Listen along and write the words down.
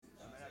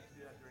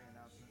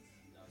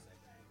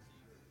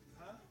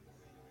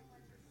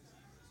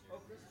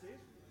Steve?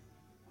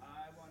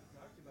 I want to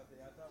talk to you about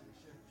that. I thought we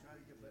should try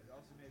to get, but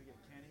also maybe get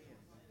Kenny and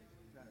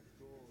kind of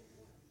cool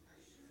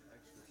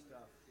extra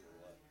stuff.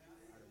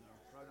 I don't know.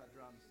 Probably not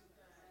drums.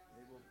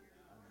 Maybe we'll.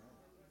 I don't know.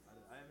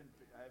 I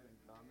haven't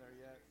gone there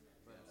yet,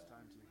 but it's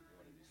time to.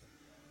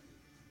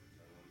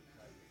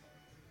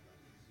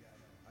 Yeah,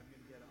 I know. I'm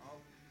gonna get.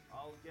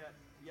 I'll get.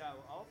 Yeah.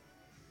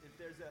 If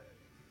there's a.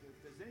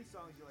 If there's any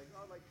songs you're like,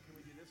 oh, like, can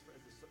we do this for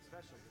as a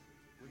special?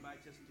 We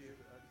might just do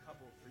a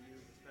couple for you,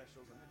 the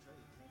specials. I'm gonna try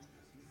to.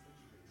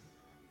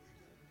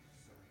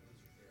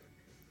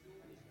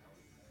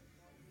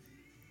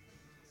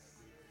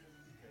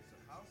 Okay, so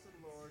House of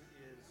the Lord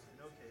is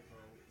no capo.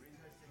 The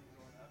reason I sing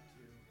going up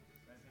to,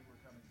 I think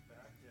we're coming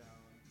back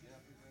down. Yeah,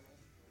 no.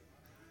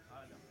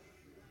 I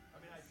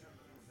mean, I jump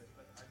a little bit,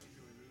 but I'm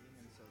usually leading,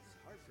 and so it's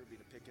hard for me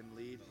to pick and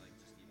lead.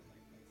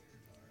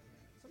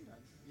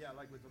 Sometimes. Yeah,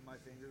 like with my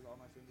fingers, all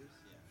my fingers.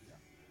 Yeah.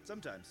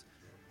 Sometimes.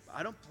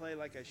 I don't play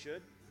like I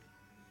should.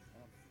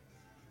 Oh,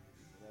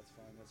 that's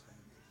fine. That's fine.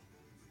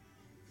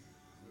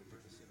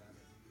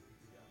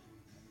 Yeah.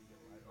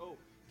 Oh,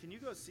 can you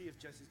go see if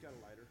Jesse's got a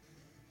lighter?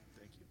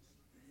 Thank you.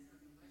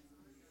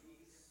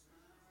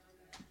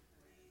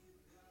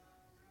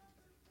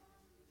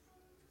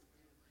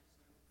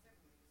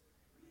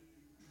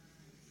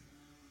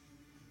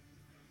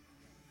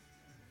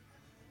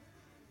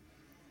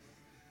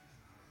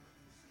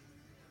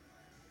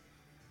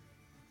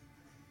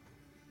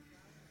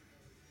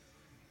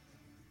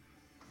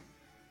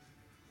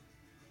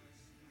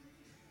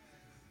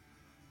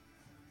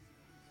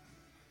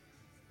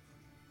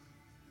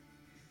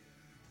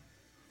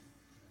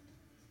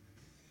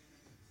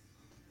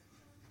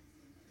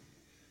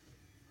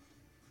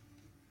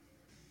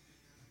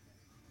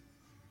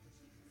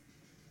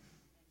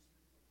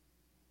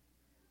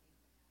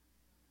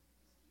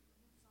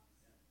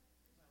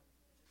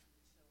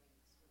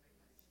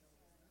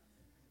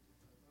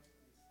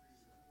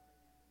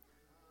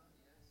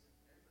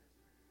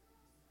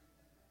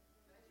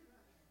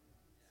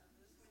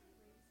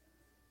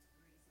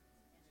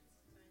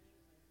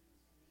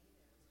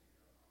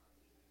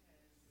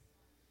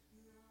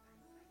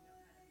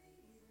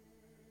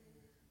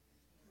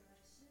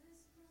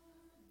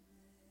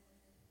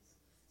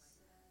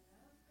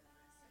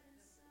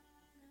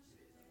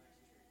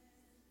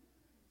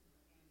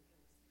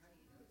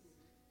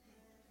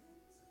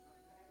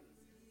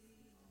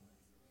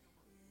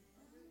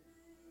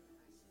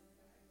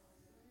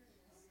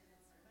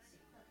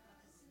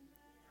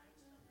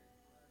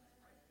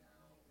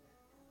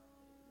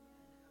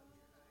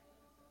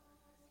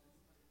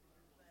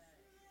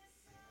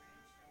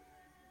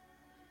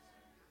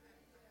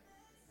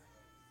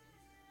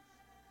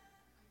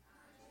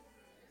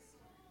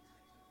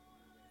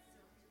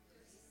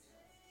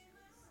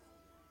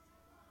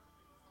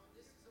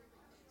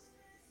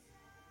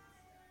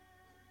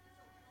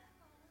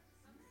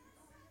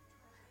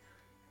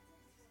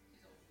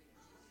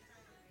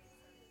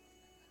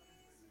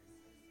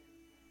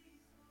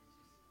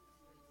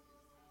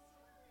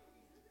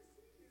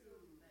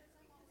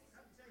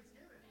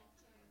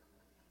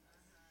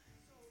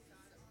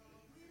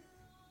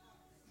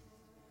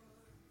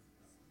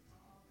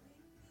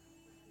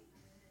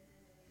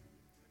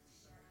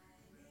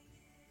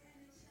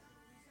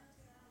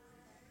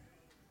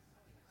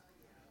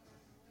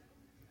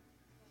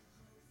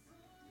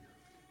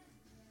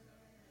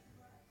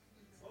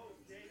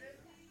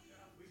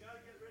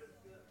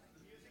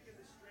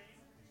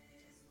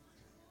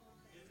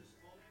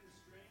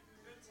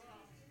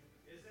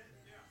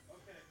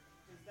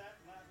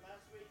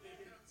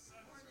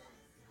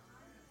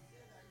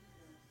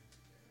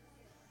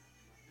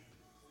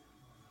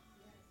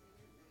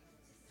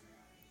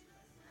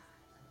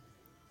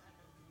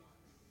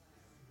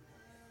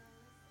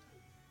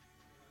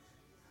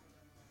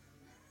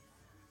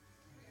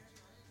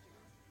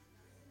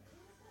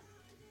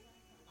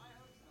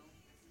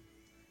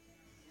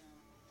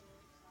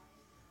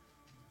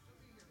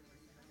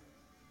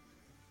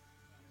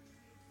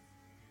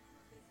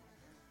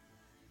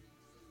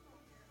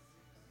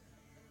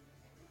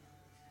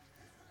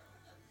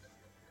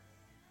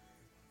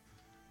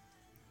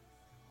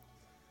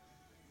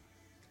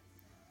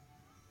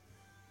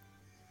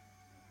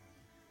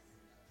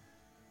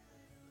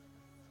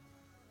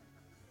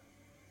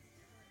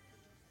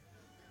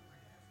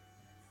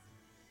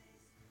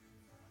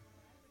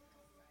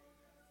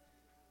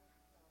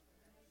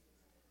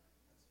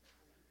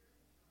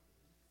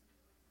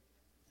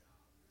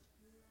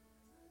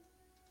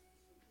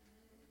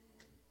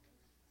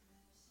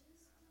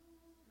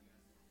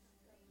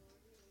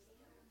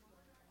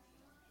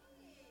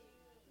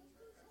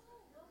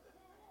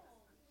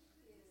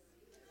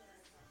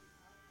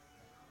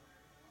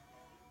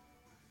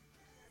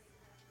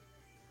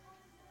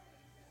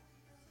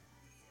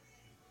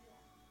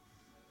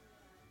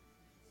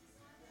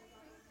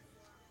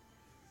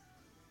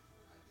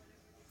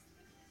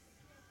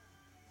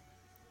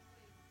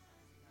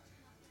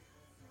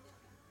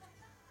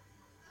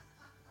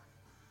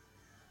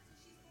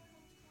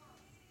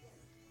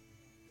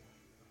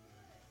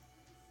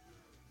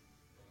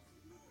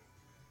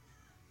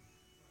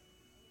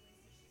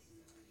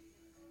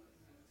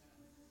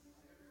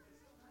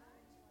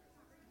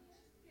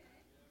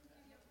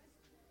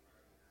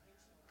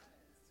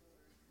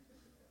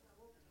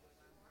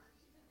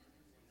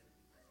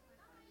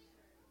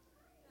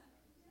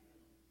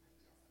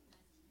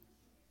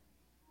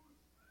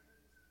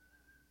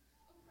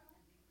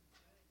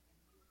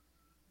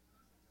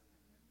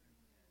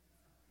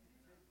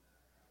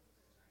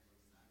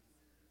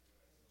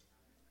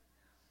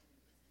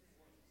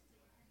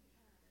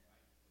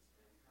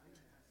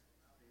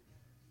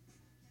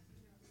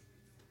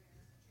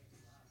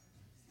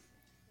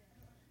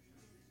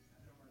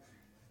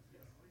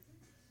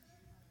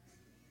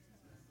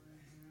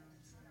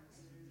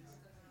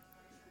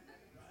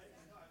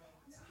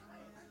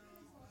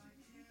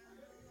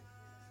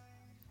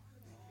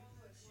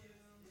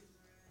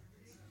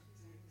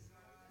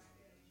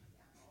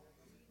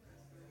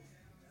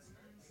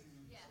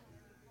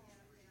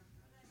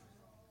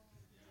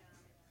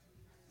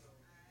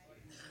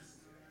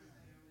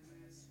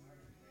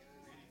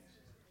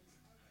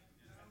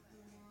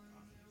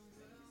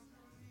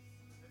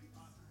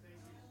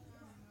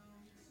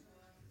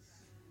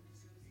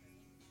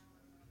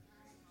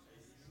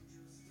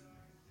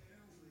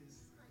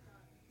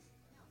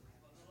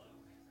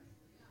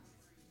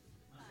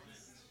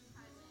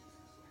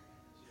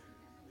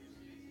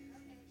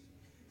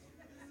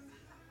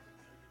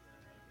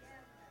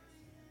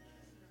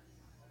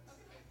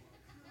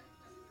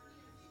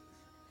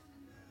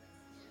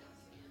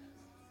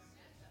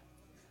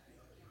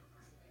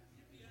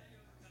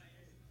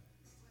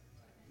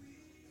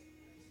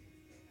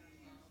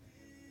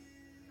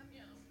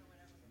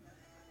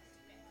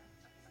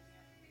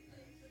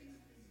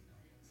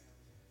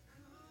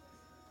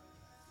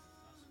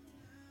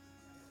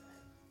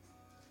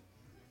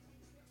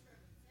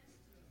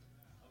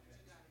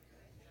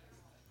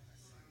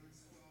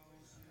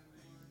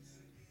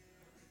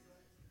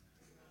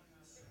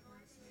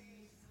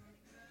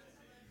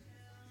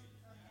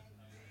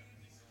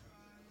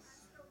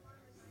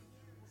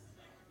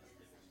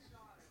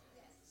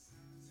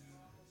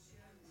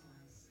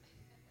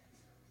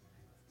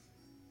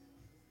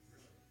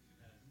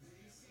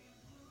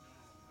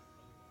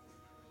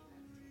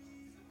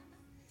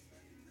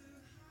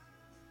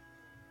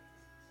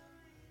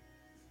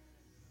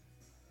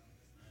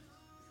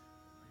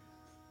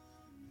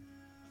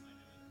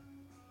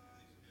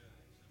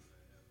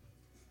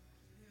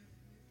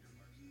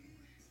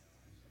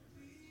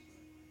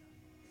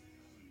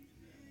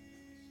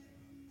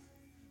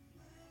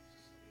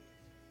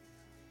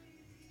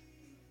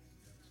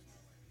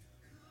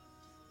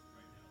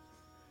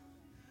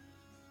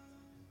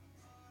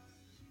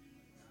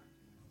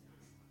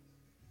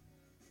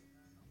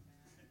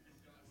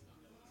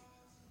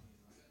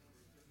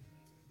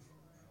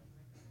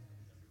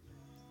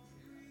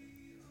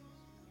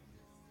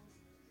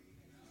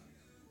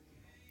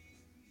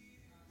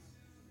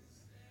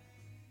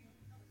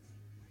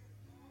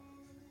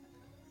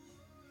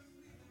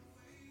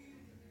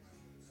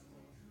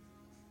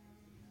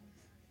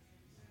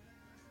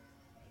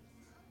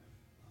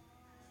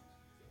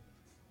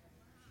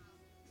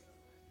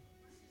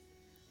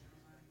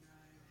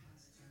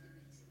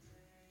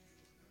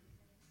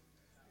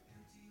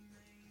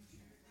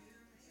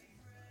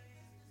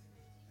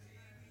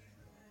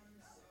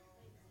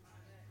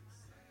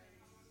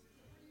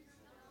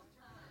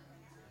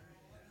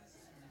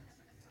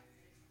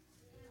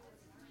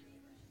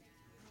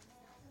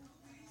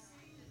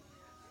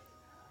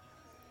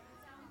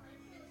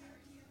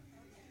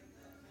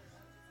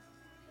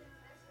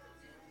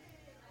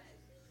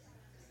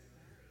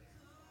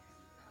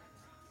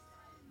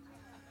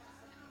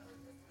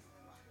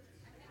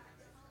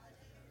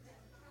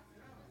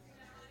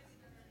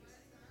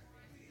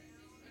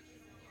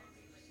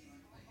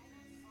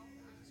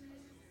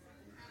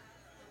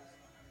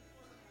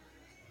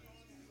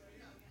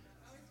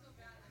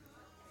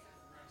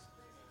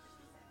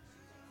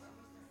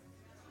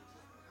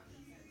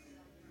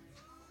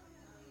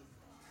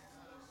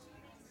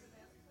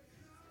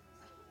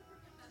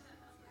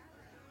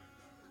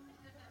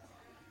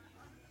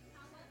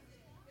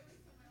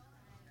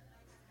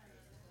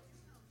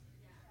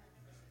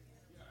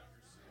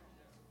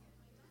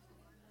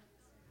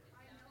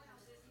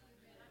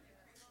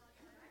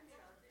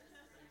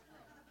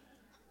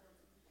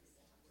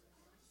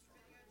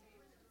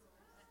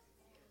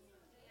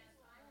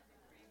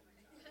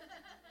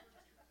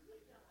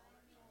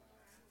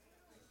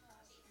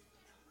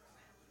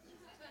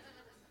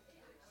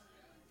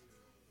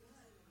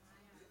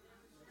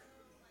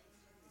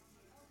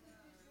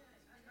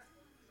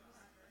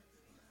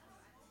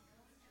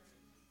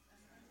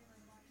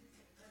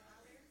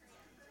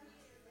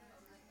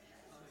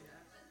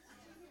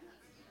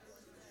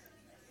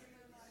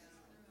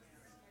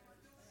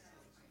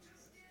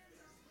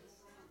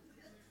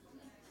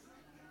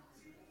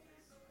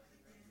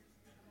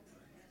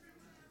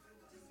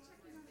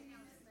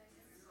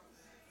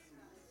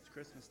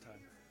 Christmas time.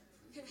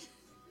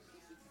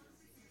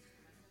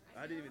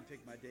 I didn't even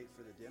pick my date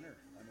for the dinner.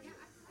 I mean,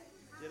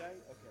 did I? Okay. Is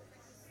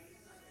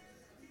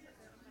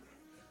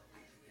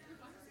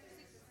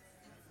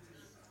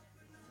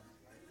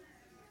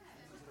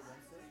it a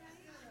Wednesday?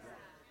 Yeah.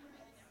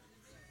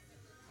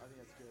 I think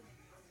that's good.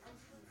 Yeah.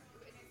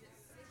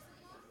 6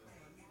 o'clock.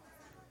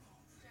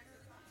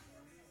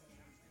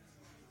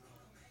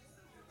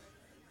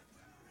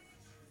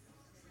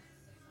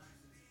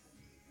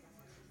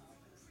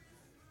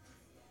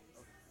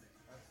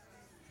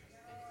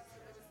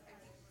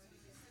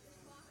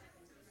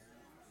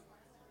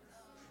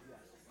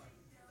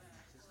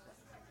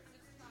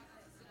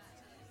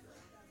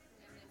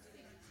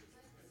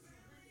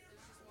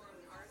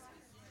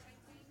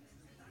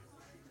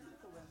 Isn't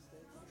it the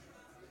Wednesday? Or is it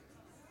a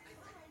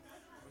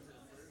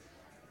Thursday?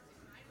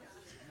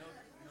 No,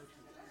 no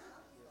Tuesday.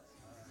 We'll have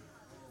to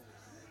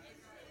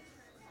get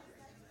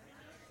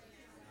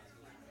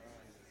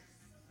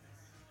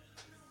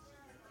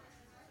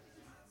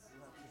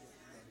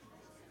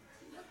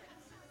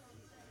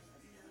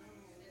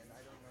and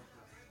I don't know if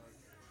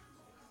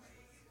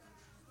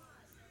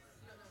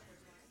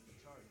it's the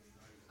charge.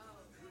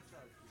 Who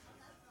charged people?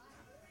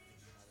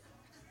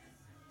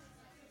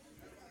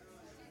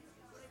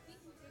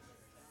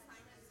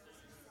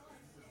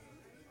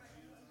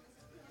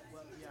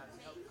 Well, yeah, to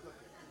help cook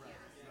it. Right,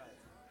 right.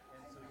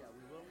 And so, yeah,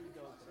 we will need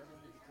those, but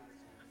everyone needs tickets.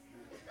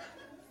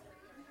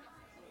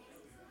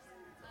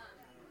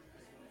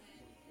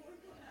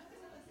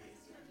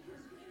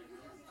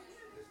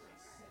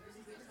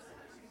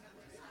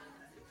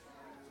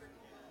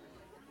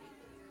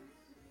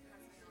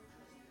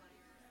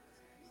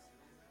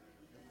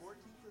 The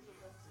 14th is a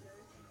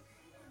Wednesday?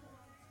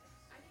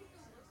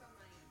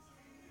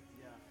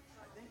 Yeah,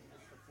 I think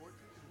it's the 14th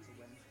and it's a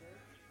Wednesday,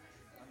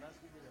 unless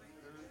we did a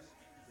Thursday.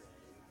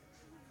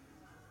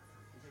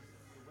 Because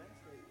the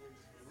Wednesday is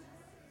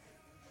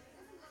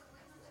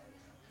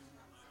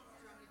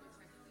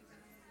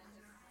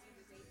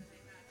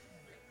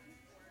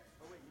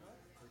oh wait, you know what?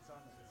 It's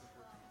on the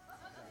 14th. Yeah.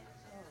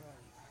 All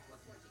right.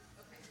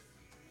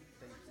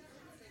 Thank you.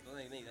 Well,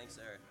 thanks,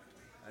 Sarah.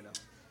 I know.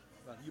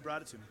 Well, you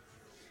brought it to me.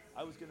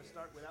 I was gonna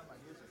start without my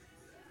music.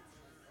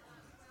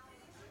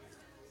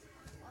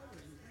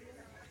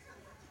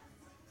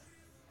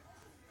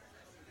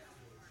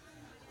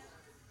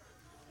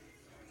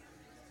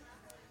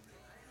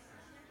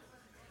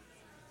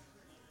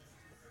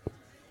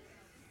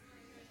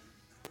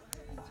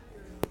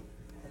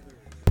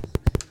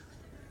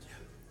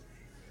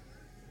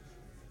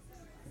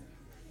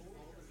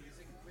 All the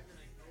music equipment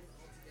I own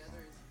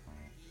altogether is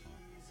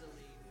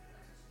easily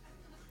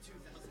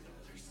 $2,000.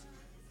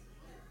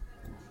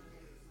 Like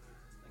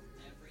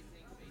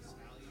everything face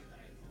value that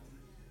I own,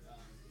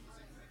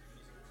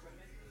 music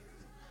equipment,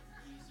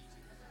 easy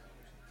 $2,000.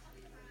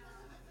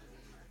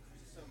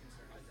 So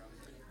concerned about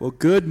dropping. Well,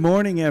 good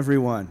morning,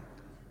 everyone.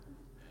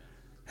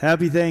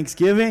 Happy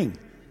Thanksgiving.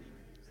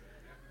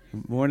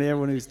 Good morning,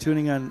 everyone who's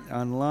tuning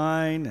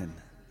online. And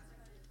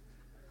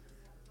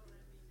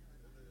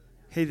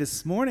hey,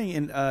 this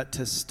morning,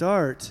 to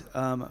start,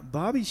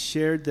 Bobby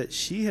shared that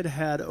she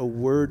had a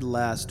word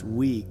last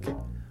week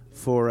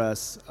for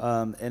us,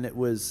 and it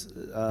was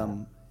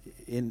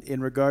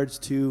in regards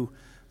to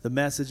the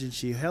message, and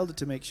she held it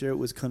to make sure it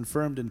was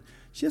confirmed, and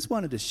she just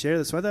wanted to share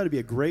this. So I thought it'd be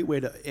a great way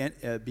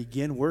to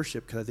begin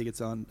worship, because I think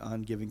it's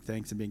on giving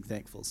thanks and being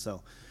thankful. So I'm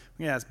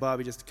going to ask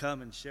Bobby just to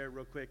come and share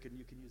real quick, and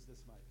you can use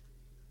this mic.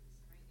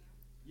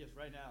 Yes,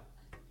 right now.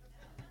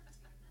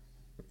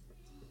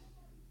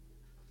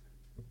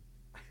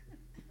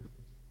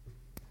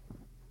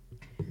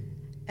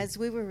 As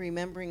we were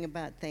remembering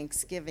about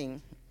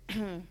Thanksgiving,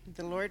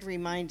 the Lord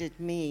reminded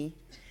me,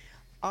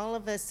 all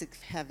of us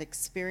have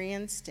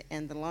experienced,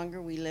 and the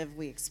longer we live,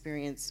 we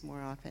experience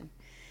more often,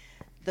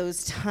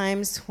 those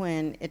times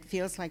when it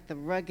feels like the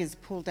rug is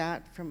pulled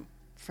out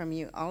from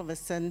you. All of a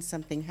sudden,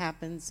 something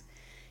happens.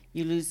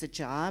 You lose a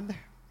job.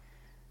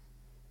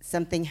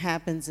 Something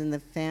happens in the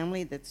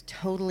family that's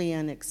totally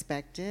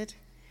unexpected,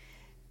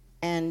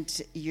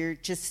 and you're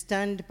just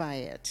stunned by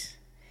it.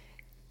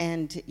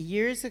 And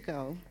years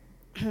ago,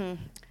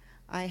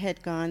 I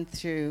had gone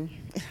through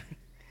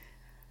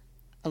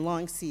a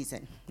long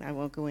season. I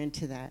won't go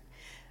into that.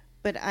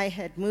 But I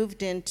had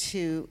moved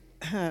into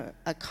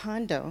a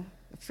condo,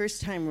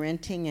 first time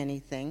renting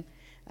anything.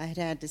 I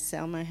had to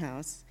sell my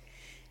house,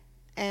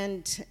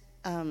 and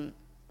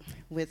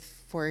with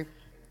 4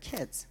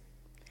 kids.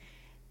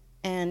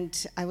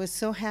 And I was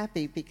so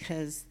happy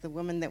because the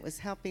woman that was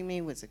helping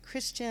me was a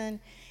Christian,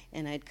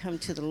 and I'd come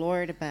to the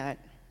Lord about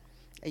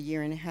a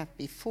year and a half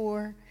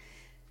before.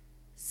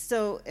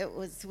 So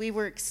we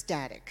were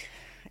ecstatic.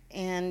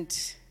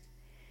 And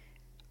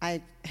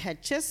I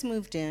had just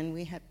moved in.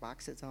 We had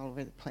boxes all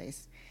over the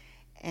place.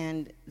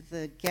 And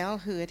the gal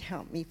who had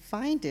helped me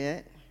find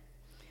it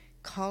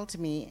called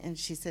me, and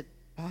she said,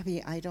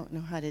 "Bobby, I don't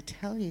know how to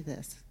tell you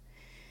this."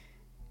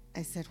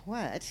 I said,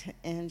 "What?"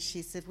 And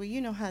she said, "Well, you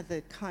know how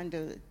the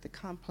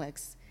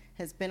complex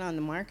has been on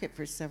the market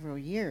for several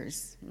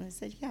years." And I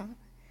said, "Yeah."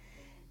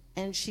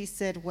 And she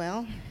said,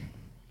 well,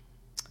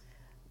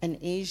 an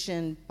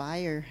Asian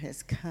buyer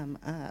has come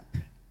up,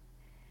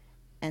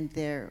 and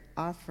they're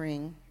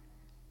offering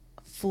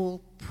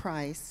full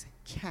price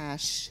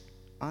cash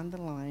on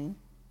the line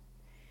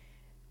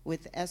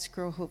with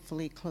escrow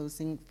hopefully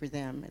closing for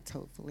them, it's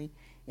hopefully,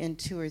 in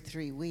 2 or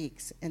 3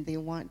 weeks, and they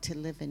want to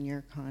live in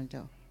your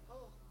condo.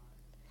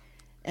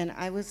 And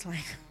I was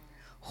like,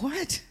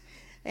 what?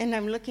 And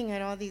I'm looking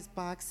at all these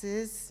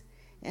boxes,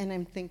 and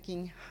I'm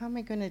thinking, how am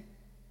I going to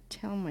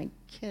tell my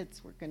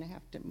kids we're going to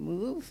have to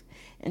move?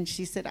 And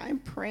she said, I'm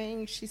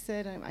praying. She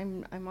said,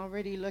 I'm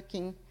already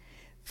looking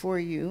for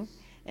you.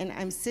 And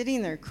I'm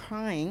sitting there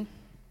crying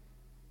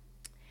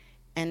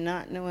and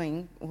not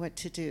knowing what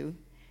to do.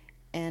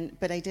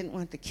 But I didn't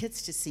want the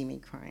kids to see me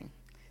crying.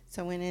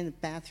 So I went in the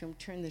bathroom,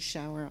 turned the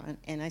shower on,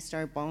 and I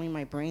started bawling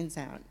my brains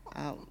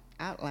out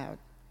loud.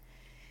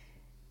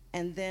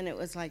 And then it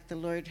was like the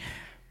Lord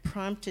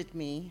prompted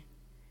me,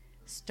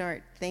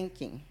 start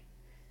thanking.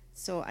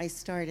 So I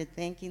started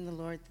thanking the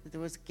Lord that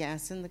there was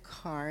gas in the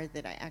car,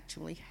 that I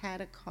actually had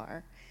a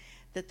car,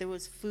 that there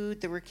was food,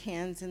 there were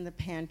cans in the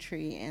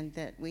pantry, and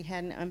that we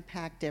hadn't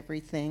unpacked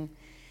everything.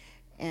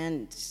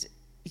 And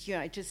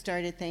I just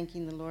started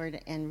thanking the Lord,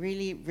 and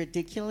really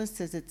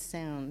ridiculous as it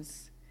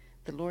sounds,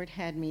 the Lord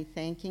had me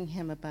thanking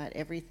him about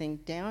everything,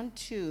 down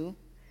to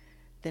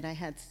that I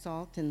had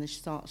salt in the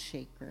salt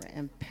shaker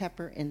and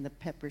pepper in the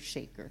pepper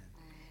shaker.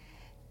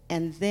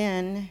 And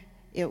then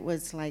it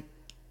was like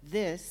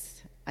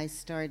this, I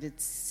started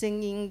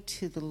singing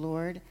to the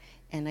Lord,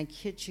 and I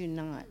kid you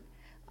not,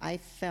 I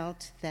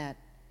felt that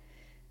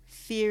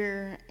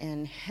fear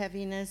and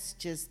heaviness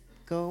just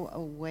go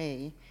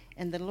away.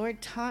 And the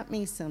Lord taught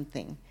me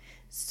something.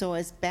 So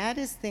as bad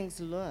as things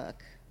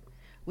look,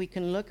 we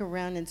can look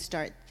around and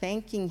start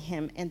thanking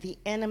him, and the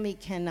enemy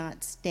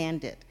cannot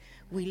stand it.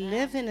 We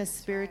live in a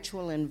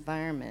spiritual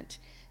environment.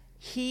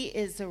 He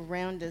is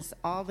around us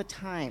all the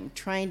time,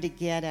 trying to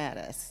get at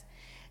us.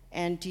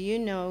 And do you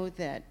know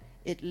that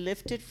it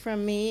lifted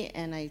from me,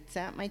 and I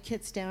sat my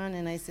kids down,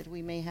 and I said,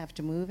 we may have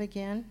to move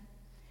again.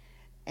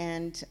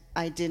 And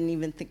I didn't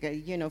even think,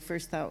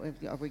 first thought,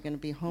 are we going to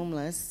be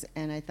homeless?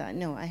 And I thought,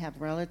 no, I have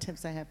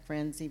relatives, I have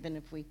friends, even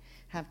if we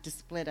have to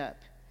split up,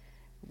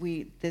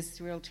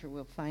 this realtor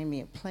will find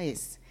me a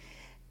place.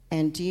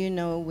 And do you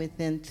know,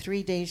 within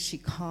 3 days she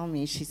called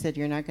me, she said,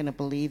 you're not going to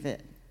believe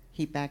it,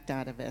 he backed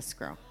out of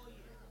escrow.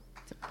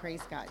 So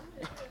praise God.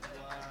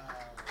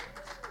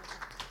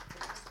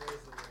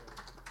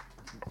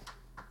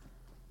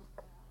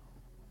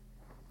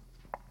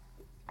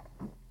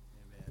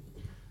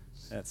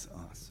 That's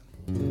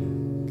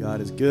awesome.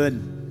 God is good,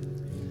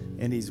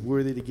 and he's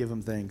worthy to give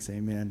him thanks.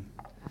 Amen.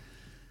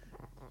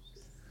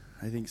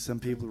 I think some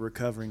people are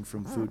recovering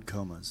from food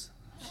comas.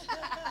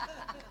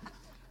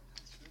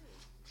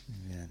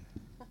 Amen.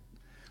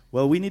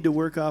 Well, we need to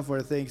work off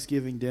our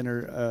Thanksgiving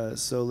dinner,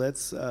 so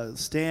let's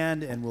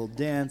stand, and we'll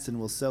dance, and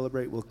we'll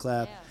celebrate, we'll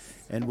clap,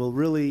 and we'll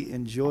really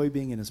enjoy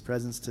being in his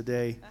presence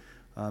today.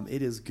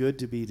 It is good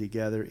to be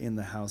together in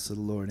the house of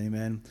the Lord.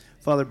 Amen.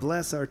 Father,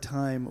 bless our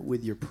time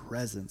with your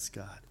presence,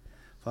 God.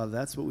 Father,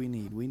 that's what we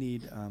need. We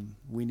need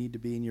to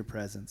be in your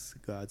presence,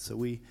 God. So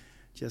we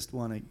just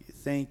want to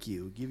thank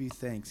you, give you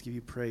thanks, give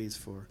you praise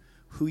for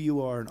who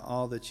you are and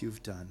all that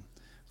you've done.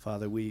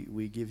 Father,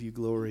 we give you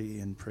glory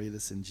and pray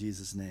this in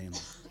Jesus' name.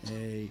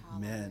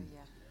 Amen.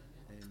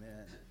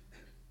 Amen.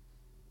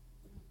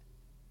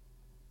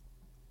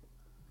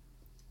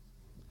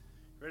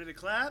 Ready to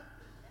clap?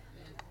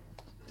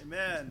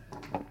 Amen.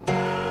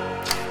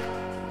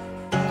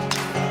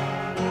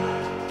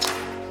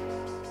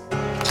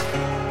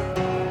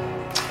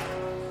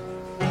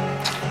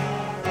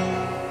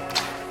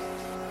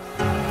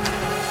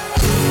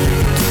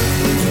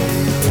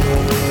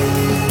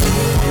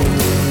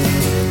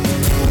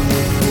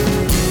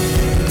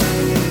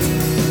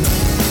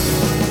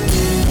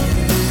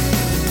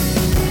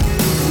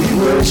 We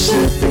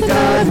worship the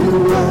God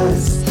who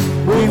was.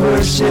 We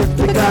worship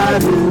the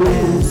God who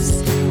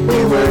is.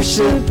 We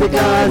worship the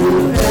God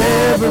who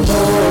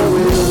evermore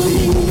will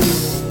be.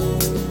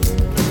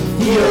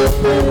 He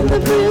opened the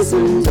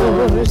prison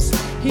doors.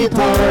 He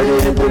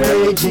parted the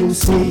raging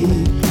sea.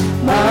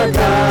 My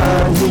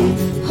God, he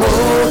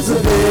holds the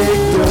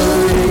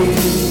victory.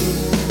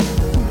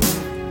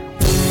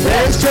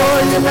 There's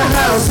joy in the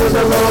house of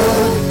the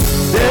Lord.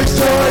 There's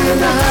joy in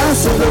the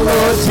house of the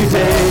Lord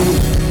today.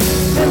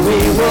 And we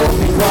won't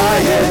be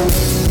quiet.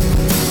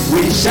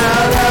 We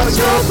shout out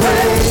your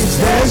praise.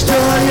 There's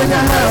joy in the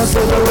house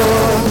of the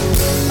Lord.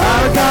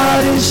 Our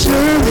God is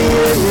surely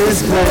in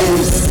this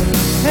place.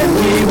 And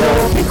we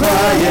won't be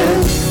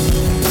quiet.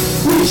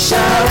 We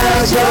shout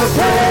out your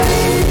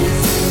praise.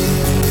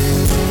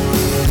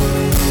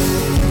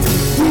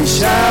 We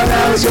shout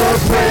out your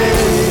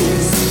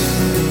praise.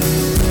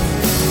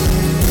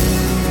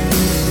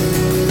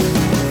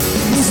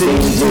 We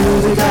sing to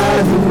the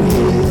God who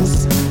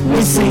is.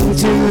 We sing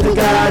to the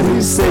God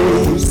who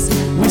saves.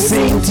 We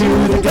sing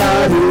to the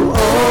God who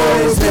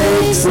always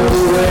makes a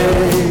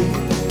way.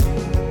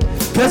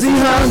 'Cause he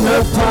hung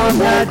upon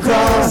that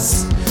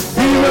cross,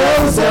 the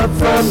rose up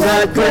from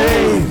that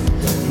grave.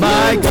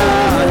 My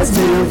God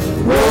still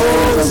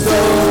rolled the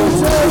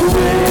stones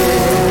away.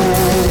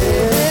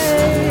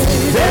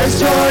 There's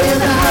joy in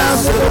the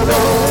house of the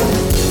Lord.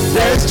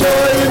 There's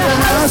joy in the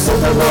house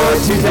of the Lord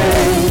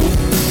today.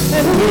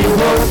 And we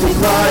won't be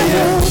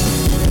quiet.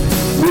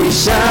 We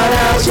shout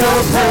out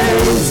your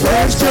praise.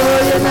 There's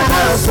joy in the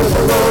house of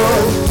the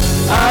Lord.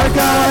 Our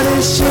God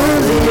is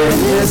surely in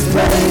his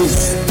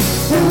place.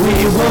 And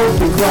we won't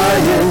be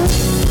quiet.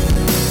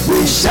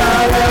 We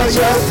shout out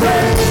your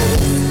praise.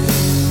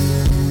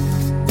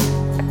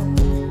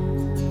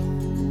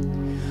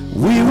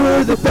 We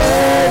were the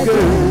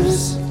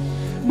beggars,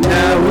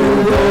 now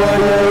we're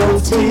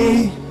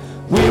royalty.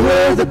 We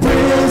were the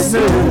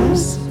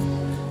prisoners,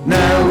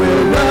 now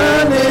we're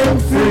running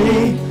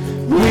free.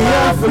 We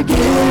are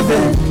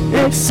forgiven,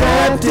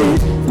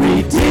 accepted,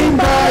 redeemed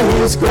by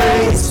his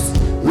grace.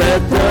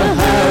 Let the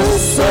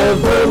house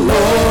of the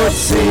Lord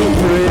sing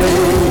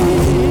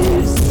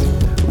praise.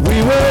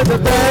 We were the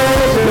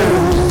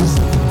beggars,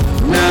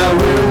 now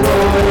we're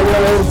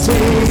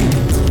royalty.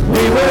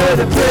 We were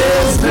the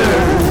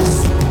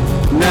prisoners,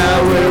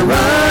 now we're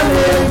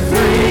running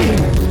free.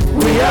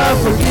 We are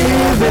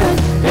forgiven,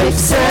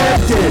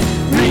 accepted,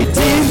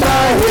 redeemed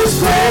by his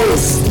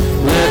grace.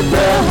 Let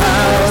the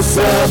house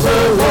of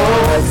the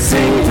Lord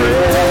sing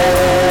praise.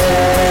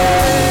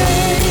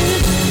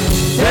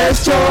 There's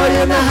joy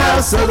in the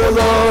house of the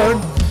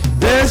Lord.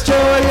 There's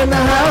joy in the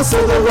house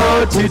of the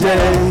Lord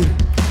today.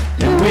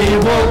 And we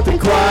won't be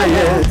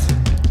quiet.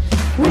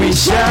 We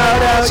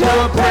shout out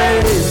your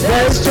praise.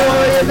 There's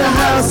joy in the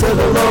house of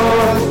the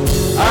Lord.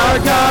 Our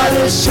God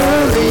is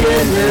surely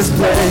in this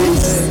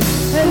place.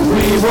 And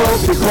we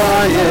won't be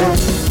quiet.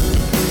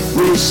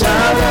 We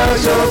shout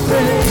out your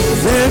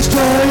praise. There's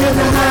joy in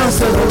the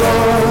house of the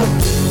Lord.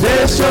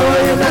 There's joy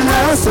in the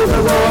house of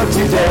the Lord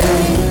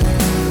today.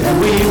 And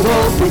we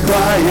won't be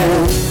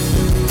quiet.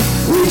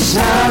 We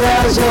shout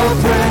out your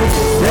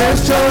praise.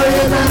 There's joy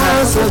in the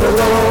house of the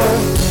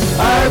Lord.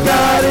 Our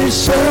God is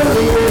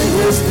surely in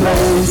this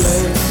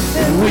place,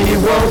 and we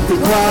won't be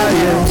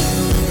quiet.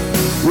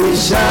 We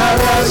shout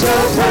out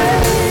your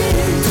praise.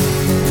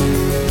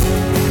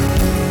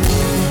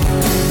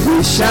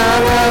 We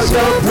shout out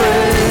your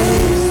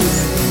praise.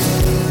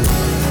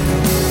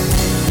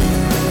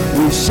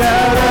 We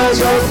shout out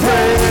your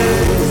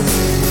praise.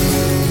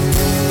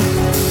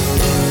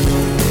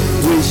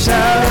 We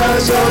shout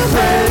out your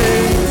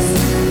praise.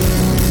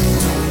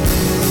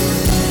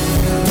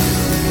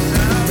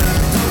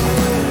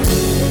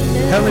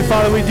 Heavenly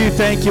Father, we do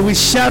thank you. We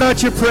shout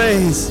out your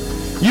praise.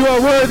 You are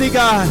worthy,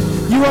 God.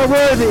 You are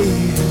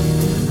worthy.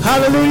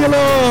 Hallelujah,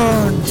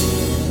 Lord.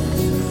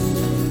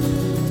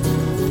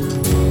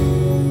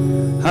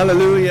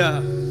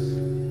 Hallelujah.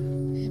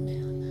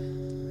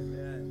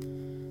 Amen.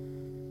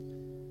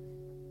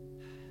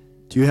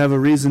 Do you have a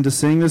reason to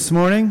sing this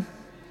morning?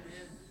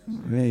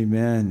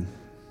 Amen.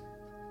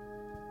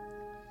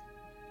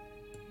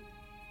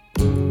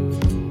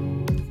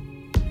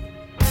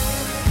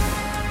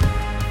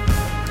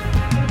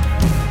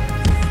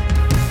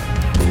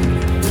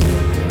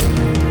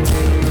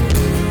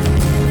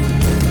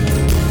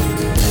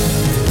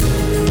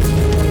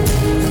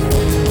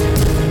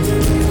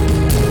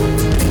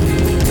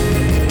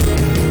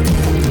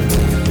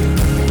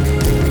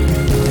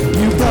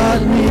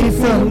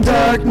 From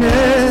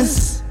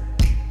darkness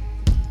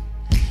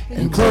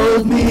and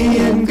clothe me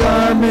in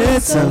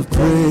garments of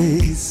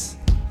praise.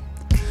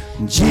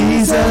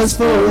 Jesus,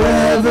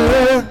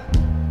 forever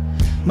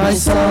my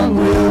song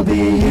will be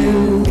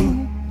you.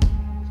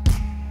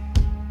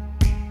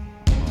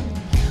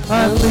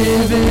 I'm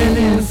living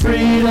in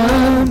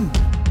freedom.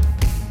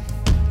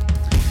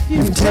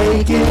 You've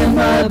taken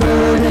my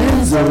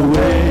burdens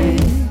away.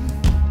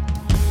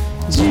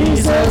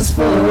 Jesus,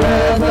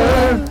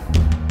 forever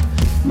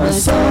my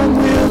song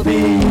will be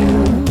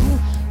you,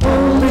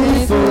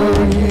 only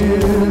for you.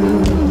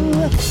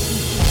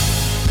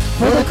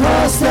 For the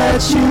cross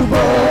that you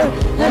bore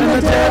and the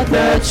debt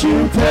that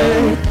you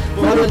paid,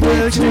 for the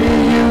victory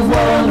you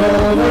won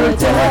over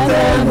death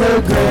and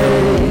the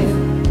grave.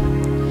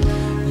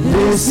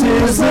 This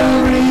is the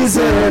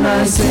reason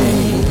I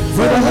sing,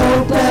 for the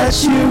hope that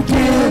you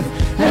give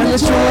and the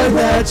joy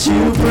that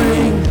you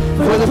bring,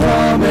 for the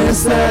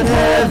promise that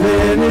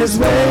heaven is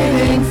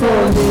waiting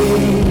for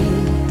me.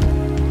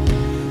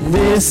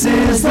 This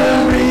is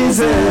the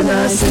reason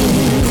I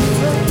sing.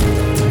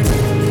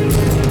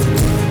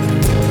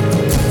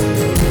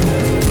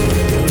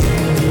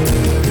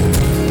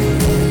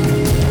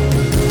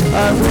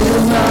 I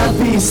will not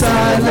be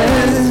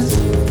silent,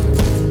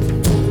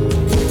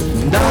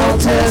 and I'll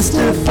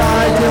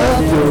testify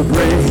of your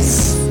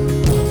grace.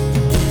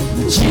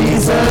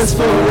 Jesus,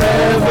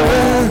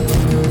 forever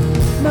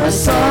my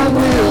song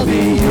will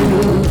be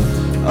you,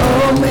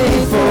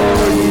 only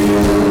for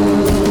you.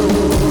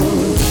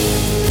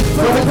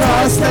 For the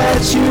cross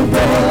that you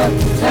bore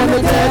and the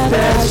debt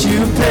that you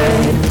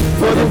paid,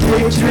 for the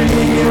victory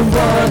you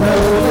won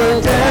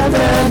over death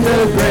and the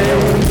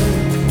grave.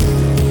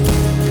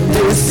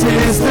 This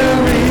is the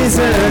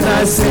reason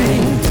I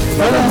sing,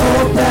 for the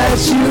hope that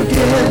you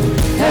give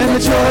and the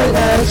joy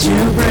that you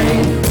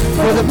bring,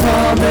 for the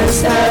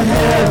promise that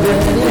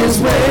heaven is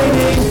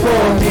waiting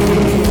for me.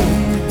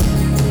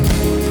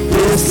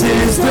 This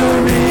is the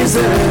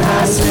reason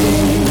I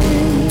sing.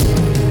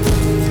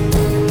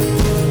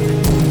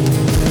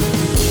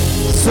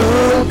 So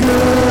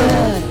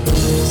good,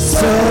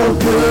 so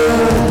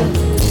good,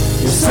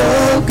 you're so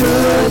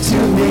good to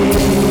me.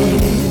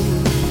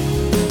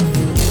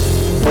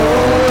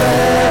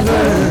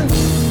 Forever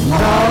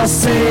I'll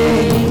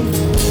sing,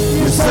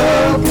 you're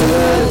so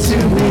good to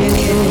me.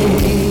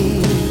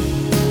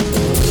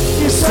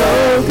 You're so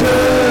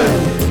good,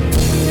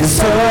 you're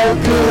so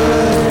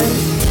good,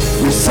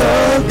 you're so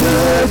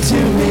good to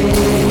me.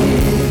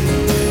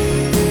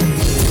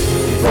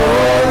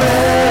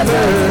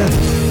 Forever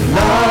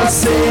I'll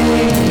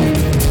sing,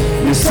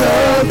 you're so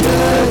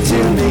good to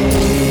me.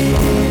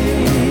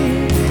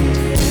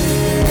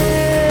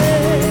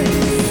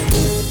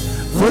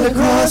 For the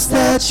cross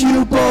that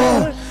you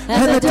bore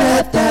and the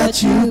death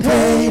that you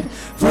paid,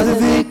 for the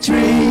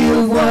victory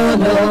you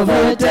won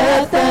over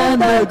death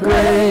and the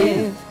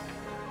grave.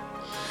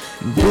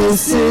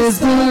 This is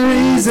the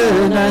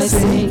reason I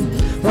sing,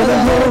 for the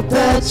hope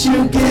that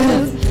you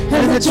give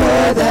and the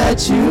joy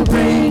that you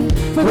bring,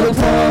 for the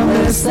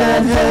promise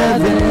that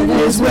heaven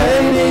is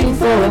waiting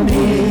for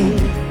me.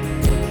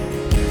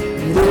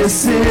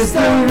 This is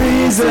the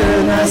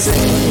reason I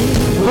sing,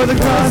 for the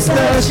cross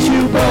that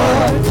you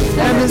bore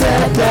and the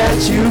death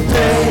that you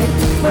paid,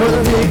 for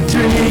the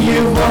victory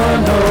you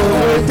won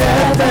over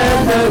death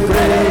and the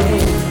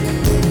grave.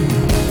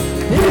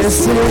 This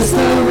is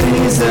the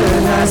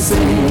reason I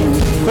sing,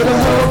 for the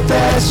hope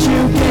that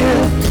you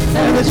give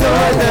and the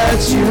joy that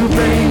you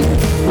bring,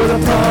 for the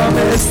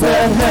promise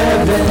that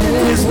heaven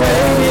is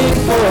waiting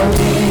for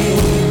me.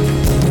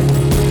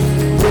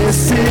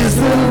 This is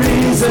the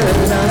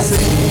reason I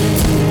sing.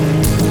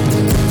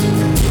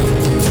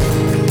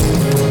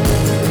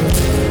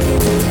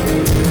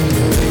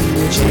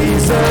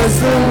 Jesus,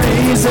 the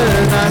reason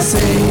I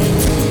sing.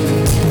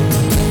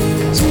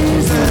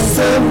 Jesus,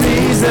 the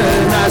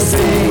reason I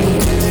sing.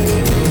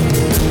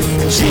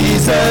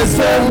 Jesus,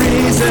 the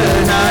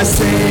reason I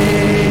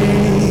sing.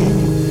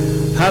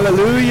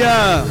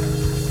 Hallelujah.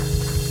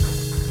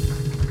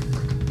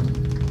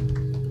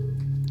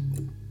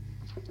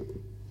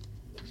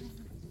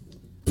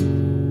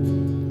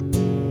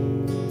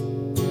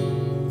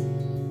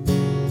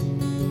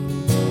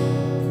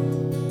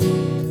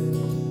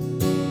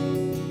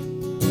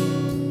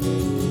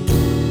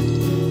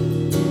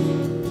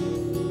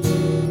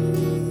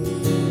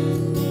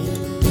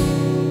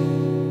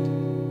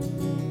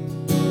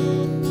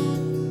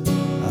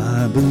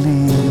 I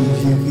believe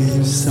you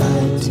give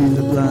sight to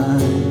the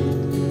blind.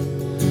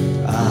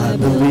 I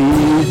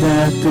believe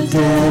that the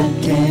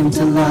dead came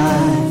to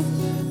life.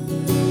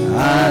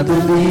 I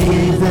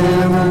believe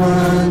there are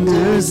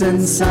wonders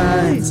and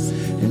signs,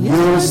 and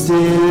you're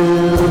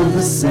still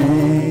the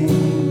same.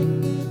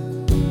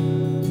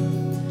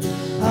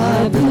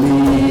 I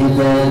believe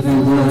every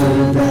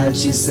word that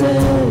you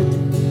said.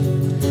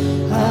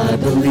 I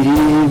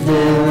believe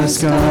there are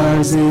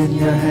scars in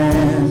your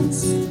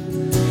hands,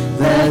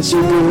 that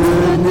your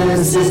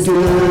goodness is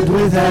good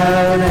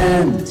without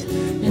end,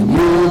 and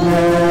you'll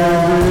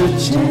never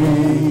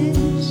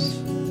change.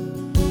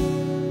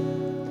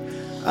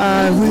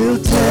 I will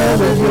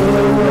tell of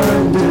your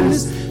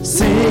wonders,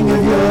 sing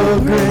of your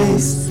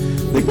grace.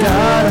 The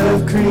God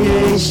of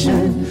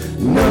creation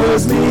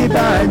knows me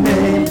by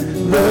name.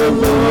 The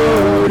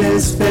Lord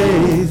is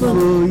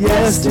faithful,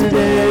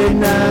 yesterday,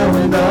 now,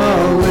 and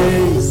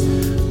always,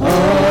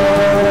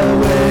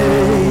 always.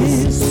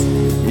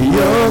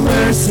 Your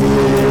mercy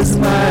is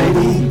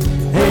mighty,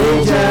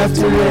 age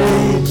after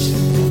age,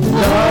 and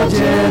all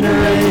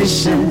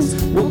generations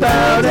will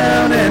bow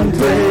down and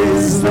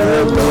praise.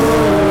 The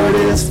Lord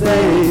is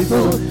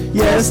faithful,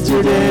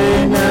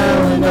 yesterday,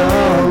 now, and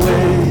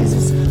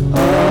always,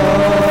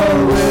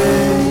 always.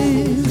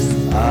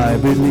 I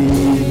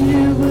believe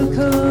you will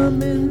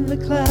come in the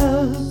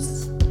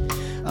clouds.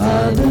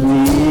 I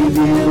believe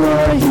you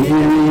are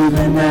here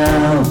even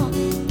now.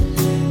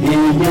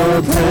 In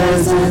your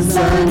presence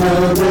I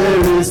know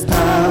there is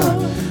power,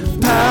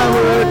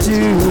 power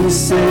to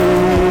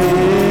save.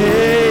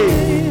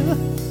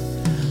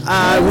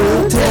 I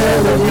will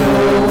tell of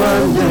your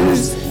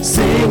wonders,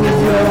 sing of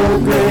your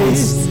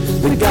grace.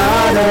 The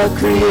God of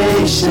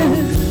creation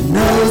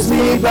knows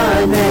me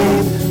by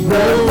name.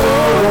 The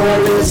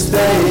Lord is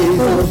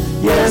faithful,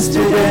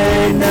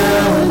 yesterday,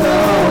 now, and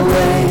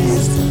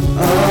always,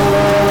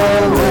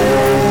 always.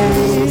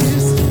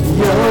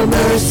 Your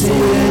mercy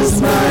is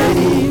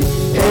mighty,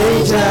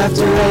 age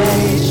after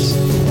age,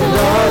 and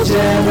all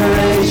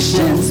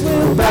generations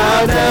will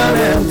bow down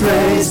and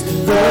praise.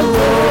 The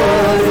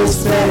Lord is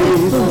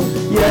faithful,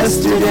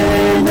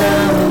 yesterday,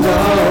 now, and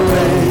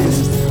always,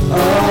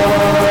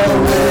 always.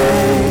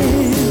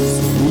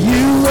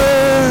 You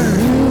were,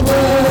 you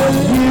are,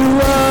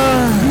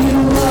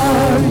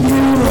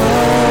 you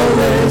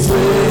always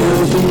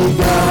will be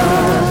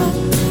God.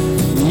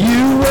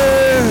 You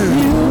were,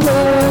 you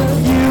are,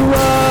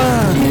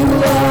 you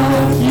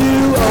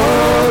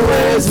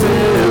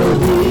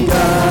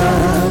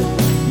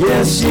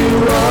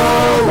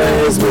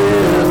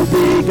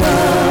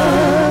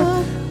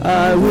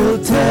I will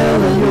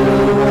tell of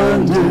your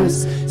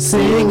wonders,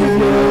 sing of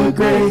your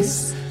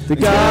grace. The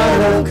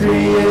God of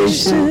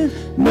creation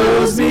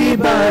knows me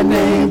by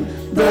name.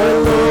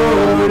 The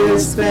Lord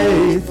is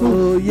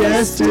faithful,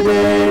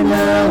 yesterday,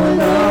 now,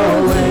 and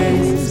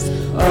always,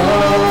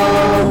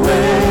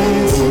 always.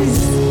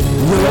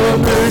 Your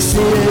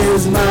mercy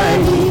is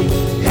mighty,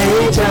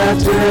 age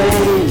after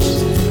age.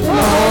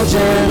 All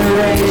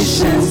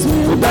generations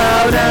will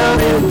bow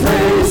down in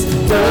praise.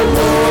 The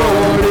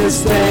Lord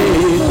is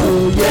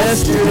faithful,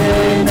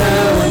 yesterday,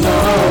 now, and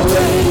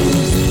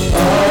always,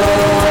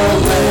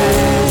 always.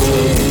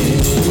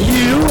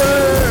 You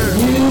were,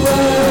 you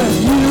are,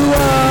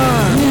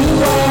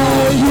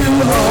 you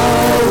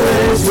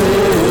always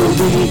will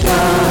be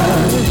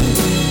God.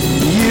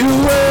 You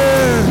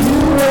were, you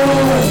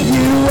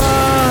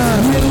are,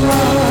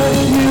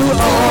 you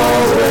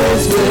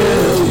always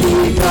will be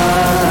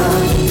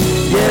God.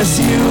 Yes,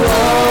 you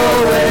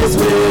always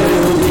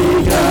will be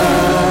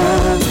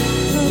God.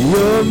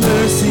 Your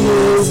mercy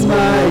is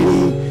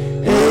mighty,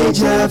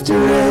 age after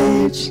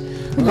age.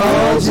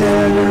 All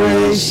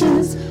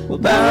generations will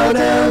bow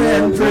down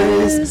and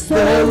praise.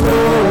 The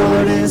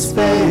Lord is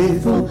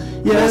faithful,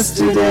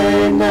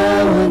 yesterday,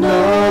 now, and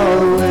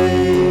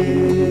always.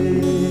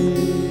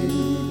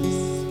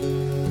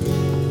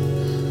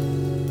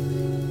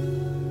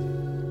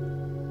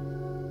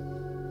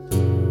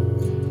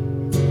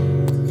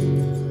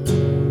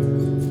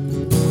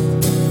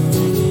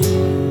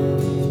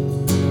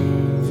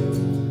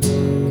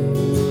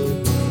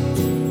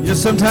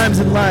 Sometimes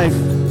in life,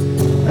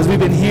 as we've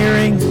been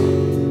hearing,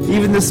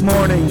 even this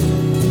morning,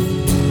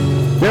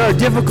 there are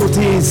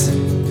difficulties,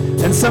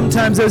 and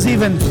sometimes there's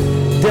even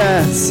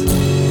deaths.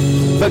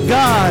 But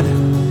God,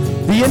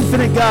 the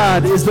infinite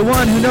God, is the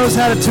one who knows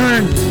how to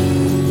turn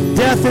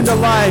death into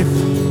life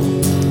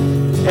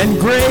and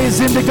graves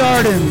into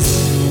gardens.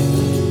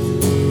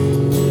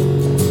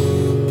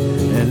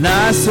 And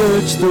I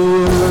searched the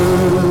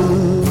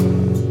world,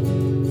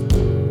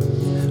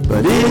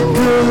 but it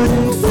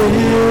couldn't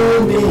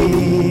fill me.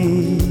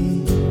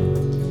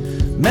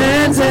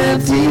 Man's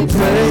empty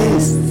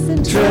praise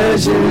and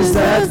treasures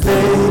that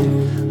fade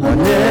are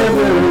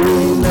never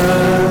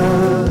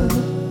enough.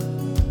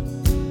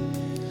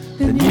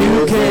 And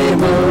you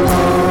came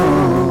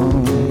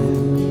along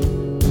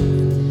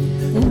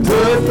and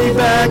put me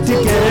back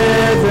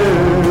together,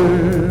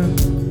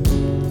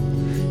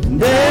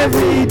 and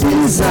every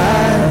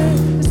desire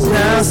is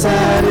now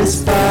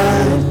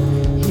satisfied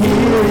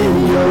here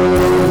in your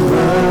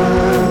love.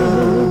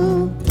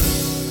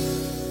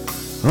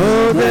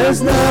 Oh,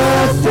 there's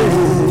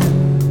nothing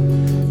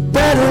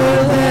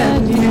better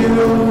than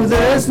you.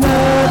 There's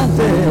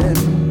nothing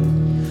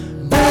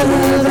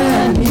better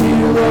than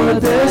you. Lord,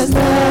 there's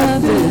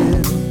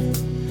nothing,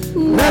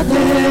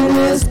 nothing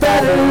is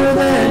better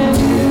than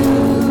you.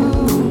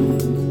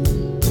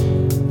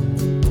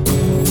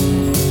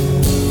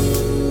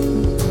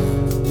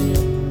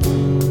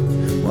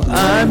 Well,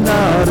 I'm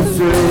not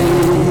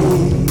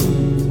afraid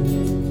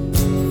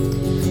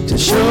to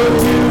show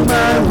you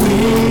my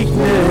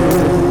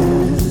weakness,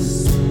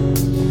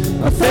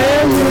 my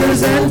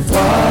failures and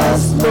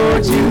flaws.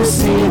 Lord, you've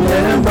seen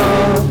them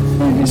all,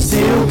 and you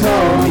still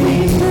call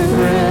me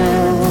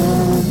friend.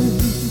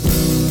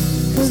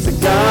 'Cause the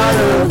God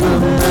of the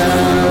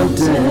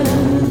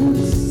mountains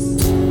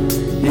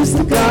is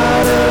the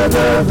God of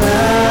the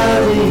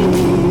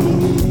valleys,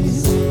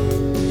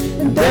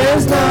 and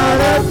there's not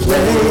a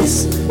place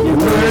your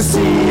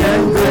mercy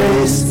and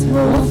grace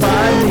won't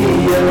find me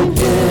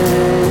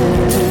again.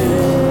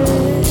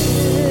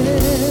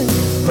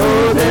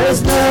 Oh,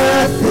 there's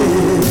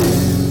nothing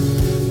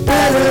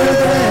better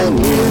than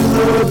you,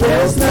 Lord.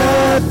 There's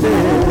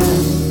nothing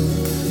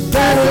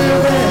better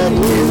than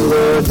you,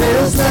 Lord.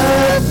 There's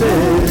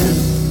nothing,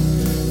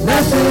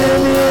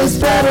 nothing is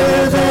better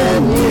than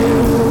you.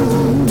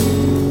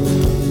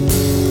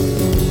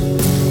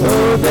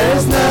 Oh,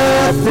 there's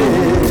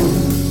nothing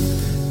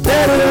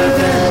better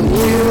than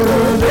you,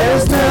 Lord.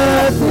 There's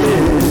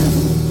nothing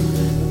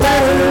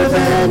better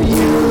than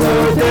you,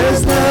 Lord.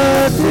 There's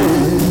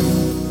nothing,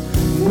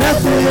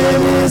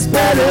 nothing is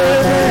better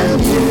than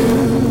you.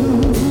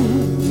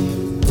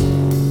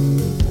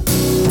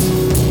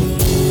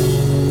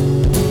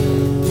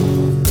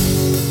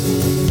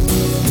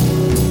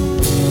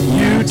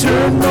 You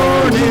turn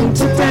mourning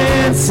to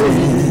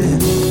dancing.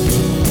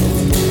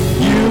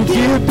 You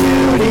give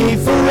beauty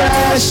for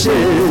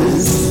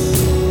ashes.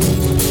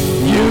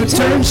 You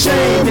turn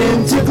shame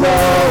into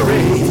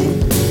glory.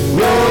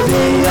 You're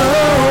the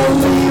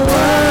only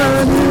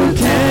one who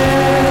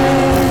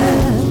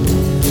can.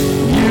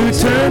 You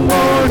turn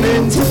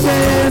mourning to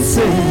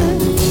dancing.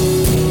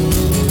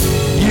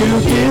 You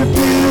give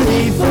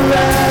beauty for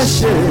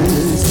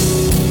ashes.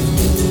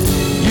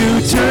 You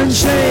turn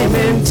shame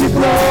into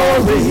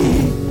glory.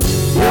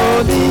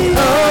 You're the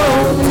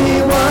only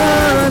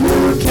one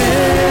who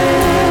can.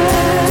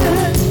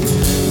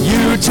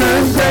 You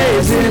turn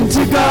graves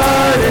into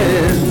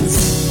gardens.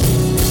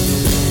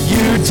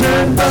 You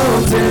turn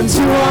bones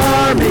into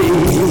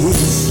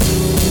armies.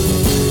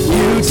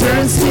 You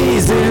turn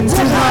seas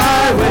into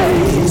highways.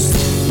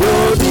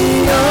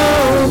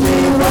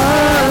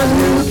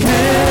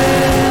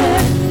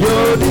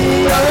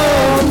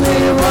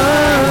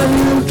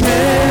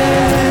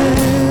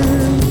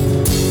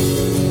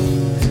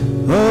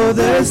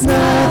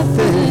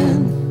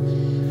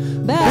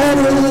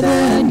 better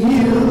than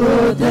you,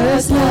 Lord,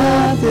 there's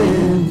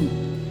nothing.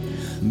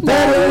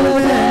 Better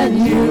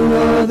than you,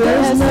 Lord,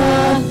 there's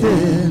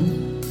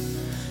nothing.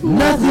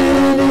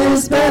 Nothing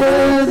is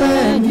better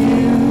than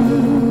you.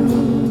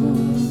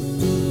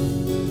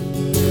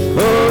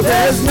 Oh,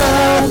 there's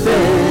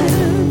nothing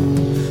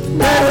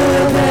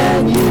better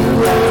than you,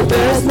 Lord,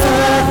 there's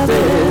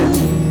nothing.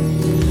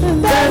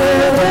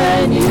 Better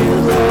than you,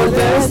 Lord,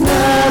 there's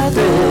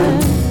nothing.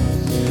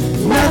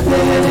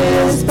 Nothing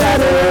is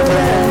better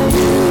than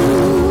you.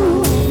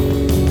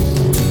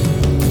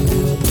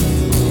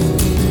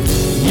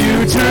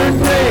 You turn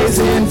graves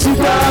into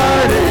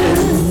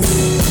gardens.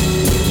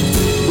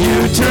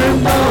 You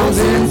turn bones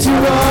into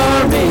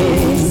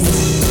armies.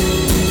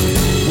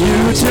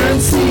 You turn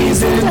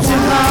seas into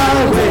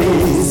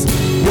highways.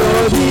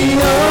 You're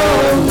the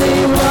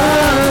only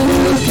one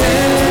who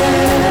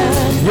can.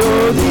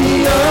 You're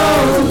the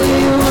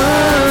only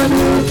one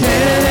who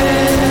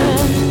can.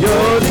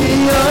 You're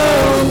the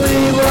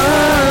only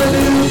one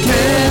who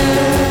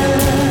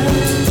can.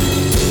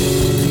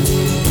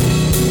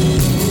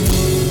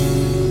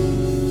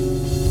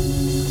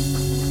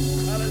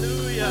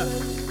 Hallelujah.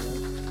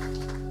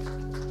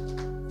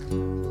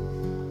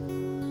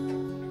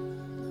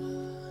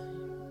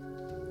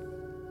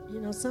 You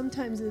know,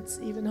 sometimes it's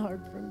even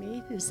hard for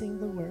me to sing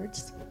the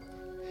words.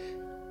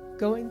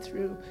 Going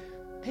through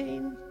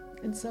pain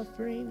and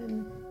suffering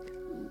and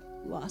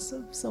loss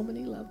of so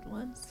many loved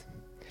ones.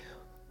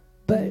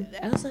 But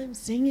as I'm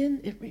singing,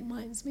 it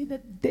reminds me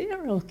that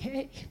they're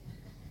okay.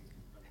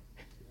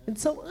 And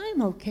so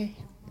I'm okay.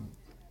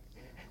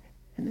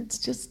 And it's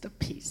just a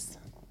peace.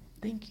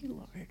 Thank you,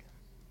 Lord.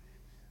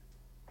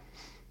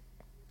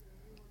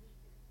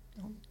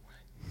 Oh.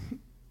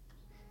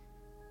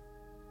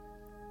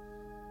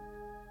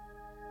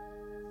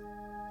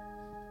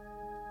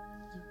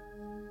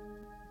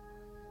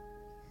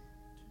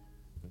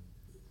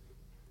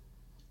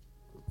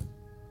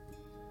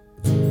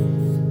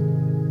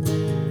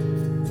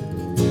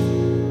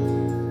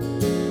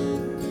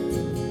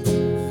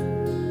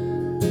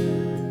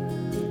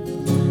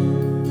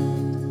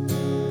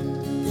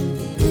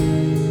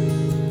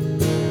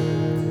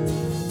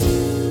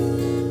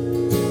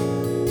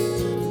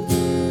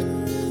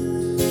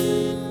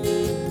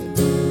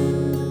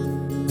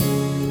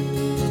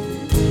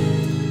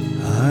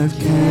 I've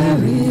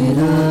carried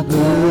a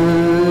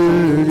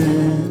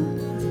burden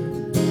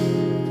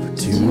for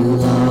too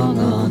long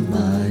on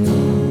my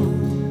own.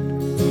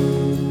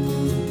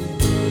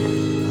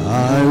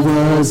 I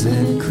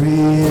wasn't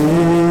created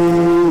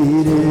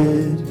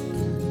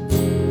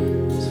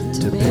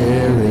to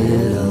bear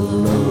it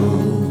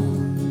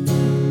alone.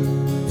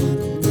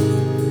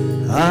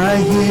 I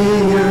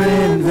hear your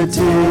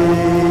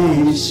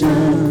invitation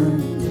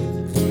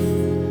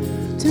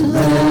to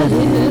let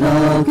it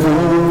all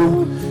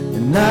go.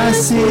 And I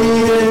see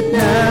it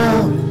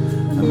now,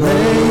 I'm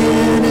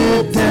laying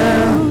it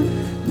down,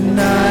 and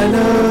I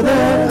know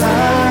that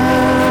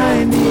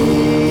I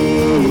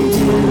need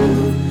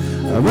you.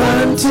 I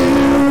run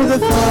to the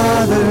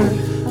Father,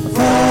 I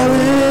fall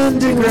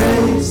into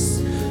grace.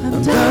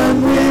 I'm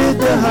done with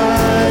the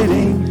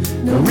hiding,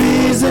 no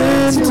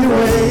reason to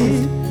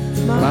wait.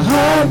 My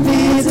heart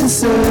needs a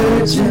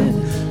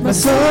surgeon, my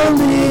soul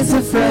needs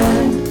a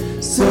friend.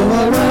 So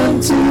I run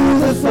to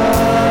the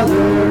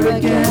Father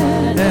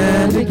again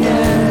and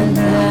again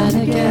and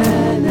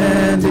again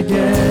and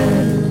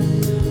again.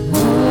 Oh,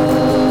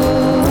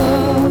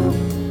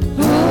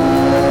 oh,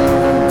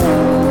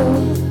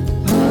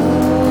 oh, oh.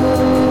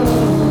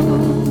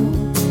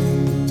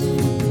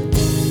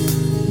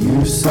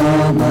 You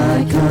saw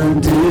my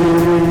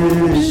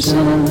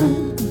condition,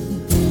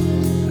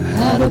 I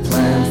had a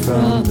plan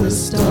from the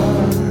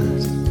start.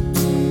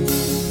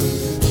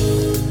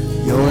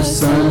 Your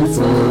Son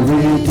for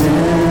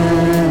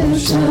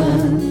redemption,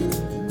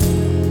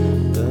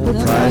 the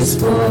price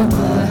for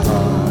my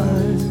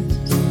heart.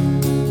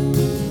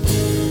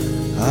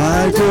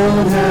 I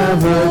don't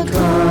have a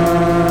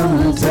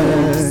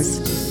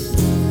context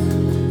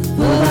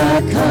for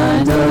that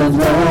kind of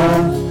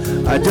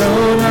love. I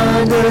don't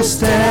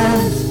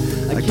understand,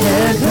 I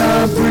can't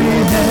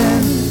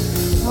comprehend.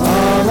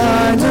 All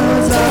I know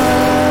is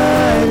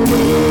I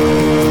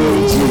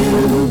need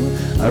you.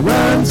 I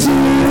run to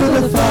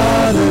the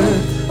Father,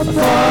 I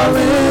fall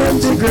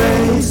into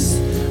grace.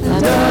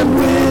 I'm done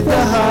with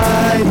the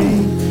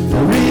hiding,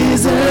 no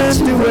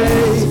reason to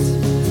wait.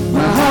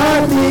 My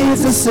heart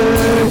needs a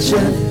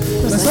surgeon,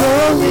 my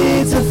soul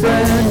needs a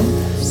friend.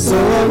 So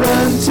I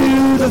run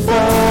to the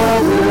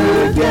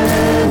Father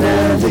again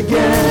and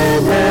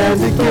again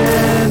and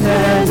again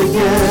and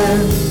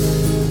again.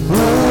 Oh,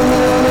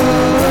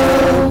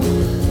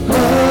 oh,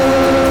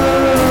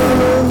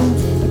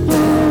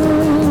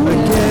 oh,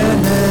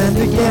 again and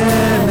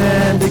again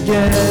and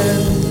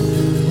again.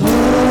 Oh,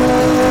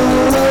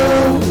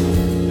 oh,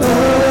 oh,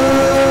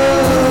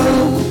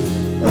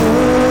 oh.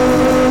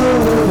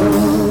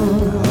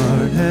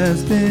 Heart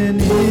has been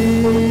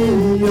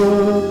in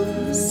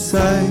your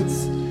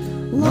sights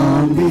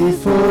long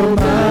before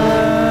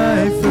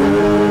my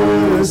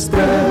first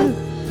breath.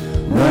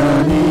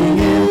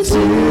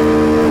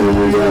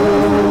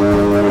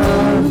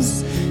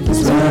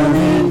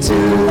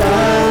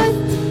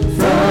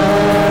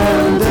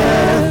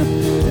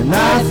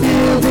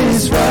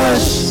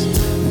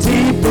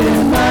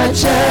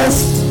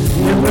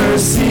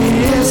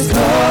 mercy is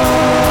calling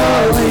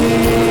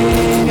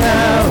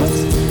out.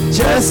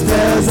 Just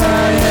as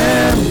I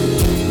am,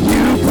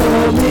 you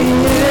pull me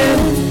in,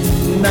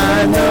 and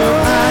I know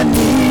I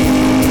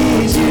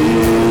need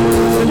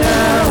you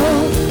now.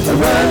 I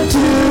run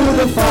to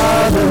the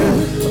Father,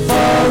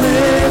 fall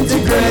into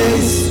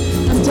grace.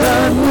 I'm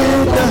done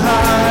with the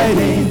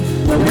hiding,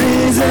 no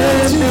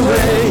reason to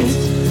wait.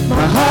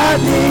 My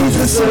heart needs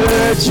a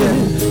surgeon,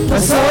 my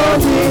soul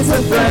needs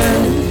a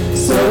friend.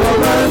 So I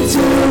run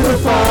to the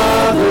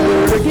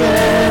Father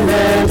again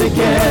and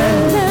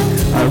again.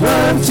 I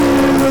run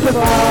to the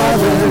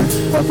Father,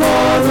 I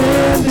fall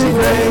into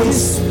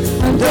grace.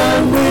 I'm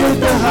done with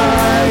the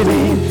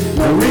hiding,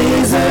 no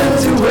reason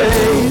to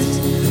wait.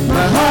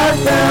 My heart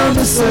found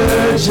a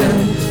surgeon,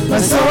 my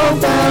soul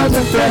found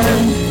a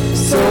friend.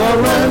 So I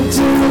run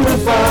to the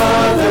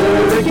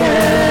Father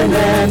again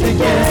and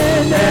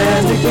again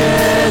and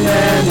again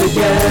and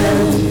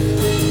again.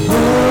 Oh,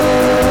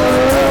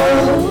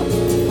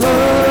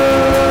 oh,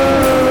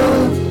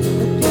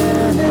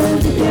 again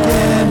and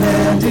again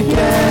and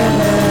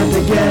again and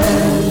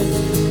again.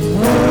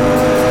 Oh,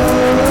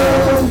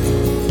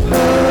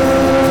 oh,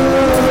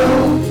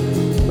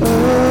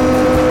 oh.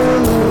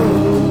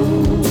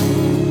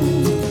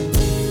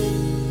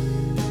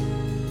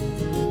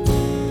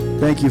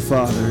 Thank you,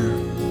 Father.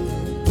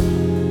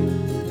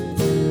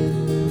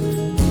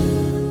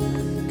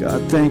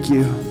 God, thank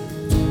you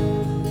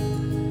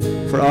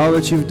for all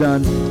that you've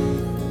done,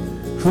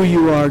 who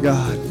you are,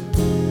 God.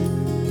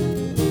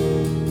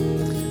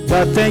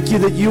 God, thank you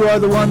that you are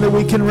the one that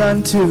we can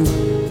run to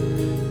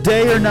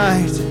day or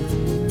night.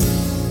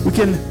 We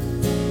can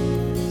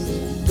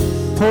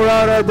pour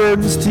out our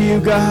burdens to you,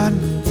 God.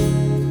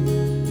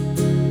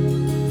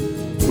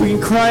 We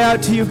can cry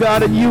out to you,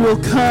 God, and you will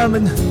come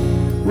and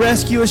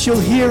rescue us. You'll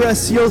hear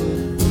us. You'll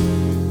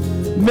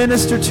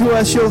minister to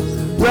us. You'll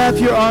wrap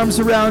your arms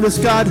around us,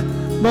 God.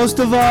 Most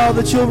of all,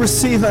 that you'll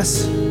receive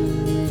us.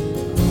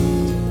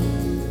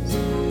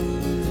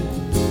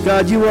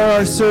 God, you are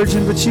our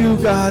surgeon, but you,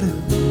 God,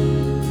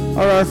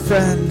 are our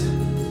friend.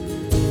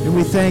 And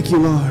we thank you,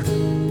 Lord.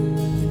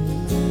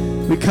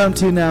 We come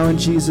to you now in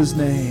Jesus'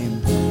 name.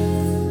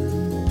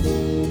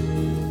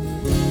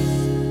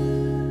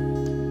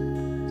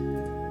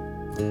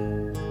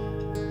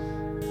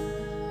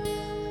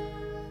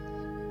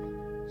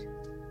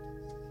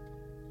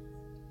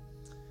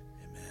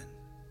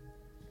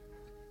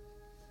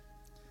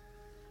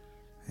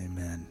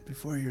 Amen.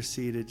 Before you're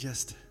seated,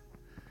 just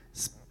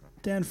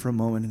stand for a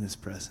moment in his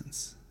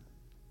presence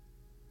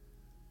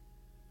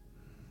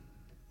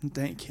and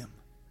thank him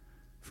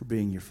for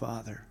being your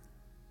Father,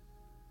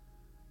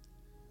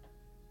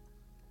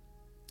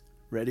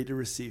 ready to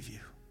receive you.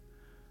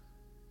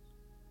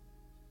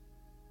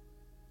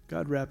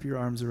 God, wrap your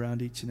arms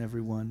around each and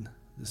every one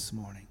this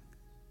morning.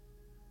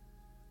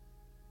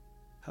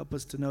 Help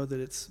us to know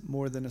that it's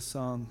more than a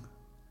song,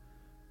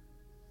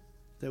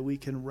 that we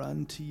can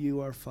run to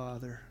you, our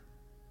Father.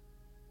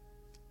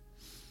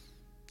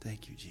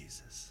 Thank you,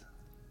 Jesus.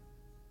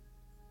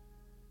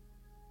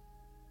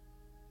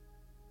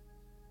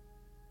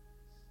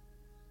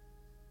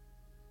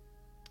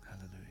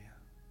 Hallelujah.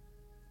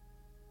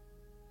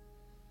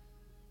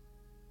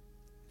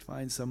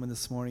 Find someone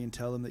this morning and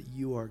tell them that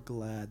you are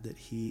glad that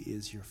he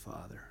is your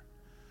Father.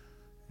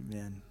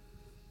 Amen.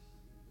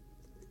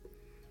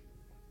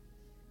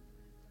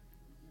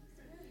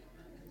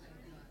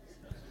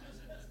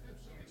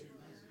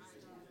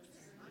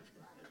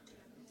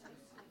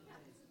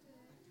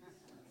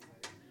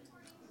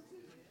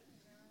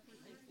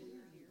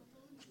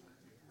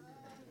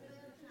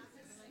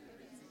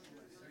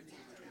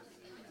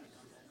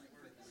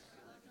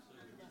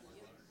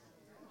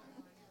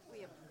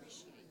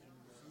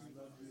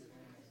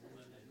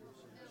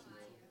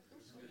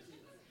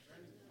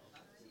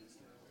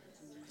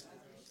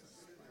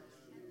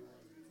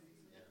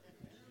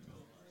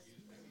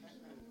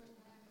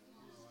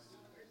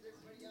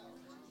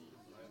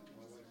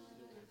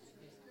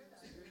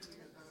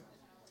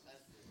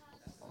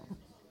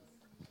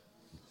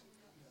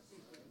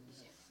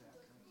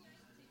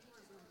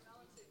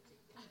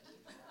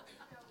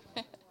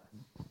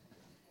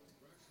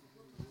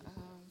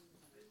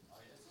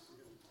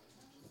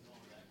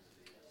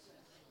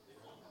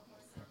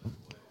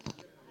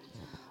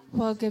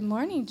 Well, good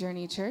morning,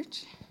 Journey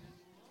Church.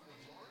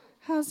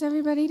 How's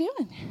everybody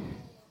doing?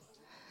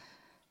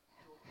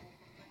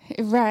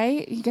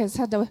 Right? You guys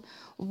had to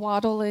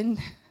waddle in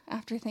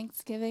after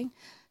Thanksgiving.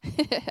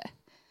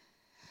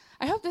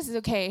 I hope this is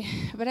okay,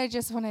 but I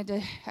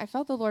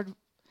felt the Lord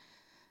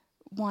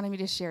wanted me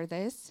to share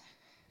this.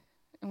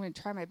 I'm going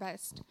to try my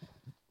best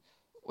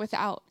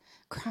without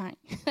crying.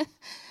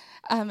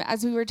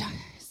 As we were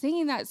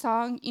singing that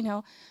song,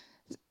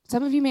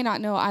 some of you may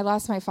not know, I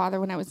lost my father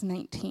when I was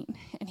 19,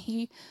 and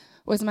he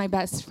was my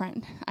best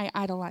friend. I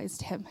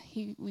idolized him.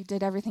 We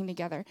did everything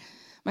together.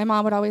 My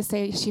mom would always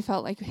say she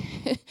felt like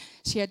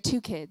she had two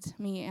kids,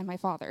 me and my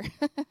father.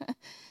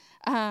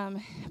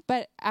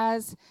 But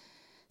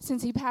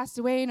since he passed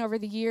away and over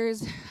the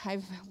years,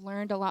 I've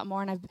learned a lot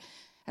more, and I've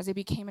as I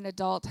became an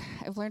adult,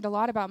 I've learned a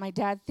lot about my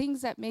dad,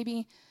 things that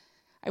maybe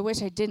I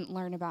wish I didn't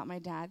learn about my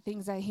dad,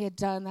 things that he had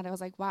done that I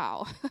was like,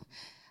 wow,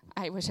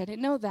 I wish I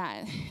didn't know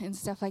that, and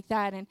stuff like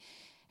that. And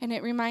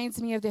it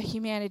reminds me of the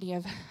humanity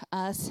of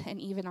us and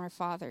even our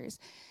fathers.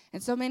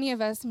 And so many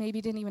of us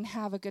maybe didn't even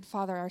have a good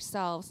father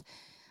ourselves.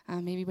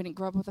 Maybe we didn't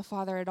grow up with a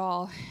father at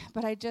all.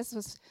 But I just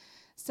was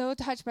so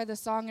touched by the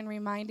song and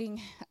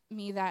reminding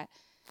me that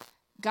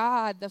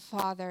God, the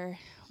Father,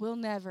 will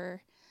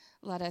never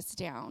let us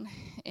down.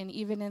 And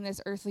even in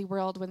this earthly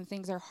world, when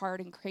things are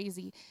hard and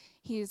crazy,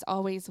 he is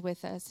always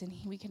with us, and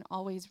we can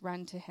always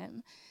run to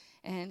him.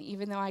 And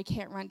even though I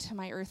can't run to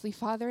my earthly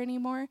father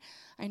anymore,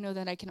 I know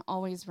that I can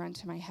always run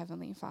to my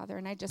heavenly Father.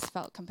 And I just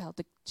felt compelled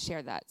to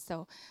share that.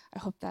 So I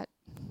hope that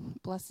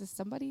blesses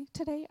somebody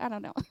today. I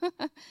don't know.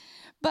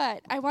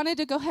 But I wanted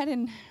to go ahead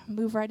and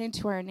move right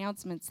into our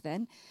announcements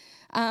then.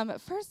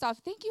 First off,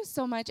 thank you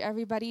so much,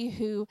 everybody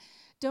who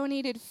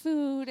donated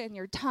food and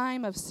your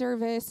time of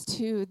service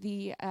to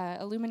the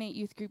Illuminate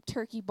Youth Group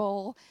Turkey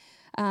Bowl.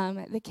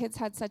 The kids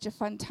had such a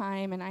fun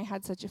time, and I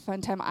had such a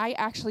fun time. I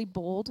actually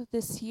bowled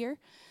this year,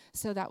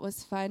 so that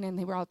was fun, and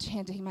they were all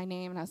chanting my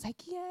name, and I was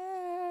like,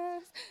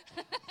 yes.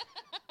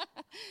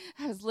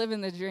 I was living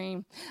the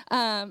dream.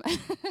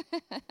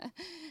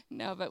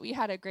 No, but we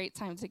had a great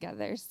time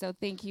together, so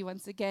thank you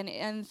once again.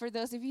 And for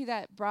those of you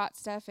that brought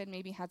stuff and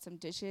maybe had some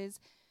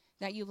dishes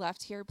that you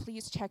left here,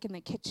 please check in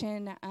the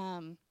kitchen.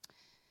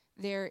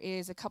 There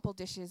is a couple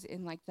dishes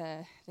in like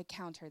the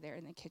counter there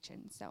in the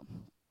kitchen. So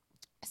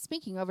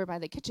speaking over by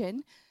the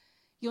kitchen,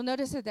 you'll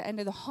notice at the end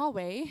of the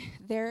hallway,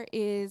 there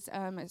is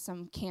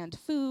some canned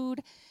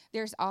food.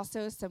 There's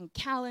also some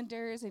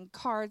calendars and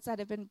cards that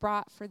have been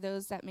brought for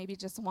those that maybe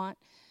just want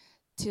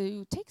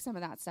to take some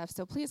of that stuff.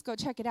 So please go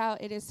check it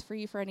out. It is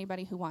free for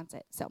anybody who wants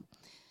it. So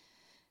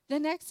the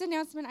next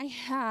announcement I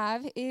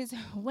have is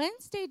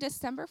Wednesday,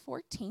 December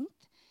 14th.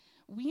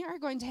 We are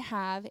going to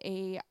have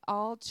a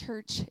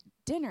all-church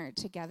dinner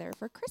together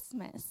for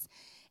Christmas,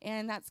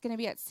 and that's going to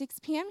be at 6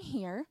 p.m.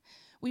 here.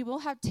 We will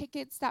have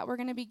tickets that we're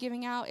going to be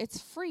giving out.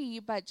 It's free,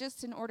 but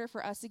just in order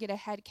for us to get a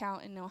head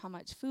count and know how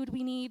much food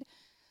we need,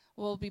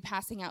 we'll be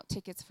passing out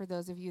tickets for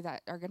those of you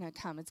that are going to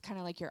come. It's kind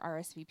of like your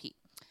RSVP.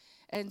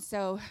 And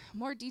so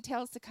more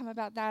details to come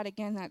about that.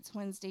 Again, that's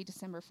Wednesday,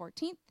 December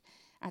 14th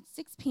at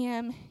 6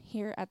 p.m.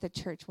 here at the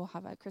church. We'll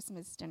have a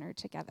Christmas dinner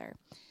together.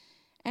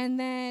 And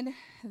then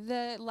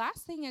the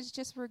last thing is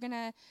just we're going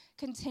to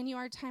continue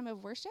our time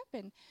of worship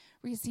and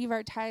receive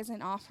our tithes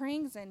and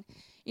offerings. And,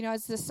 you know,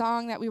 as the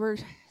song that we were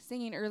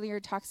singing earlier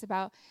talks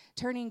about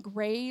turning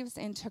graves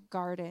into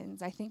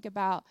gardens. I think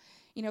about,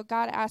 you know,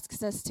 God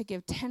asks us to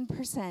give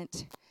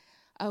 10%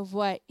 of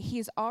what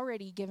he's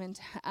already given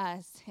to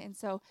us. And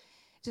so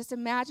just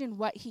imagine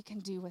what he can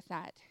do with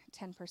that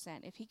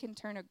 10%. If he can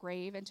turn a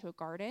grave into a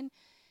garden,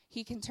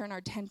 he can turn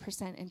our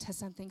 10% into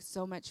something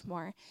so much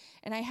more.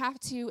 And I have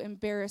to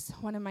embarrass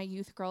one of my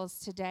youth girls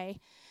today.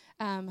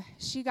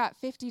 She got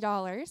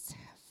 $50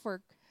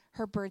 for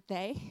her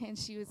birthday, and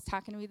she was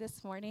talking to me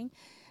this morning,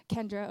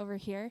 Kendra over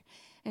here,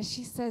 and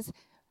she says,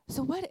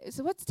 so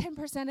what's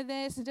 10% of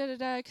this?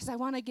 Because I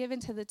want to give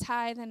into the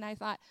tithe. And I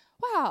thought,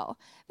 wow,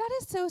 that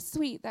is so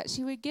sweet that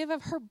she would give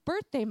of her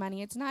birthday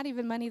money. It's not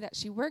even money that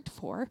she worked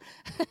for,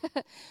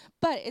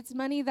 but it's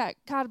money that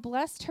God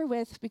blessed her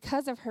with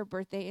because of her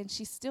birthday, and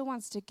she still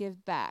wants to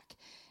give back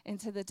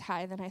into the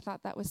tithe. And I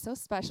thought that was so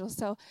special.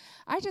 So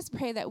I just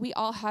pray that we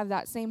all have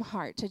that same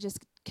heart to just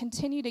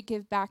continue to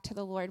give back to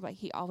the Lord what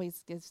he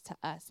always gives to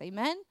us.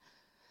 Amen?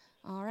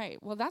 All right.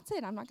 Well, that's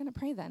it. I'm not going to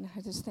pray then.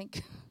 I just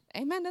think,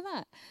 amen to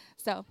that.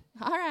 So,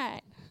 all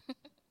right.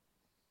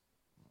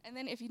 And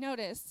then if you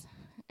notice,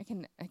 I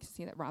can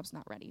see that Rob's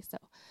not ready. So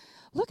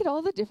look at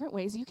all the different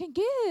ways you can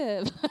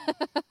give.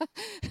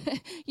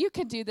 You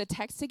can do the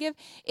text to give.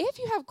 If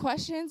you have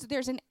questions,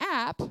 there's an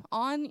app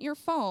on your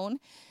phone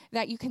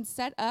that you can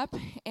set up,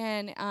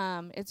 and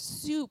it's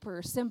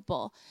super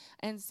simple.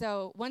 And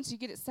so once you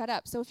get it set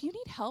up, so if you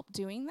need help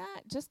doing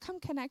that, just come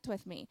connect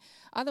with me.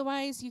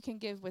 Otherwise, you can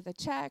give with a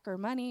check or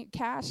money,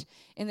 cash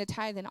in the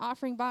tithe and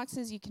offering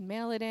boxes. You can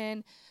mail it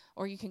in,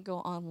 or you can go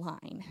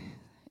online.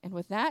 And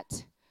with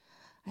that,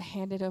 I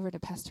hand it over to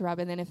Pastor Rob.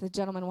 And then if the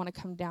gentlemen want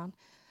to come down.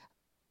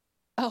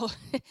 Oh,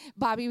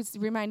 Bobby was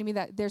reminding me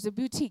that there's a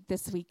boutique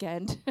this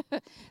weekend.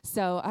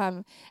 So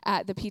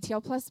at the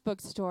PTL Plus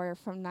bookstore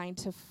from 9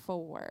 to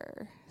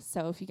 4.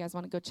 So if you guys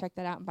want to go check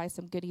that out and buy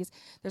some goodies,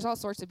 there's all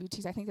sorts of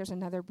boutiques. I think there's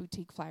another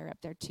boutique flyer up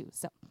there too.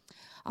 So,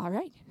 all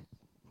right.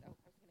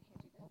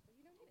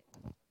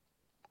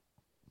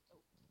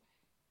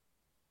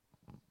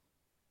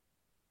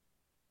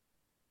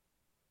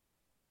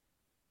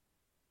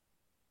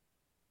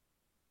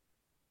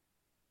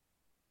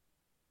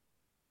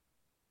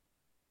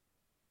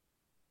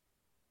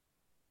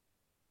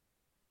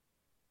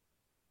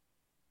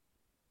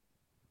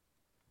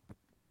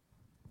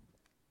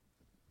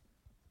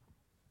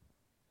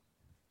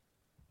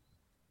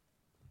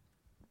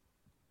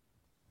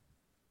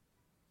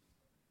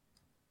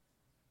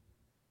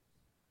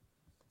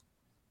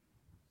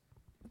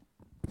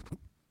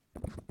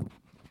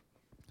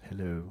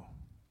 Hello.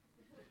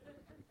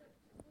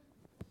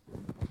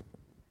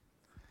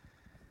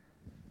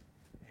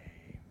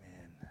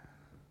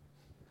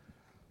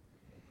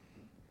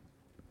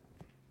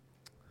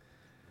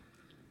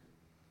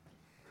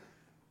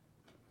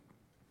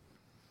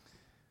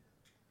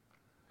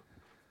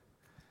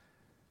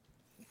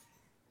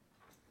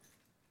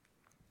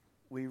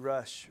 we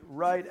rush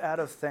right out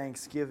of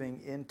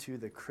Thanksgiving into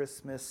the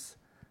Christmas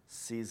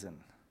season.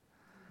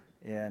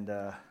 And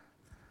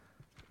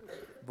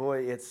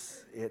boy,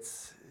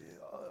 it's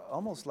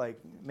almost like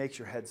makes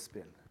your head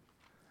spin.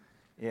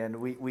 And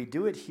we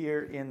do it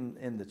here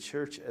in the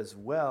church as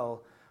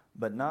well,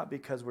 but not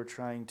because we're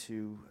trying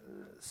to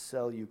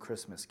sell you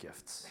Christmas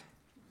gifts,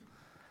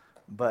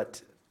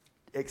 but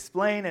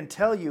explain and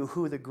tell you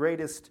who the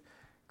greatest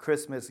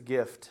Christmas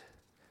gift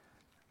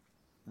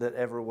that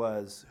ever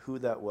was, who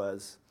that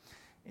was.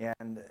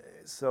 And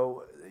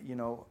so,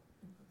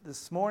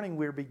 this morning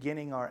we're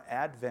beginning our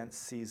Advent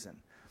season.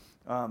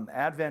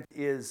 Advent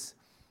is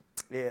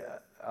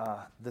the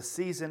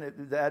season,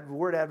 the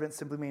word Advent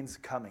simply means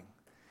coming.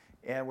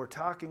 And we're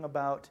talking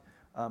about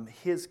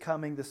his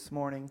coming this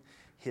morning,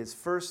 his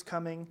first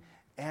coming,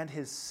 and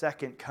his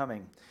second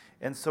coming.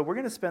 And so we're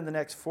going to spend the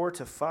next 4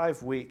 to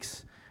 5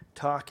 weeks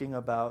talking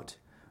about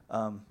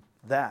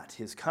that,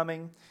 his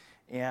coming.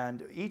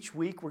 And each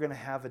week we're going to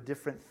have a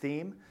different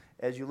theme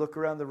as you look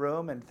around the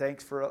room. And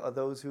thanks for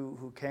those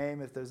who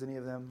came, if there's any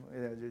of them.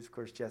 Of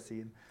course,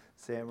 Jesse and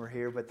Sam were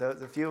here. But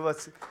a few of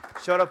us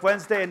showed up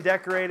Wednesday and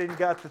decorated and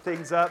got the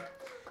things up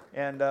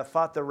and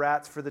fought the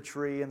rats for the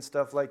tree and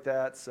stuff like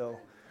that. So,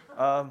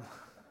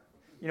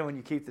 when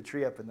you keep the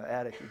tree up in the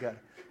attic, you got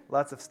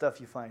lots of stuff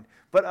you find.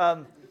 But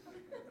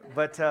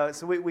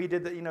so we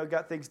did that,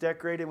 got things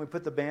decorated, and we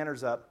put the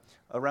banners up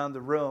around the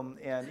room,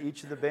 and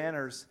each of the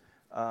banners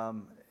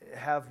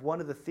have one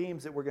of the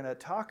themes that we're going to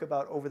talk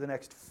about over the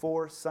next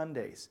 4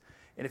 Sundays.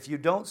 And if you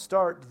don't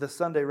start the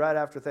Sunday right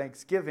after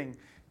Thanksgiving,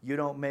 you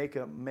don't make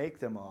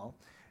them all.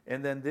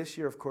 And then this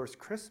year, of course,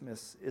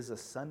 Christmas is a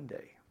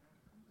Sunday.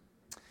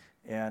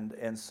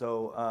 And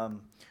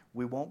so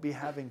we won't be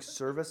having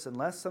service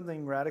unless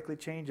something radically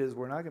changes.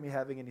 We're not going to be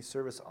having any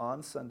service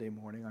on Sunday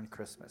morning on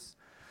Christmas.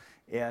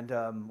 And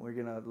we're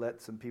going to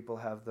let some people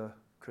have the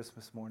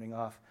Christmas morning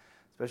off,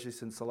 especially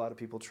since a lot of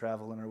people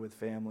travel and are with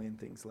family and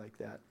things like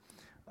that.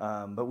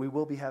 But we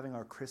will be having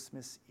our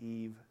Christmas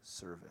Eve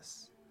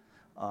service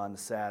on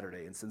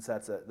Saturday. And since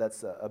that's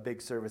a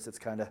big service, it's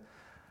kind of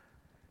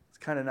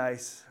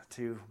nice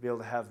to be able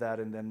to have that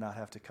and then not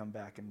have to come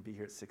back and be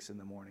here at 6 in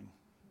the morning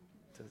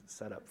to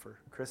set up for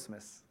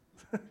Christmas.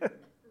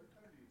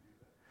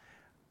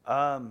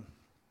 I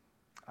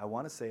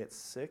want to say it's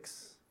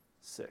 6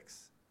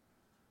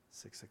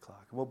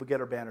 o'clock. We'll get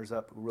our banners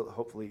up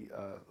hopefully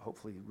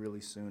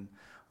really soon.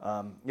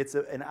 It's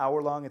an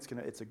hour long.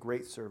 It's a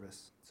great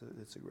service.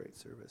 It's a great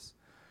service.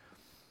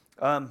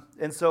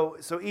 And so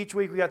each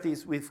week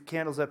we've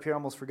candles up here. I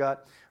almost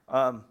forgot.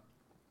 I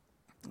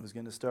was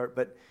going to start,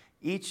 but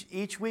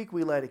each week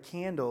we light a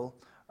candle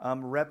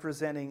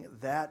representing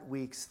that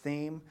week's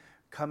theme,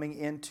 coming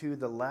into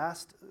the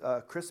last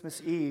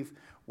Christmas Eve,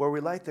 where we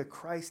light the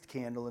Christ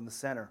candle in the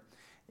center.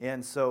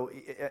 And so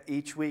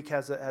each week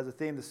has a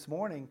theme. This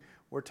morning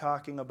we're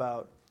talking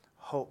about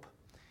hope,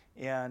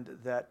 and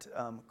that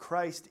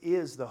Christ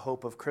is the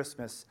hope of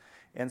Christmas.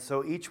 And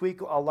so each week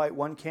I'll light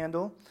one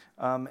candle,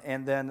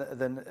 and then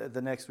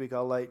the next week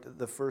I'll light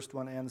the first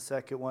one and the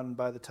second one.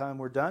 By the time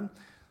we're done,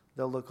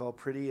 they'll look all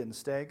pretty and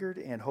staggered,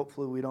 and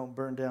hopefully we don't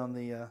burn down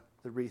the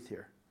wreath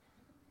here.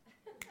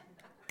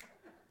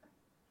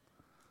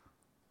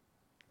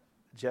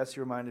 Jesse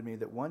reminded me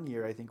that one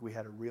year I think we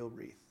had a real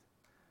wreath,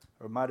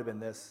 or it might have been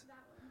this,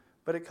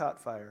 but it caught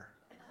fire.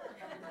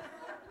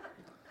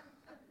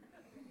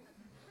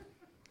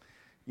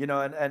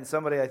 And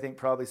somebody I think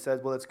probably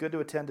said, well, it's good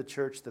to attend a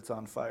church that's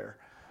on fire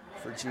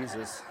for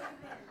Jesus.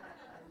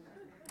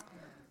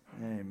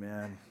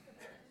 Amen.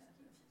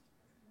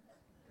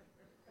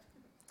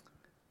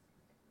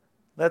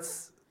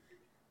 Let's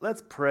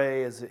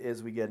pray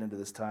as we get into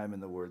this time in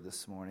the Word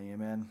this morning.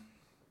 Amen.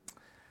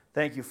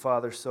 Thank you,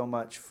 Father, so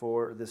much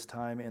for this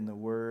time in the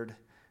Word,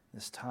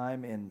 this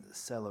time in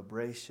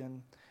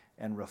celebration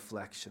and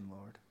reflection,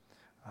 Lord.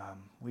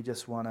 We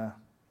just want to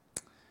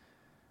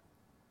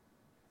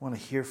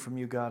hear from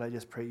you, God. I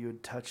just pray you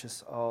would touch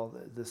us all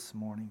this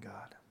morning,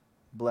 God.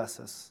 Bless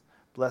us.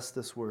 Bless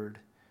this word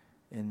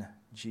in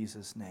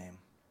Jesus' name.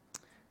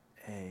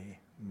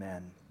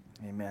 Amen.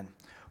 Amen.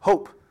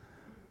 Hope.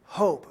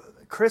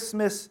 Hope.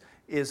 Christmas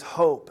is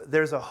hope.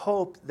 There's a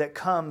hope that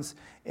comes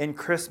in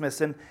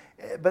Christmas.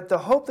 But the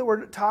hope that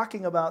we're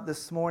talking about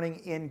this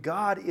morning in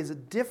God is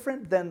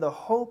different than the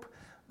hope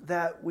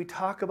that we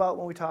talk about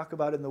when we talk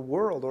about in the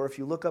world. Or if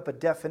you look up a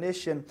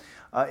definition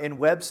in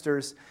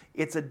Webster's,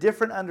 it's a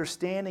different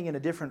understanding and a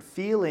different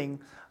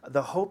feeling,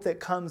 the hope that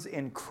comes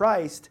in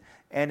Christ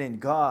and in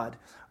God.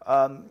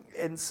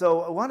 And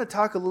so I want to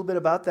talk a little bit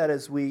about that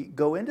as we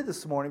go into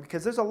this morning,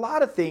 because there's a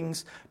lot of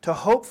things to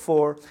hope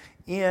for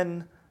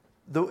in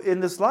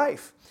this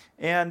life.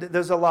 And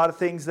there's a lot of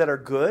things that are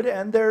good,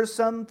 and there's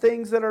some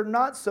things that are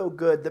not so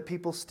good that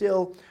people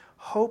still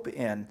hope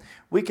in.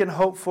 We can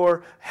hope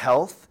for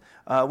health.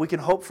 We can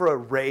hope for a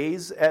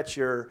raise at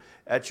your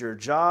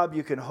job.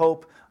 You can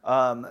hope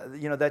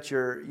that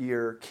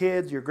your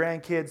kids, your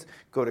grandkids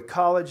go to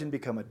college and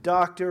become a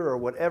doctor or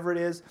whatever it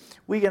is.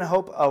 We can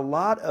hope a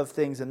lot of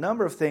things, a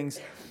number of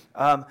things.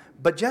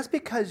 But just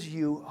because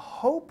you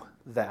hope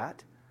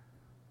that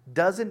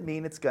doesn't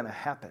mean it's going to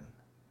happen.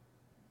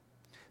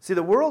 See,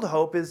 the world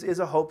hope is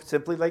a hope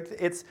simply like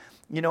it's,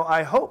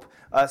 I hope.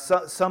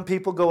 Some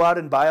people go out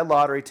and buy a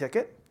lottery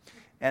ticket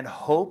and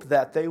hope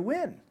that they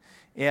win.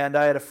 And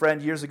I had a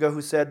friend years ago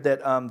who said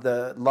that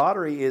the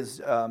lottery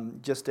is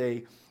just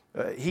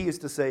he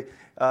used to say,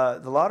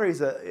 the lottery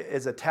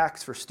is a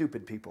tax for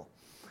stupid people.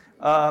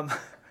 But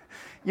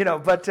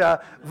let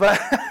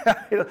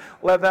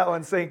that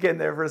one sink in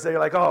there for a second.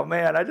 Like, oh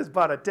man, I just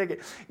bought a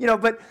ticket.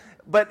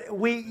 But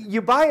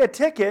you buy a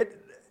ticket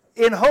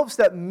in hopes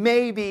that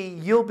maybe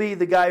you'll be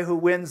the guy who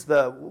wins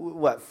the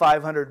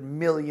 $500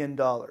 million.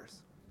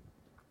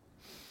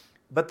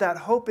 But that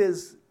hope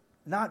is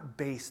not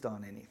based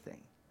on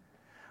anything.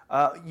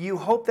 You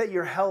hope that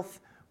your health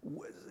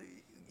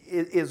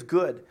is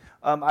good.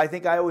 I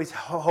think I always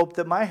hoped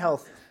that my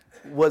health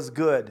was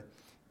good.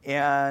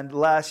 And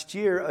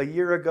a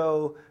year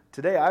ago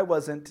today, I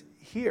wasn't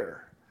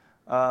here.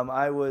 A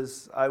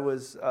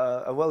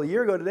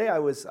year ago today,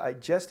 I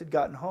just had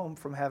gotten home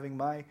from having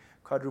my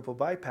quadruple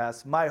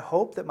bypass. My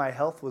hope that my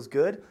health was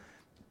good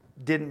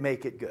didn't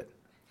make it good.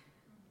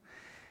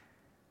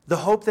 The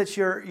hope that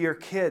your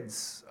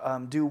kids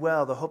do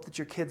well, the hope that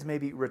your kids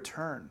maybe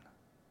return,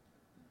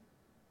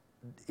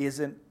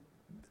 isn't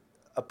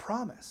a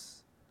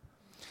promise.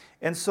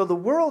 And so the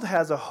world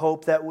has a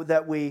hope that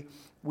we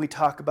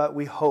talk about,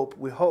 we hope.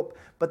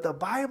 But the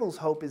Bible's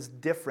hope is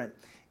different.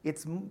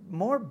 It's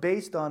more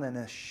based on an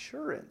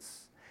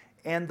assurance.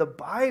 And the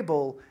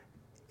Bible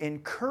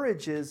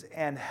encourages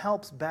and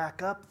helps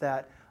back up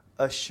that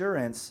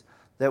assurance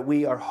that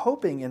we are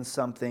hoping in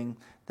something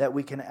that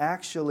we can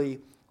actually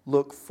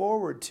look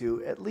forward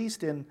to, at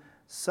least in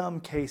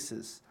some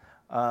cases.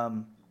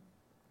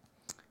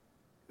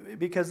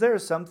 Because there are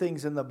some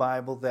things in the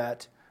Bible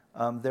that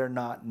they're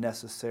not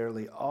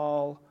necessarily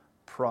all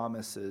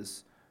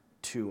promises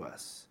to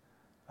us.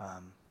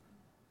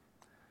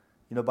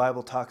 The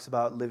Bible talks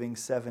about living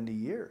 70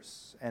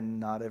 years, and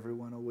not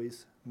everyone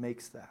always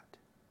makes that.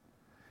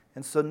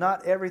 And so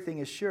not everything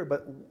is sure,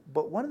 but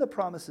one of the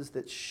promises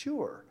that's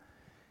sure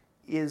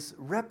is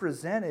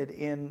represented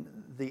in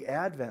the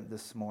Advent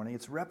this morning.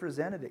 It's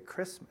represented at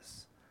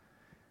Christmas.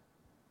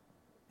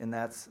 And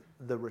that's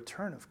the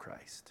return of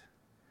Christ.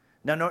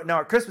 Now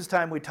at Christmas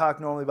time, we talk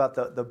normally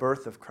about the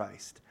birth of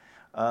Christ.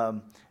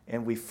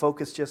 And we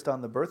focus just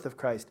on the birth of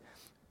Christ.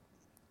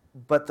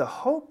 But the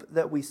hope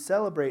that we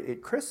celebrate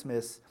at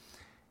Christmas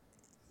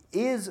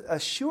is a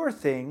sure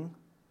thing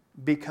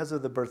because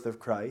of the birth of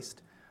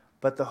Christ.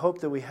 But the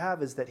hope that we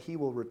have is that he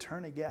will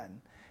return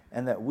again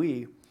and that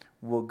we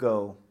will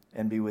go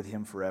and be with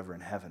him forever in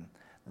heaven.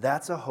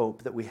 That's a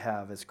hope that we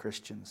have as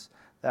Christians.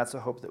 That's a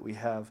hope that we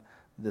have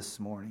this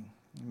morning.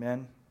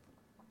 Amen.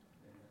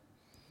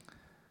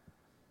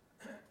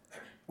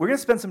 We're going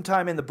to spend some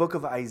time in the book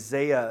of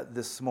Isaiah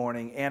this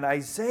morning. And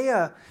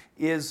Isaiah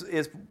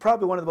is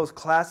probably one of the most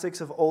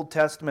classics of Old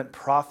Testament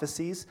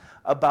prophecies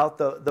about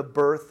the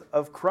birth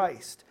of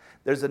Christ.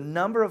 There's a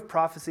number of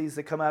prophecies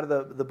that come out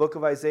of the book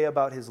of Isaiah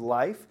about his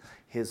life,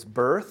 his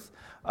birth,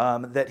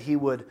 that he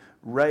would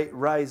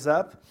rise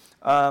up.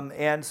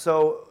 And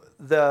so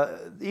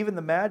even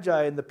the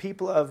Magi and the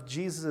people of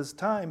Jesus'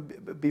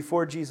 time,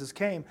 before Jesus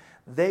came,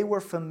 they were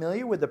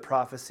familiar with the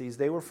prophecies.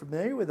 They were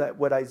familiar with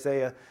what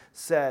Isaiah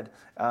said,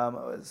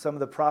 some of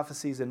the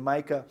prophecies in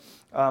Micah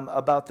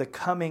about the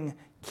coming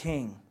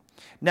king.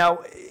 Now,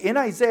 in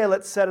Isaiah,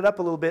 let's set it up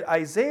a little bit.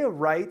 Isaiah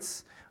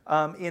writes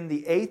in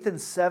the 8th and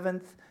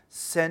 7th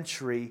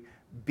century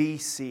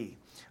BC.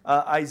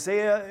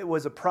 Isaiah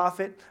was a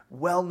prophet,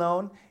 well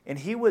known, and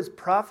he was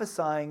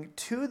prophesying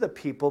to the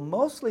people,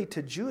 mostly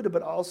to Judah,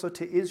 but also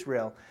to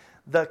Israel.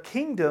 The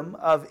kingdom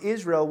of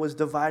Israel was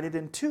divided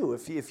in two.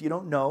 If you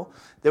don't know,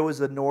 there was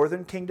the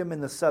northern kingdom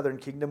and the southern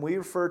kingdom. We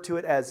refer to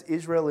it as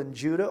Israel and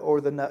Judah,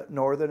 or the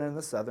northern and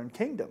the southern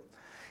kingdom.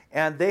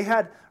 And they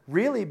had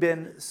really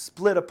been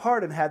split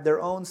apart and had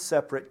their own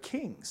separate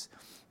kings.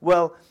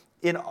 Well,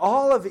 in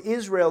all of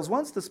Israel's,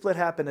 once the split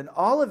happened, in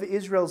all of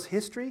Israel's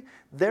history,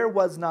 there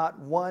was not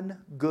one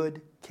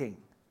good king.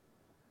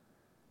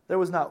 There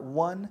was not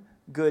one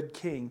good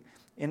king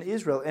in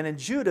Israel. And in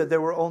Judah,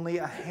 there were only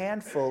a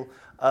handful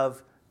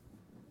of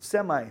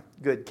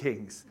semi-good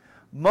kings.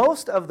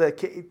 Most of the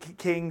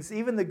kings,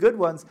 even the good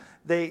ones,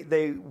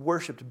 they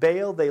worshipped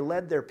Baal. They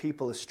led their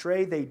people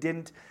astray. They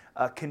didn't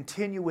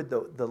continue with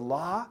the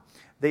law.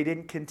 They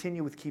didn't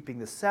continue with keeping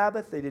the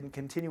Sabbath. They didn't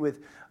continue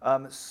with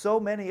so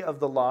many of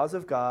the laws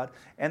of God.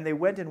 And they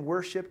went and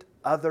worshipped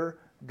other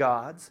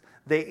gods.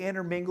 They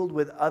intermingled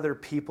with other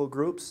people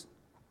groups.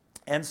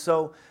 And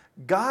so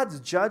God's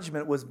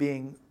judgment was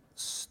being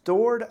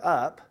stored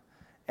up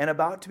and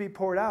about to be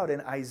poured out.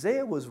 And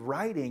Isaiah was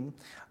writing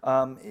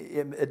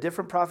in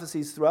different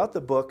prophecies throughout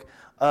the book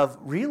of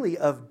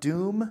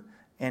doom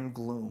and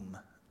gloom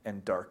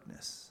and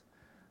darkness.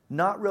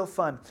 Not real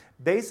fun.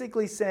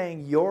 Basically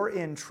saying you're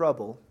in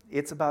trouble.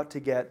 It's about to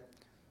get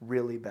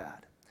really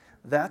bad.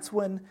 That's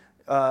when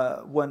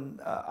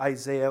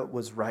Isaiah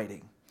was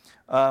writing.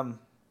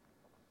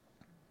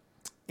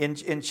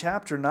 In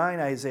chapter 9,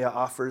 Isaiah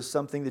offers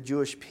something the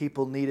Jewish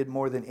people needed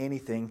more than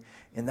anything,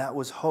 and that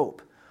was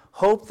hope.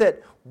 Hope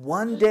that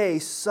one day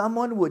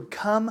someone would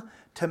come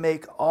to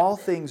make all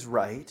things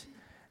right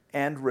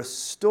and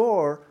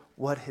restore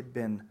what had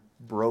been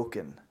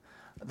broken.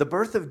 The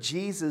birth of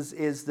Jesus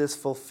is this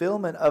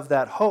fulfillment of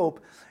that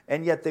hope,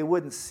 and yet they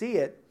wouldn't see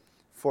it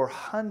for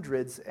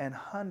hundreds and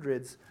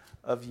hundreds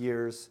of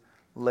years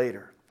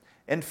later.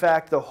 In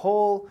fact, the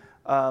whole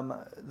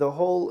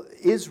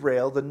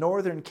Israel, the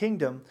northern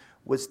kingdom,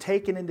 was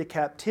taken into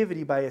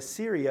captivity by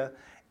Assyria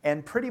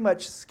and pretty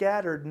much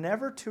scattered,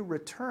 never to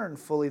return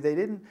fully. They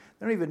don't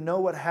even know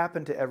what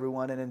happened to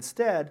everyone, and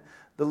instead,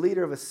 the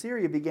leader of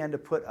Assyria began to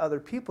put other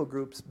people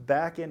groups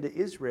back into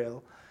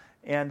Israel,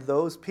 and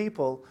those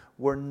people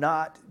were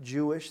not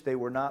Jewish. They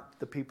were not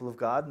the people of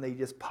God, and they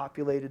just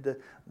populated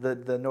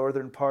the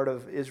northern part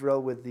of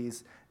Israel with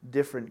these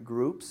different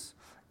groups,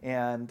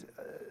 and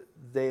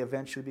they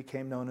eventually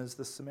became known as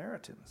the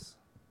Samaritans.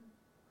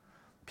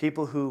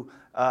 People who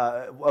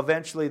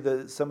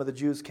eventually some of the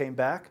Jews came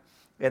back,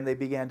 and they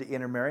began to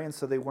intermarry, and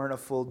so they weren't a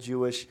full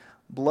Jewish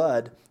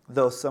blood,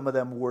 though some of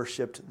them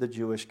worshipped the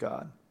Jewish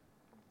God.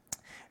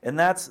 And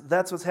that's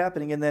what's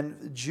happening. And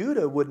then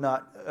Judah would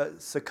not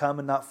succumb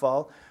and not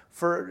fall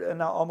for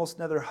almost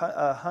another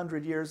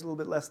 100 years, a little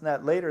bit less than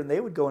that later, and they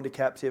would go into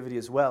captivity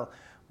as well.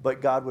 But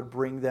God would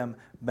bring them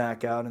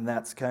back out, and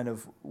that's kind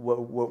of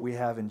what we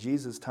have in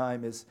Jesus'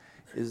 time is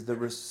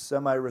the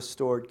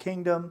semi-restored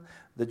kingdom.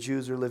 The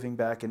Jews are living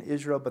back in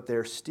Israel, but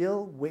they're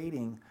still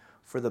waiting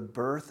for the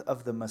birth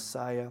of the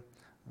Messiah,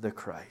 the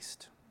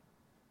Christ.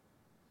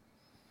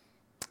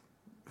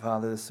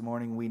 Father, this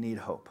morning we need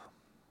hope.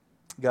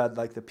 God,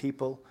 like the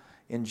people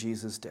in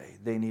Jesus' day,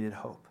 they needed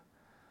hope.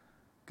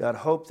 God,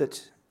 hope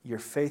that you're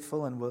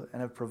faithful and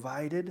have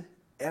provided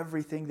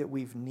everything that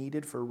we've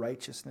needed for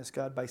righteousness,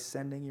 God, by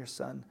sending your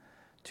Son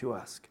to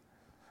us,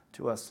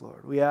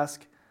 Lord. We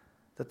ask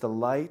that the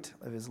light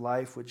of his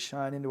life would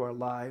shine into our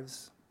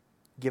lives,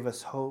 give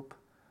us hope,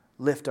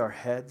 lift our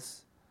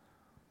heads.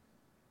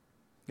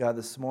 God,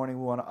 this morning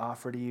we want to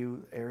offer to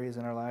you areas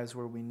in our lives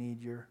where we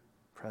need your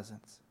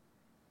presence.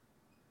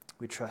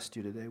 We trust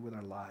you today with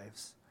our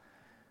lives.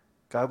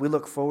 God, we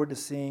look forward to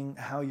seeing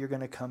how you're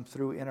going to come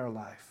through in our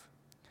life.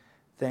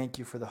 Thank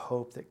you for the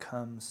hope that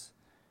comes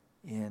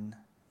in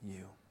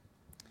you.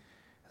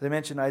 As I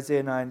mentioned,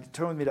 Isaiah 9,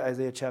 turn with me to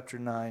Isaiah chapter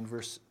 9,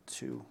 verse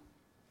 2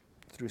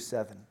 through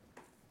 7.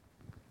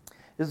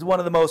 This is one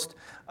of the most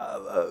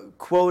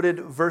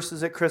quoted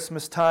verses at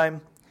Christmas time.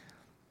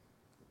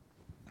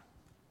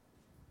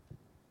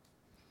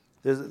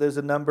 There's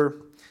a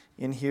number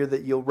in here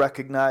that you'll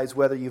recognize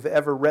whether you've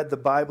ever read the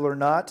Bible or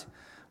not.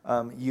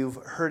 You've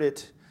heard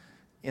it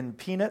in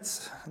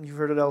Peanuts, and you've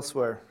heard it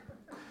elsewhere.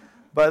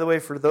 By the way,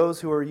 for those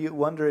who are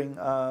wondering,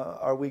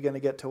 are we going to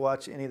get to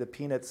watch any of the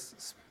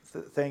Peanuts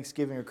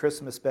Thanksgiving or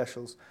Christmas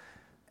specials,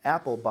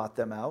 Apple bought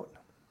them out.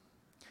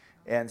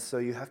 And so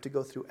you have to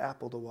go through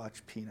Apple to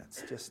watch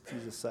Peanuts, just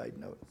as a side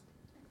note.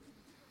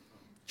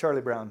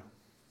 Charlie Brown.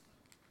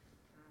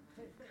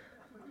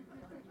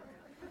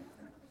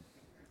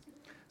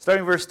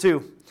 Starting verse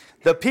 2.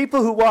 The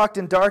people who walked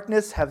in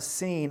darkness have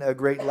seen a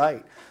great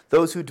light.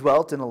 Those who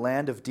dwelt in a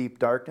land of deep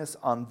darkness,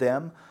 on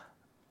them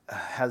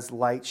has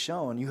light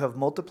shone. You have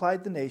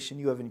multiplied the nation.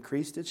 You have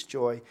increased its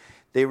joy.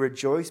 They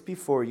rejoice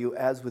before you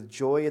as with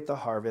joy at the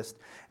harvest,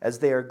 as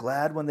they are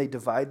glad when they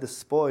divide the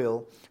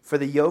spoil. For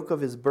the yoke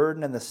of his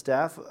burden and the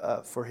staff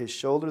for his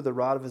shoulder, the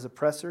rod of his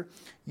oppressor,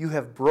 you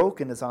have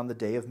broken as on the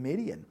day of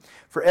Midian.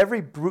 For every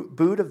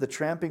boot of the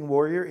tramping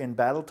warrior in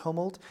battle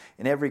tumult,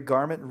 and every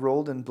garment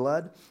rolled in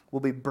blood,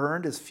 will be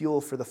burned as fuel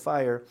for the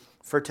fire.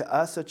 For to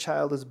us a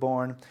child is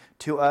born,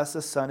 to us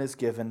a son is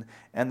given,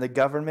 and the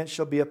government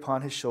shall be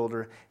upon his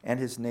shoulder,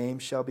 and his name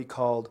shall be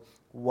called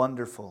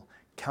Wonderful,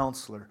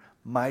 Counselor,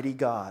 Mighty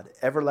God,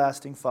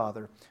 Everlasting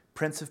Father,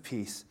 Prince of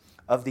Peace.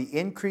 Of the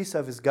increase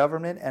of his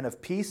government and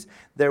of peace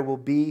there will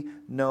be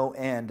no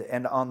end.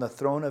 And on the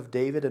throne of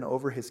David and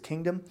over his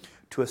kingdom,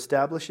 to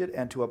establish it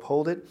and to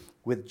uphold it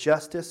with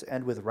justice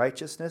and with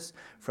righteousness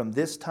from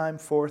this time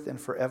forth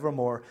and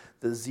forevermore.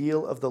 The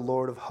zeal of the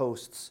Lord of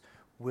hosts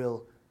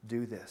will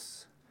do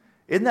this.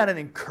 Isn't that an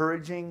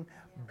encouraging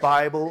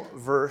Bible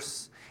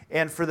verse?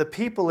 And for the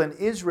people in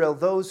Israel,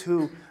 those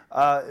who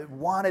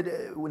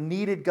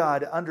needed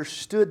God,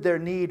 understood their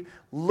need,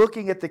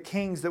 looking at the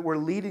kings that were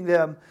leading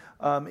them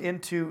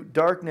into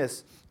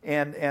darkness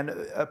and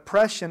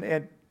oppression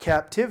and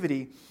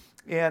captivity.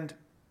 And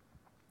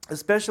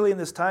especially in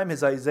this time,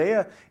 as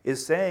Isaiah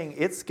is saying,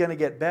 it's going to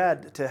get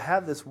bad. To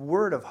have this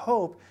word of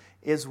hope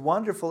is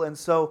wonderful. And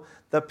so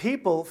the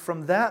people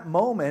from that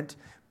moment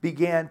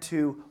began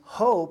to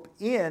hope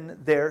in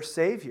their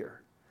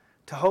Savior,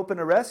 to hope in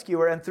a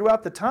rescuer. And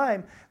throughout the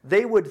time,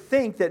 they would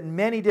think that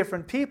many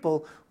different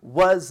people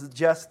was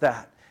just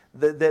that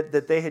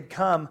they had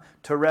come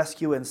to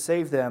rescue and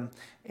save them.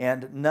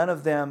 And none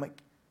of them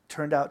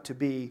turned out to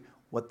be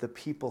what the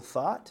people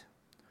thought,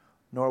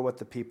 nor what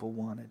the people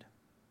wanted.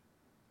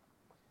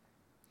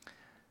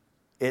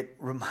 It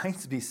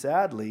reminds me,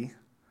 sadly,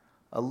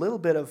 a little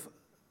bit of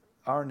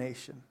our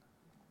nation.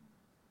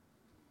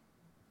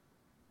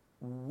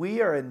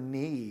 We are in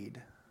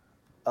need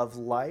of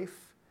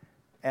life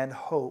and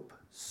hope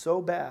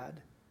so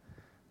bad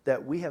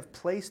that we have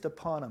placed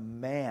upon a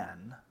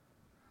man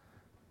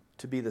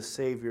to be the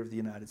Savior of the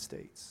United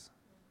States.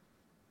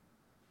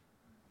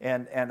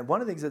 And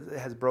one of the things that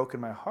has broken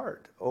my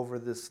heart over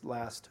this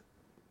last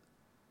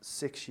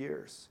 6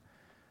 years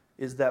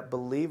is that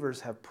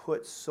believers have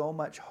put so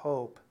much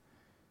hope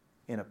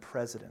in a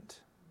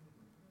president.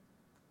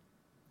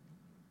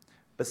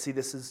 But see,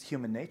 this is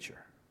human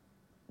nature.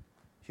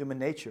 Human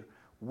nature.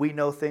 We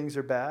know things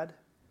are bad.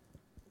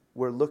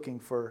 We're looking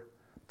for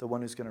the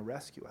one who's going to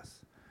rescue us.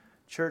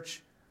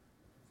 Church,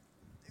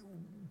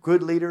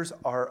 good leaders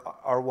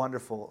are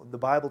wonderful. The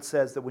Bible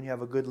says that when you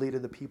have a good leader,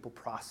 the people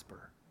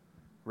prosper.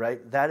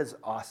 Right? That is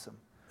awesome.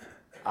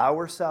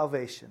 Our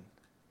salvation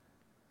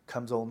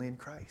comes only in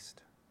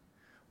Christ.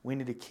 We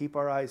need to keep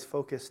our eyes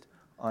focused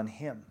on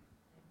Him.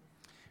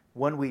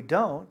 When we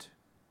don't,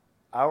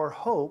 our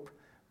hope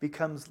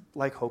becomes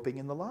like hoping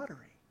in the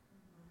lottery,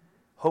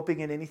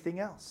 hoping in anything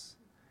else.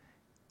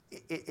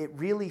 It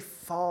really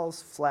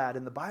falls flat.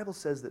 And the Bible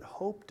says that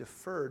hope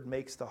deferred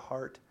makes the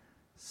heart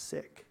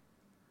sick.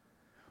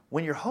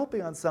 When you're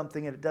hoping on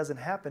something and it doesn't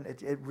happen,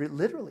 it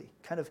literally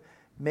kind of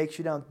makes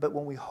you down. But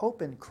when we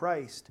hope in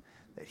Christ,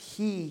 that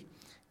He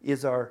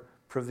is our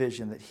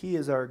provision, that He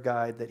is our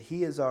guide, that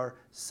He is our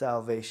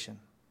salvation,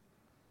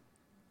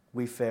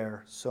 we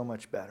fare so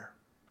much better.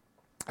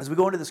 As we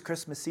go into this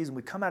Christmas season,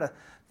 we come out of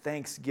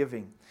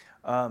Thanksgiving,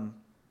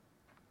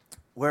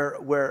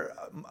 where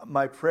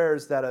my prayer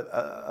is that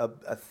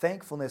a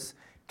thankfulness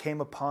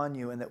came upon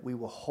you and that we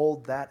will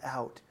hold that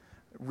out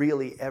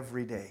really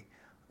every day.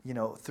 You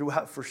know,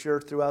 throughout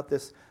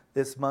this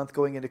month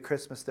going into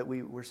Christmas, that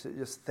we're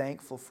just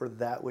thankful for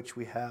that which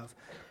we have.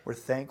 We're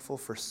thankful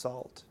for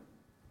salt.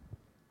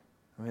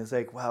 I mean, it's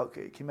like, wow,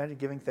 can you imagine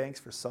giving thanks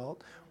for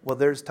salt? Well,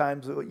 there's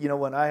times,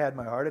 when I had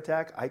my heart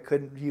attack, I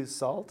couldn't use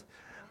salt.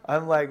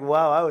 I'm like,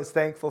 wow, I was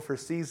thankful for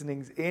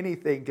seasonings,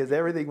 anything, because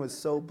everything was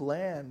so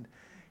bland.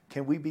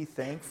 Can we be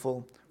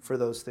thankful for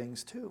those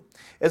things too?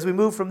 As we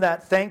move from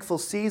that thankful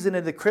season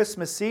into the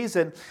Christmas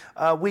season,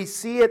 we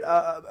see it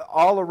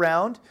all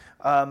around.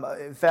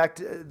 In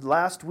fact,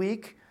 last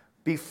week,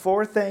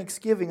 before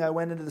Thanksgiving, I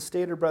went into the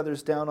Stater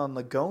Brothers down on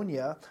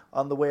Lagonia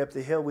on the way up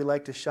the hill. We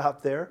like to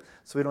shop there,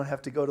 so we don't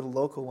have to go to the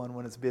local one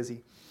when it's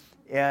busy.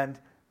 And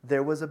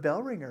there was a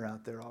bell ringer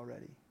out there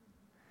already.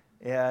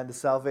 And the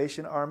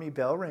Salvation Army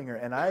bell ringer.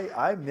 And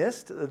I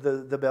missed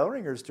the bell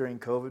ringers during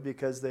COVID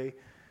because they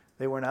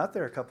weren't out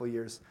there a couple of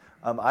years.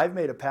 I've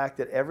made a pact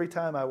that every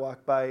time I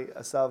walk by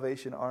a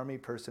Salvation Army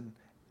person,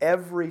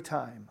 every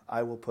time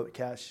I will put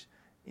cash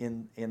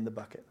in the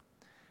bucket.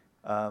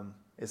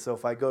 So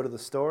if I go to the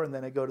store and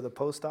then I go to the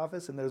post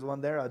office and there's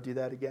one there, I'll do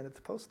that again at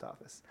the post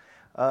office.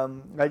 I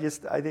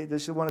think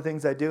this is one of the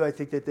things I do. I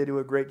think that they do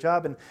a great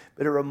job,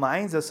 but it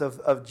reminds us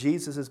of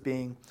Jesus as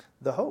being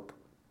the hope.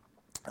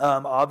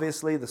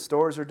 Obviously, the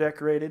stores are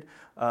decorated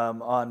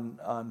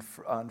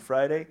on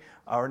Friday.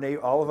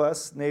 All of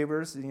us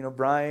neighbors,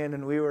 Brian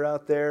and we were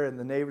out there, and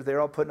the neighbors, they're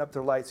all putting up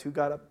their lights. Who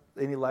got up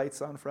any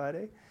lights on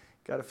Friday?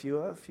 Got a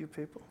few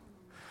people.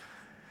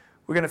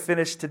 We're going to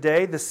finish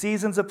today. The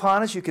season's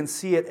upon us. You can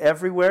see it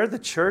everywhere. The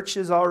church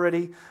is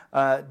already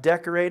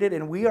decorated,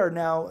 and we are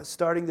now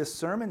starting this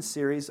sermon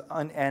series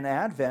on an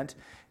Advent.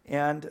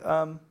 And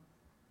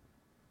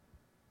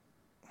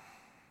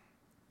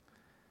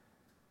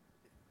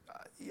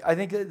I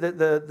think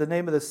the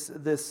name of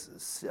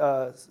this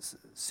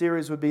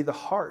series would be The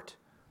Heart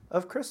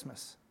of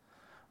Christmas.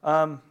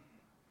 We're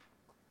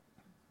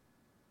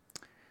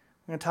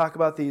going to talk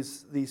about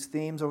these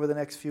themes over the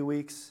next few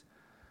weeks.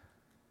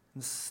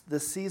 The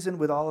season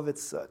with all of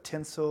its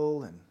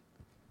tinsel and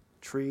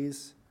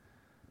trees,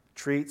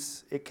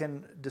 treats, it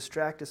can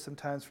distract us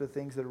sometimes for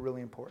things that are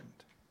really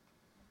important.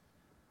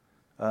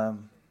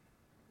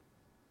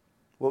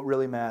 What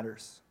really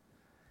matters.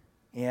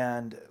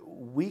 And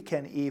we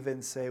can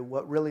even say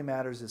what really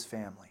matters is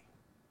family.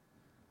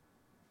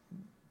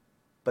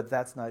 But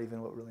that's not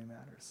even what really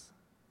matters.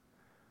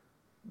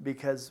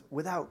 Because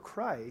without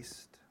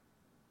Christ,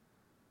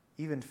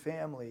 even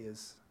family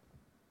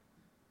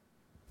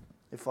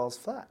it falls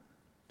flat.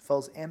 It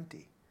falls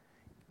empty.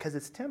 Because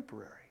it's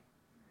temporary.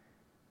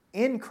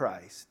 In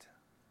Christ,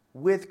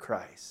 with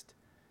Christ,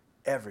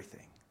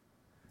 everything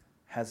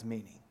has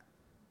meaning.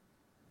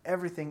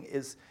 Everything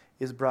is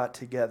brought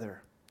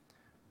together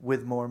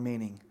with more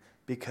meaning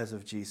because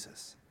of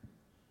Jesus.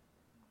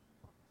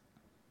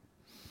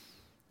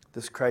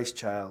 This Christ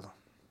child.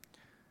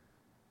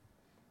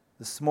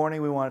 This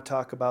morning we want to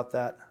talk about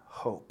that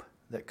hope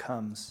that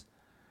comes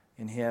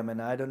in Him. And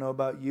I don't know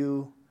about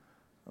you,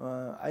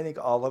 I think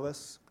all of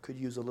us could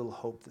use a little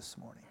hope this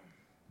morning.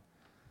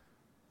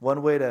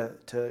 One way to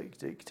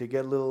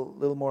get a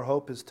little more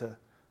hope is to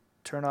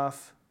turn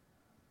off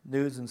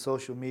news and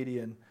social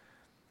media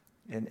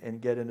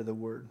and get into the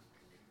Word.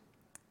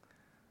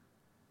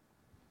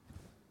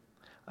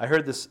 I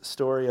heard this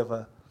story of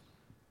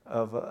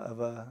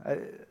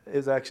it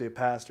was actually a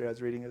pastor. I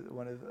was reading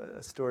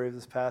a story of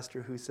this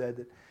pastor who said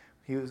that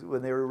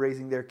when they were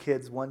raising their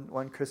kids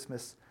one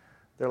Christmas,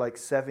 they're like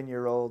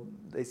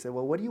 7-year-old. They said,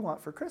 "Well, what do you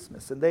want for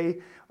Christmas?" And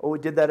we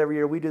did that every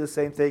year. We do the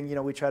same thing. You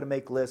know, we try to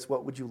make lists.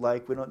 What would you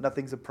like?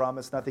 Nothing's a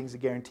promise, nothing's a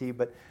guarantee,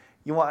 but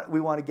we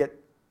want to get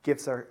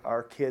gifts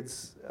our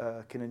kids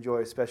can enjoy,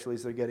 especially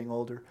as they're getting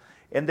older.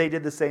 And they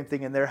did the same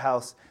thing in their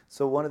house.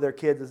 So one of their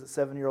kids is a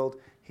 7-year-old.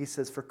 He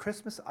says, "For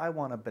Christmas, I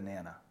want a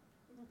banana."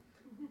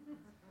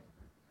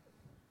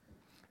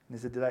 And he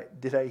said,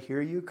 "Did I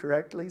hear you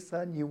correctly,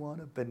 son? You want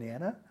a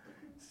banana?"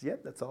 He said,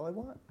 "Yep, that's all I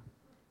want."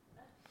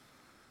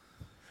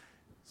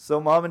 So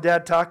mom and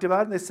dad talked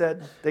about it,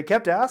 and they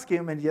kept asking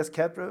him, and he just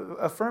kept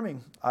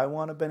affirming, "I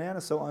want a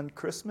banana." So on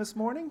Christmas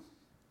morning,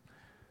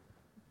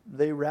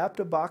 they wrapped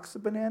a box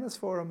of bananas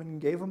for him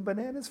and gave him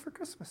bananas for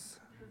Christmas.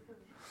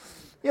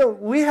 You know,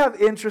 we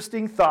have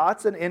interesting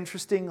thoughts and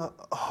interesting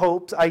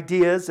hopes,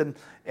 ideas,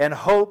 and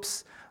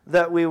hopes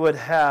that we would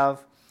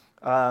have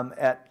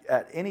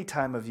at any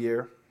time of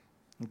year,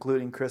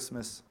 including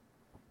Christmas.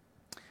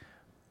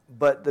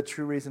 But the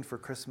true reason for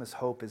Christmas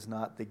hope is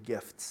not the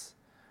gifts.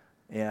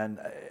 And,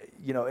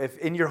 if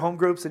in your home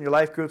groups and your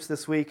life groups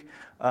this week,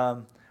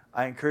 I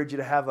encourage you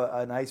to have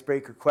an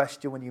icebreaker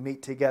question when you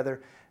meet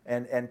together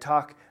and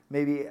talk,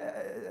 maybe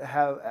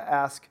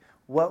ask,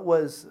 what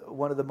was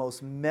one of the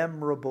most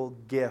memorable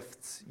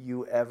gifts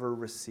you ever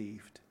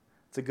received?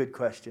 It's a good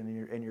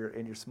question in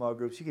your small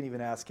groups. You can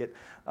even ask it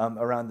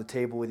around the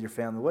table with your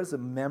family. What is a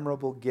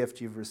memorable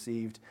gift you've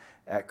received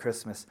at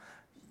Christmas?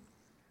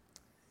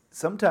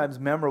 Sometimes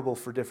memorable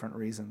for different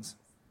reasons.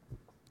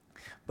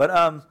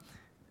 But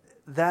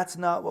that's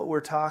not what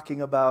we're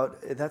talking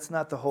about. That's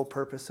not the whole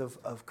purpose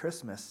of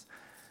Christmas.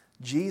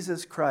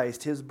 Jesus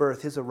Christ, his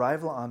birth, his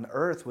arrival on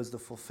earth was the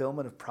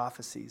fulfillment of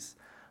prophecies.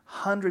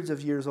 Hundreds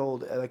of years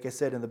old, like I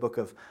said, in the book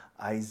of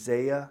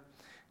Isaiah.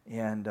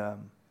 And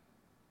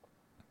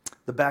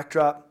the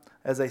backdrop,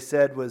 as I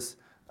said, was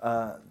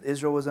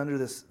Israel was under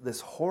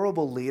this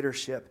horrible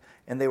leadership,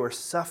 and they were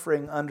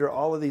suffering under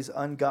all of these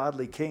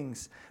ungodly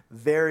kings.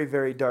 Very,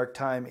 very dark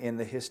time in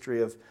the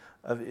history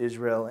of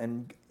Israel.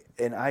 And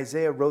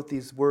Isaiah wrote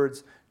these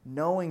words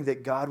knowing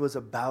that God was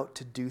about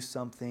to do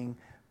something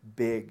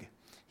big.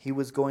 He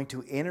was going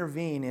to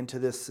intervene into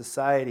this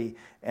society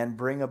and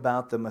bring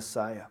about the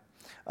Messiah.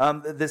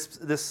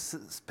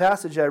 This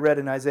passage I read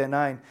in Isaiah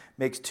 9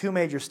 makes two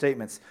major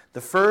statements.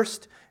 The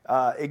first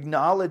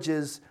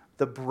acknowledges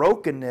the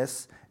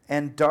brokenness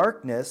and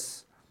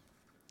darkness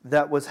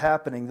that was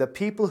happening. The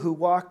people who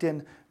walked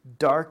in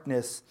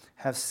darkness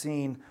have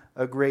seen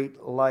a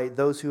great light.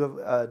 Those who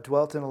have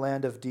dwelt in a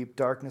land of deep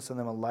darkness, on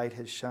them a light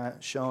has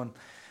shone.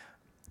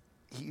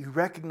 He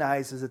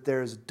recognizes that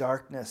there is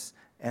darkness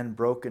and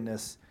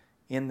brokenness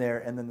in there.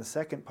 And then the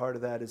second part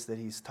of that is that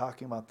he's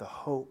talking about the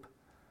hope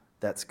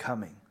that's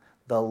coming,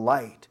 the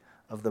light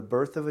of the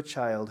birth of a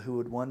child who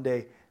would one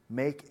day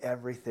make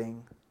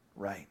everything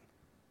right.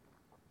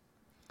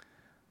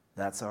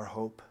 That's our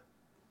hope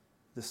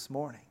this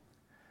morning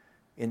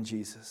in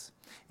Jesus.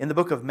 In the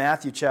book of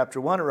Matthew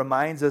chapter 1, it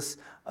reminds us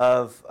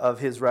of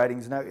his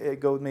writings. Now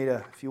go with me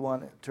to, if you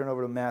want, turn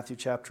over to Matthew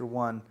chapter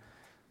 1,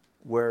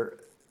 where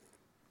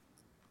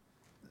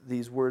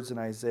these words in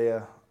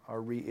Isaiah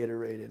are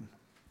reiterated.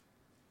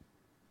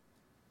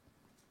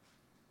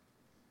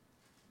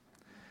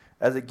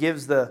 As it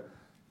gives the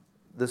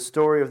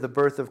story of the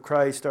birth of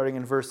Christ, starting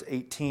in verse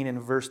 18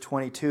 and verse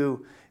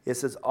 22, it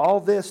says, "All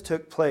this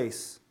took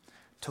place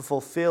to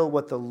fulfill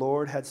what the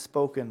Lord had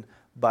spoken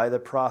by the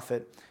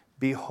prophet.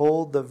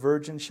 Behold, the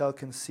virgin shall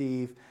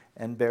conceive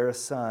and bear a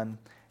son,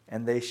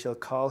 and they shall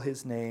call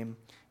his name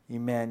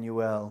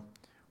Emmanuel,"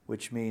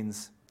 which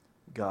means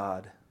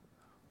God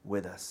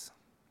with us.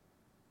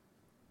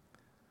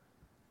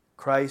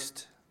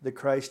 Christ, the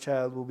Christ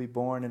child, will be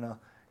born in a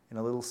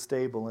little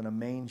stable, in a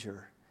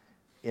manger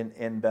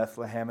in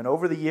Bethlehem. And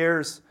over the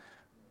years,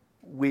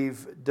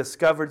 we've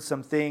discovered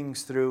some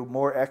things through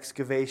more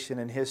excavation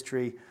in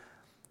history.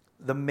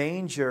 The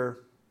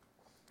manger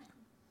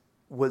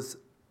was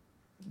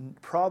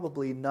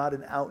probably not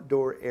an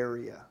outdoor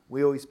area.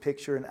 We always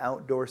picture an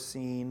outdoor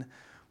scene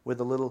with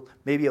a little,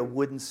 maybe a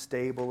wooden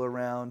stable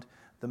around.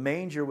 The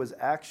manger was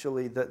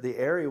actually, the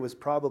area was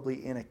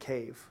probably in a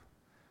cave,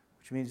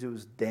 which means it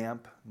was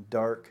damp and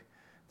dark.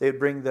 They would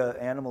bring the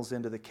animals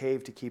into the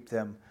cave to keep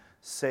them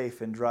safe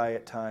and dry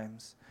at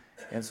times.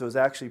 And so it was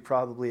actually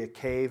probably a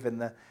cave,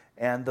 and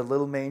the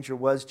little manger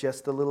was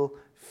just a little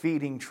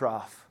feeding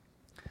trough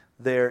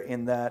there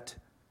in that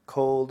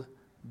cold,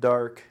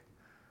 dark,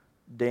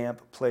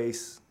 damp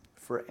place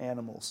for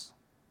animals.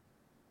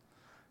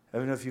 I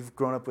don't know if you've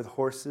grown up with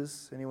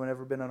horses. Anyone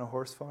ever been on a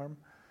horse farm?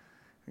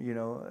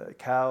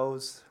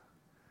 Cows.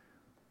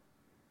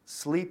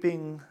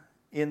 Sleeping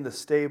in the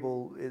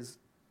stable is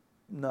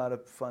not a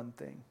fun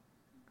thing.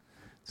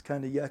 It's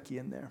kind of yucky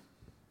in there.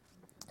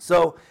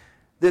 So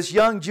this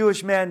young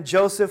Jewish man,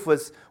 Joseph,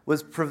 was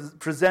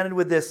presented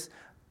with this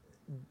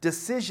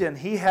decision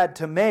he had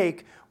to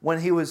make when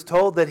he was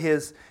told that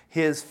his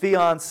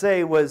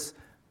fiancée was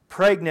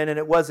pregnant and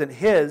it wasn't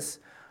his.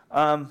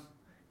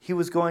 he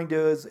was going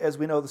to, as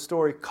we know the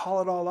story,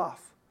 call it all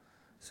off.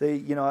 Say,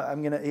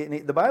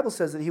 the Bible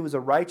says that he was a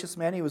righteous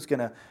man. He was going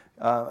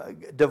to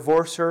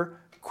divorce her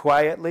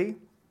quietly,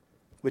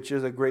 which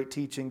is a great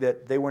teaching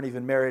that they weren't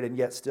even married and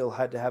yet still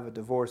had to have a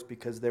divorce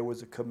because there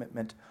was a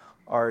commitment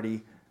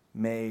already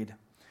made.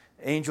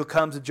 Angel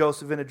comes to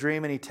Joseph in a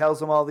dream and he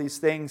tells him all these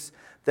things,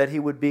 that he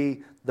would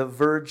be the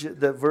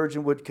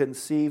virgin would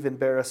conceive and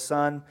bear a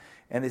son.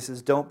 And he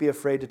says, don't be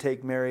afraid to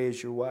take Mary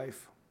as your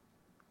wife.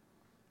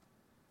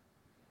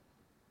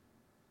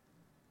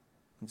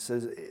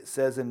 It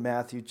says in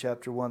Matthew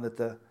chapter 1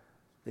 that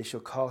they shall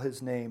call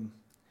his name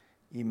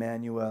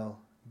Emmanuel,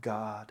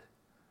 God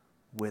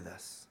with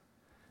us.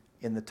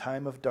 In the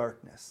time of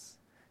darkness,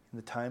 in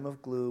the time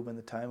of gloom, in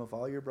the time of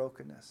all your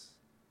brokenness,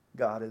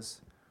 God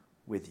is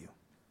with you.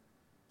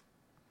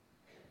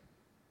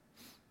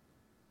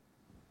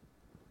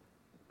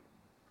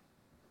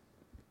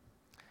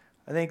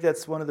 I think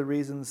that's one of the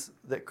reasons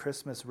that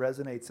Christmas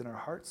resonates in our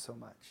hearts so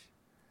much.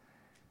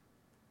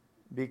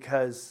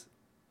 Because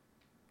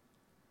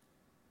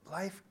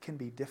life can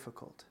be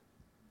difficult.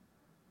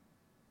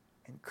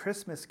 And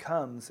Christmas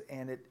comes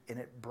and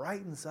it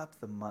brightens up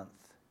the month.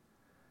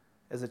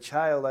 As a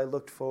child, I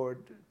looked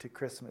forward to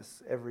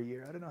Christmas every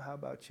year. I don't know how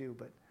about you,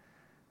 but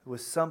it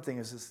was something.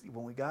 It was just,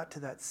 when we got to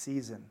that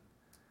season,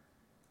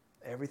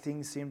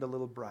 everything seemed a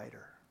little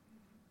brighter.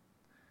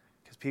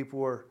 Because people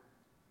were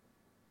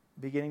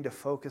beginning to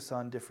focus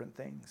on different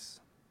things.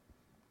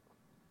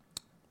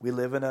 We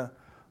live in a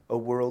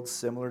world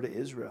similar to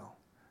Israel.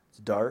 It's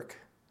dark.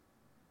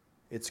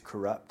 It's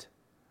corrupt.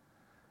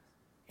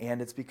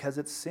 And it's because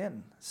it's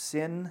sin.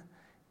 Sin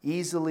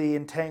easily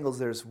entangles.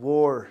 There's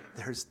war.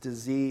 There's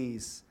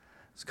disease.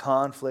 There's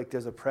conflict.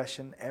 There's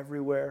oppression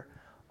everywhere,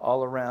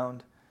 all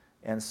around.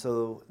 And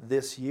so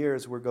this year,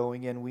 as we're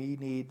going in, we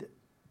need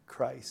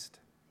Christ.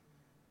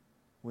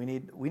 We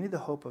need the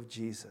hope of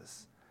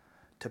Jesus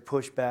to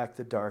push back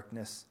the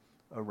darkness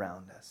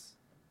around us.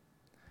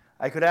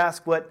 I could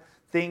ask what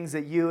things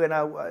that you,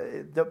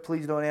 and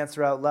please don't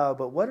answer out loud,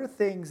 but what are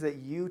things that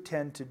you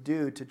tend to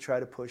do to try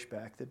to push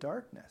back the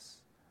darkness?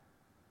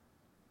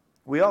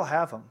 We all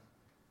have them.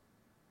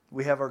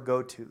 We have our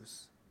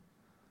go-tos.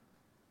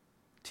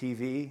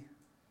 TV,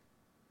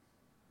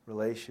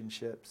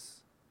 relationships,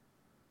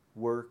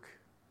 work,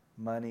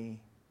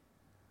 money,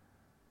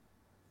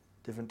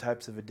 different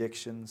types of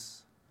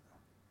addictions.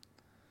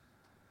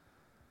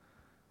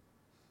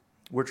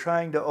 We're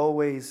trying to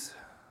always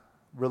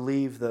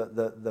relieve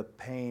the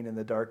pain and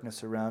the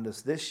darkness around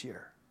us this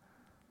year.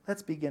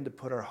 Let's begin to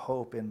put our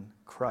hope in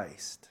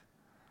Christ.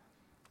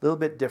 A little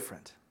bit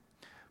different.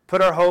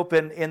 Put our hope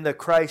in the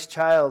Christ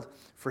child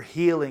for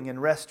healing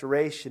and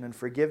restoration and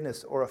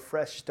forgiveness or a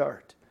fresh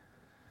start.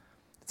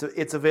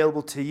 It's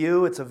available to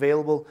you. It's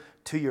available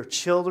to your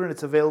children.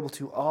 It's available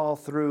to all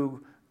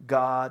through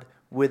God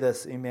with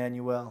us,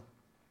 Emmanuel.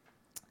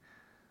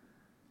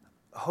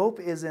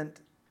 Hope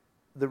isn't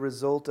the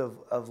result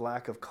of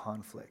lack of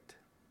conflict.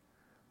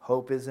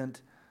 Hope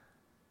isn't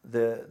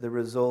the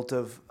result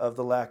of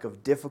the lack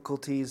of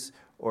difficulties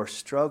or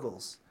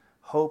struggles.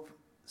 Hope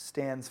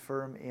stands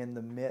firm in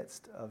the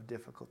midst of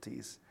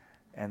difficulties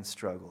and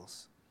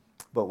struggles.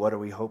 But what are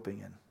we hoping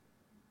in?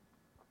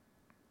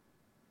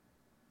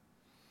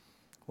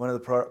 One of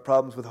the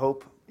problems with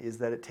hope is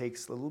that it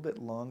takes a little bit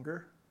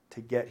longer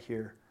to get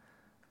here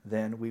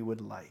than we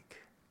would like.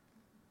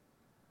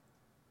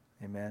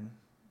 Amen?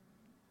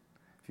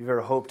 If you've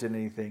ever hoped in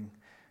anything,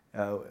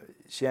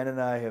 Shannon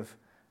and I have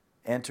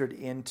entered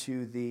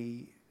into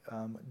the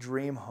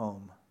Dream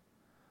Home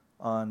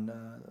on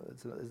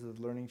is it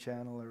Learning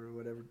Channel or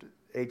whatever,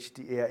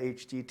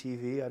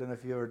 HGTV. I don't know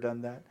if you've ever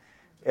done that.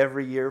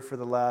 Every year for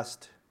the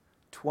last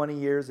 20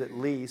 years at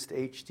least,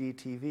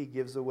 HGTV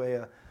gives away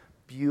a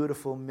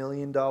beautiful $1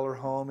 million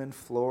home in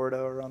Florida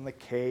or on the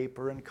Cape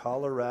or in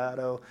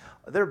Colorado.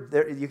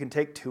 You can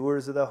take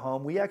tours of the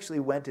home. We actually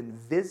went and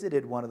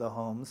visited one of the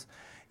homes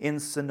in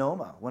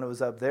Sonoma. When it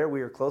was up there,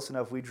 we were close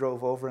enough, we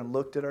drove over and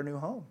looked at our new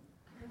home.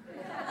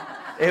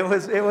 It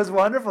was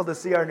wonderful to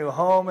see our new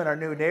home and our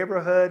new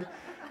neighborhood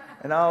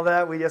and all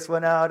that. We just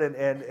went out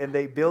and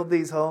they build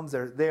these homes.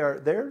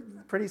 They're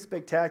pretty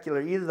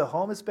spectacular. Either the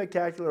home is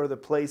spectacular or the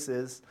place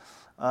is.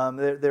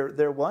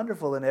 They're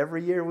wonderful, and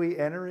every year we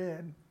enter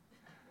in.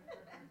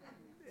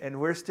 And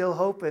we're still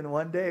hoping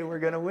one day we're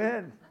going to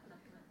win.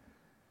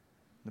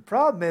 The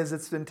problem is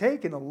it's been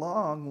taking a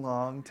long,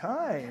 long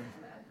time.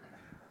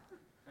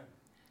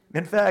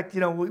 In fact,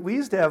 we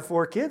used to have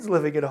 4 kids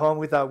living at home.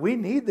 We thought, we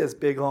need this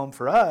big home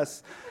for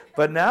us.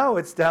 But now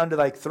it's down to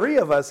like 3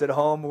 of us at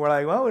home. We're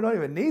like, well, we don't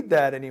even need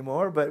that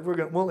anymore, but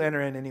we'll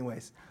enter in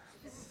anyways.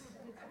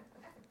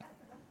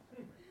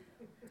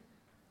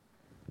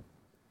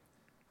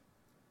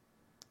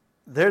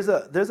 There's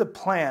a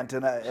plant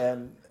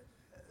and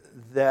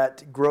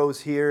that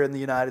grows here in the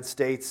United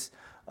States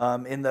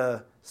in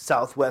the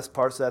southwest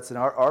part, so that's in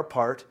our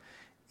part,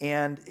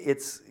 and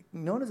it's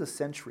known as a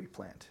century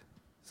plant.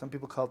 Some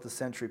people call it the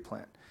century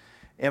plant.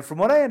 And from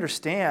what I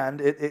understand,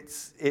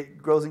 it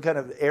grows in kind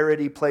of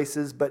aridy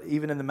places, but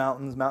even in the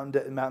mountains,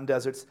 mountain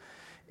deserts.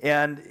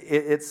 And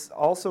it's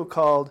also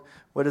called,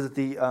 what is it,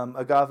 the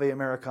agave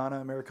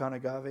americana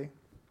agave.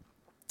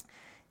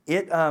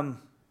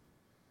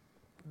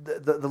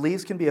 The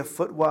leaves can be a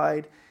foot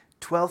wide,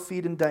 12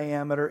 feet in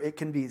diameter. It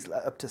can be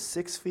up to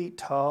 6 feet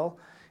tall.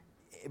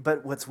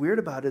 But what's weird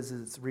about it is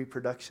its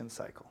reproduction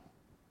cycle.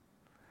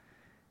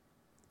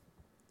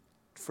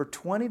 For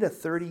 20 to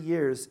 30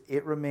 years,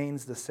 it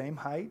remains the same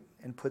height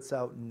and puts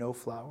out no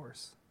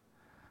flowers.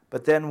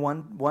 But then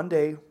one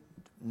day,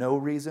 no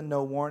reason,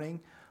 no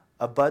warning,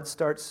 a bud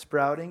starts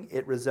sprouting.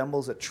 It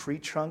resembles a tree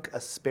trunk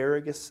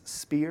asparagus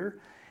spear,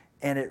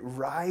 and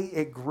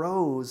it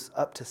grows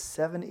up to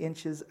 7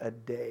 inches a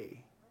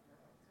day.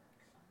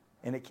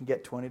 And it can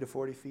get 20 to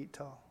 40 feet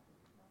tall.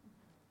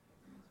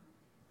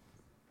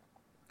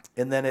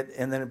 And then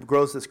it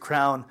grows this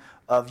crown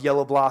of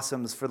yellow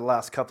blossoms for the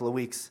last couple of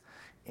weeks.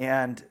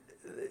 And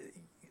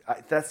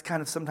that's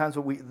kind of sometimes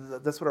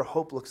that's what our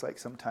hope looks like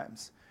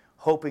sometimes.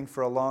 Hoping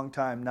for a long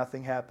time,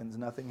 nothing happens,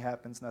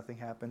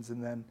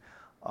 and then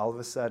all of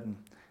a sudden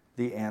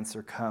the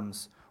answer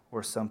comes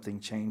or something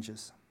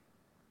changes.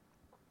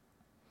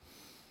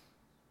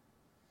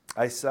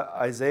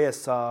 Isaiah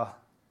saw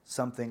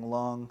something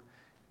long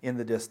in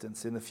the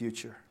distance, in the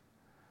future.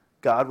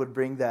 God would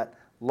bring that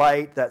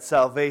light, that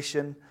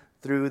salvation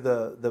through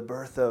the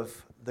birth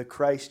of the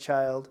Christ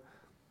child.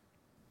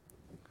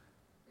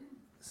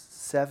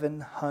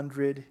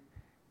 700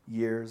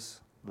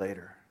 years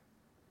later,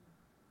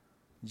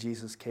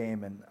 Jesus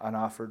came and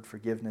offered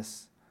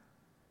forgiveness.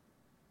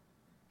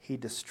 He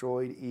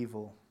destroyed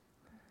evil,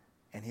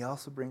 and he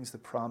also brings the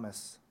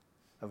promise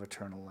of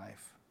eternal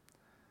life.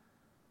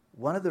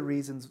 One of the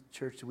reasons,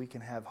 church, that we can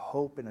have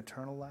hope in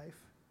eternal life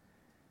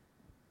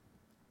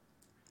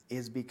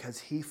is because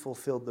he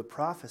fulfilled the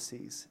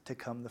prophecies to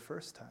come the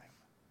first time.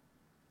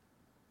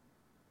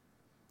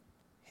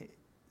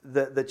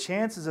 The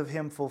chances of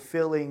him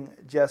fulfilling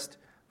just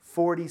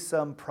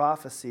 40-some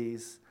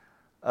prophecies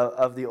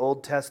of the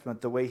Old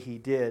Testament the way he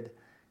did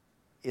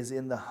is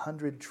in the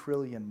 100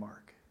 trillion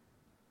mark.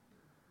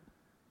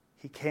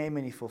 He came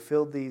and he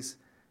fulfilled these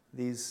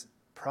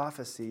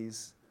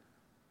prophecies,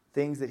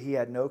 things that he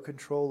had no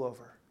control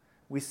over.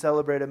 We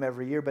celebrate him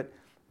every year, but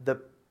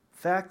the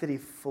fact that he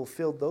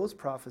fulfilled those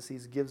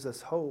prophecies gives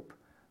us hope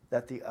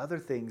that the other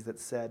things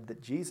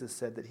that Jesus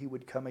said that he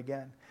would come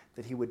again,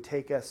 that he would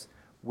take us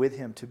with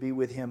him, to be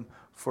with him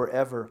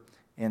forever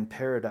in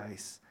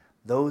paradise.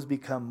 Those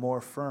become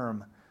more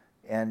firm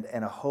and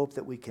a hope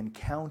that we can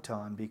count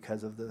on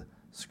because of the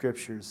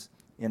scriptures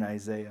in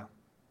Isaiah.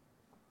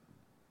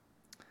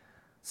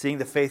 Seeing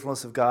the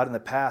faithfulness of God in the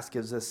past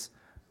gives us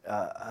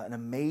an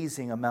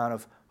amazing amount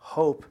of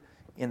hope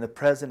in the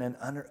present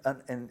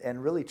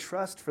and really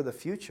trust for the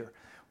future.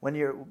 When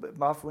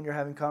you're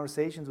having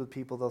conversations with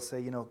people, they'll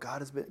say,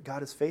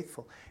 God is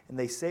faithful. And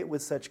they say it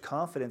with such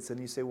confidence. And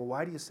you say, well,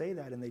 why do you say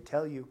that? And they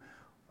tell you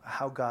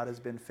how God has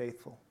been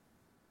faithful.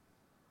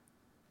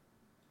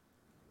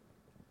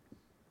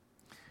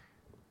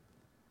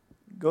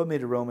 Go with me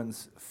to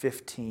Romans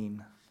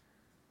 15.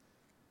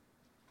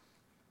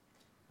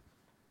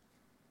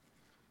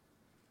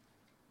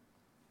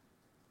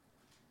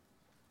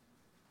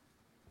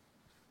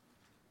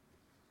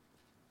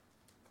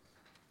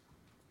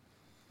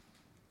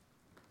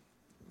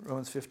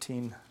 Romans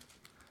 15,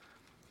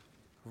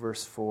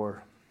 verse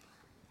 4.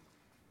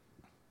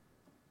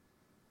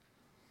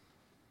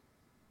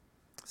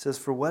 It says,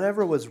 "For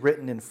whatever was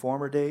written in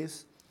former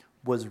days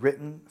was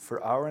written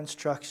for our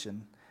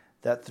instruction,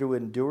 that through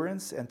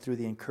endurance and through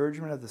the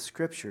encouragement of the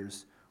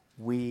Scriptures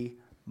we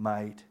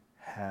might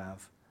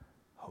have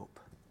hope."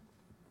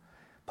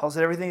 Paul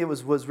said everything that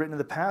was written in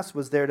the past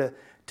was there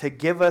to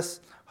give us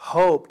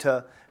hope,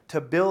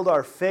 to build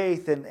our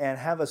faith and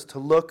have us to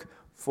look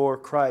for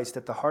Christ.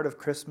 At the heart of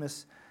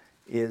Christmas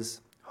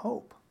is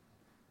hope.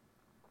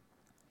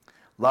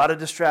 A lot of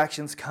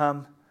distractions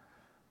come,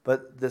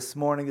 but this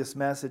morning, this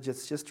message,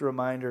 it's just a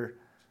reminder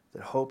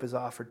that hope is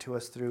offered to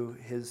us through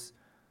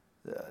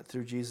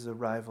Jesus'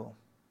 arrival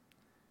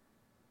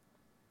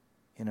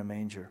in a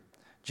manger.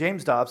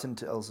 James Dobson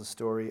tells a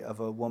story of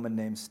a woman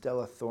named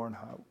Stella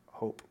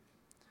Thornhope.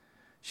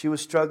 She was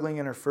struggling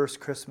in her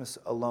first Christmas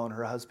alone.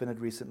 Her husband had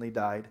recently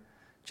died.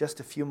 Just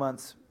a few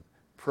months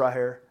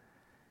prior,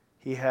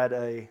 he had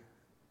a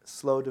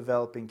slow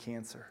developing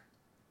cancer.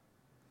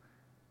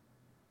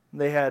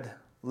 They had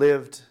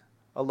lived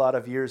a lot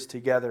of years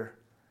together.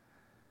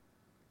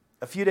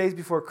 A few days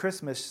before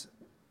Christmas,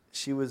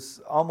 she was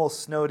almost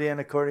snowed in,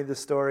 according to the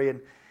story,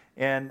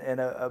 and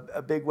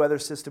a big weather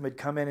system had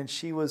come in, and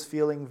she was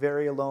feeling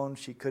very alone.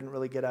 She couldn't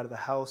really get out of the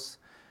house.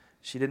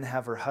 She didn't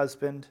have her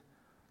husband.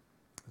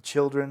 The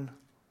children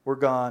were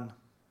gone.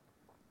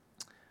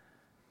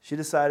 She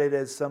decided,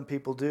 as some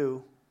people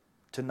do,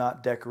 to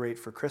not decorate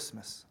for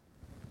Christmas.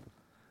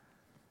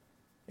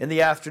 In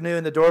the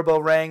afternoon, the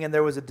doorbell rang, and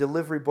there was a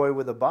delivery boy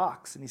with a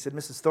box. And he said,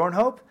 "Mrs.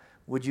 Thornhope,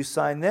 would you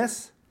sign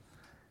this?"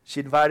 She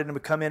invited him to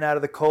come in out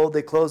of the cold.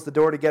 They closed the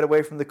door to get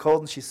away from the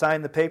cold, and she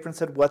signed the paper and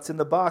said, "What's in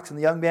the box?" And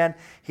the young man,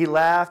 he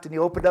laughed, and he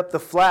opened up the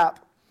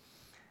flap.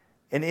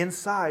 And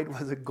inside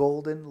was a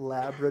golden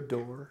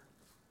Labrador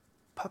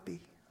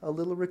puppy, a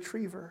little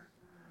retriever.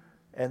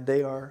 And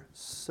they are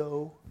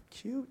so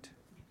cute.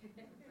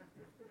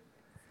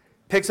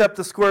 Picks up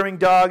the squirming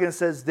dog and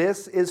says,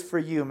 "This is for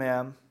you,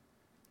 ma'am."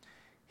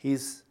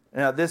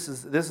 Now this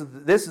is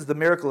the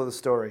miracle of the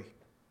story.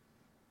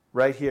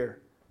 Right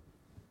here.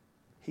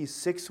 He's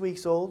 6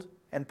 weeks old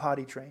and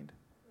potty trained.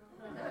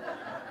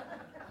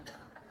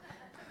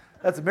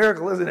 That's a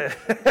miracle, isn't it?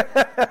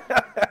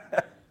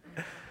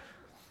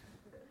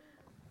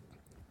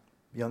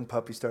 Young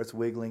puppy starts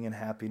wiggling in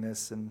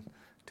happiness and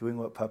doing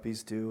what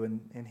puppies do,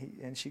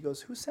 and she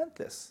goes, "Who sent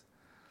this?"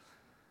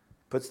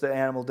 Puts the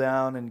animal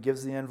down and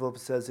gives the envelope.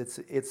 Says,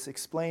 "It's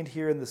explained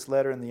here in this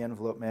letter in the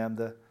envelope, ma'am.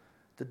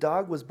 The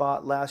dog was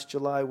bought last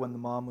July when the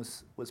mom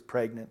was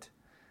pregnant,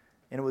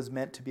 and it was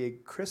meant to be a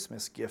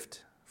Christmas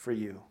gift for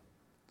you."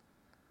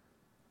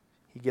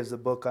 He gives a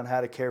book on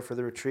how to care for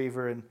the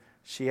retriever, and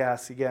she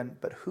asks again,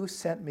 "But who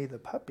sent me the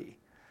puppy?"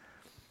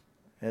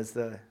 As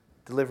the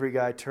delivery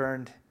guy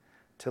turned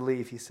to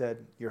leave, he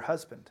said, "Your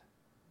husband,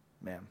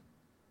 ma'am.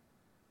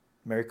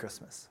 Merry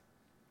Christmas."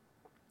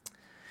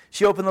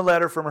 She opened the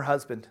letter from her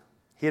husband.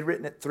 He had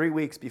written it 3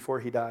 weeks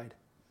before he died.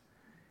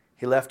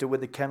 He left it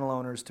with the kennel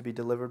owners to be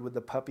delivered with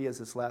the puppy as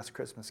his last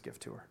Christmas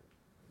gift to her.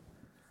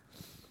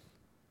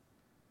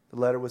 The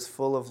letter was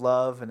full of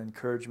love and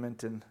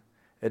encouragement and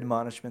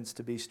admonishments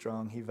to be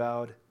strong. He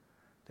vowed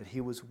that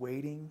he was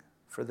waiting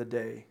for the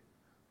day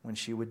when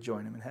she would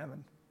join him in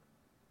heaven.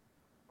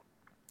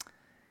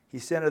 He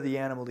sent her the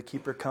animal to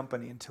keep her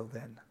company until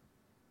then.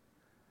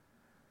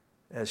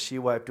 As she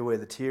wiped away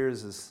the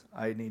tears, as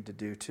I need to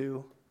do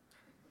too,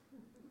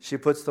 she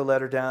puts the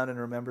letter down and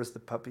remembers the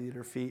puppy at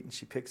her feet, and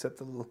she picks up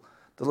the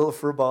little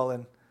fur ball,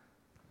 and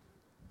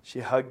she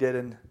hugged it,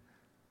 and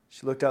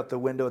she looked out the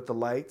window at the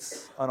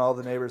lights on all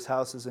the neighbors'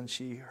 houses, and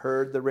she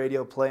heard the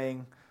radio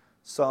playing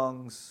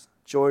songs,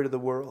 "Joy to the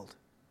world,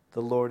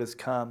 the Lord has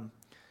come."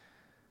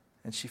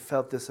 And she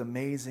felt this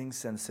amazing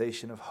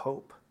sensation of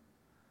hope.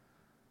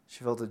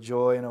 She felt a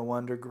joy and a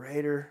wonder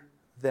greater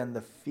than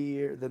the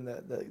fear, than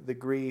the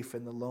grief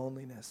and the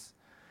loneliness.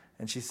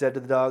 And she said to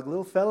the dog,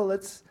 "Little fella,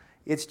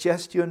 it's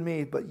just you and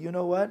me, but you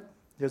know what?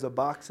 There's a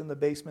box in the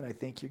basement I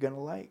think you're going to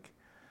like.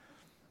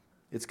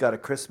 It's got a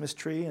Christmas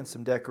tree and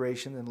some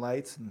decoration and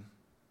lights, and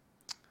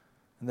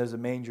there's a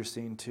manger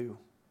scene too.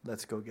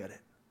 Let's go get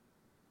it."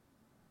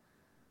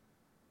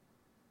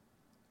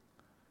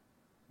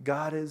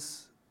 God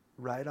is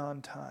right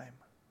on time.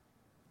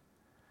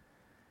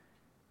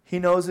 He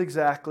knows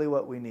exactly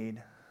what we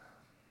need.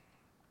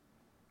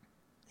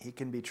 He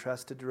can be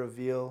trusted to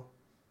reveal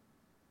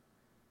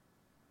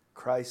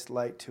Christ's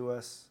light to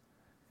us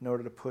in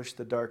order to push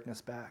the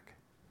darkness back.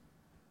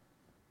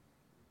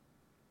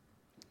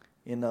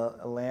 In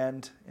a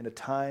land, in a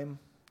time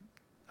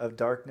of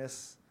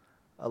darkness,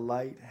 a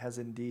light has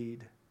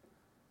indeed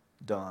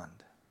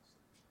dawned.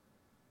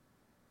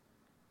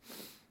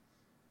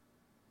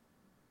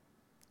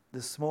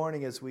 This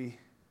morning, as we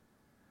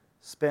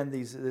spend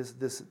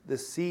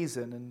this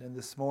season, and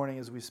this morning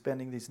as we're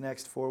spending these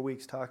next 4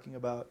 weeks talking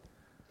about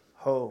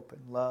hope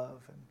and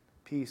love and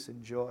peace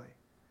and joy,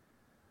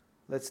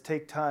 let's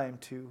take time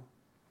to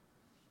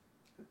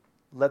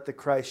let the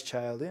Christ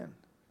child in.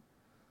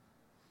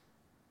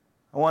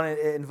 I want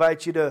to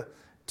invite you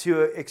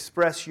to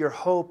express your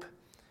hope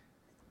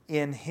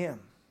in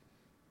Him.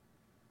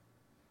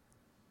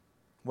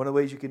 One of the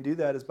ways you can do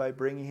that is by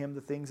bringing Him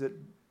the things that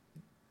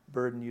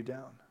burden you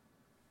down.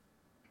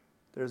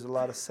 There's a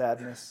lot of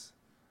sadness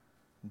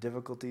and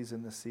difficulties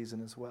in this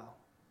season as well.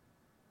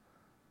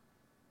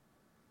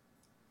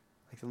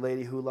 Like the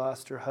lady who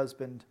lost her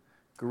husband,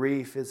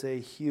 grief is a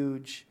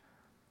huge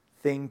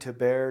thing to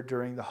bear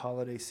during the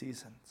holiday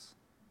seasons.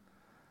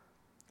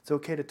 It's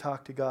okay to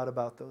talk to God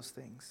about those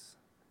things.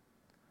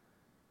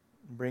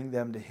 Bring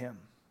them to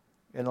Him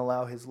and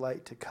allow His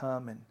light to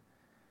come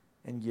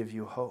and give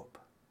you hope.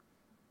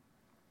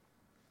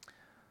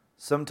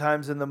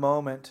 Sometimes in the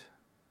moment,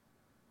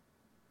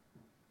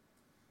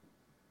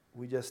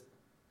 we just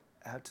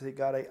have to say,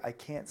 "God, I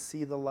can't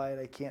see the light.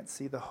 I can't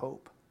see the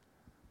hope.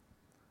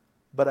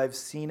 But I've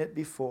seen it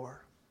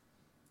before.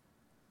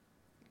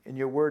 And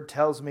your word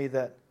tells me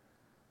that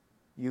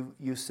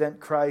you sent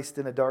Christ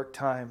in a dark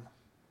time.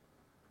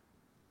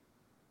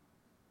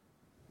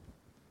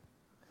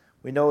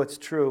 We know it's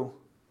true.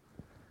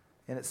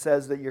 And it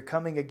says that you're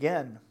coming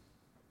again.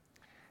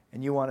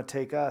 And you want to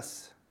take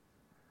us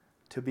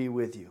to be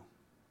with you.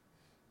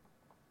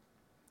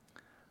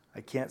 I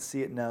can't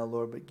see it now,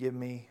 Lord, but give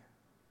me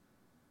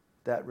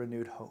that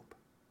renewed hope.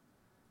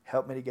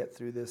 Help me to get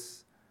through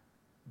this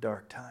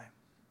dark time."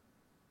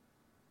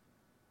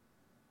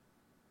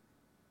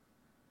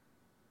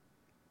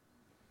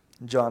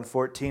 In John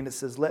 14, it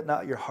says, "Let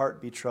not your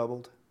heart be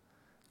troubled.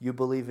 You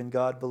believe in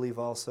God, believe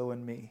also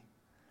in me.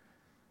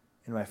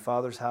 In my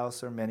Father's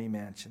house are many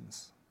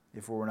mansions.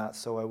 If it were not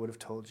so, I would have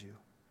told you.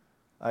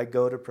 I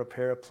go to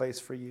prepare a place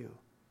for you.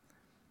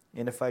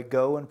 And if I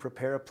go and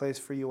prepare a place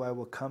for you, I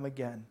will come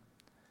again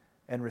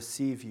and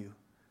receive you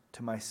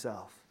to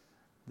myself,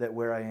 that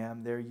where I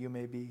am, there you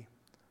may be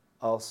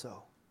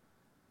also.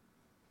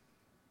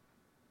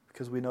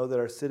 Because we know that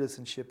our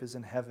citizenship is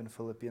in heaven,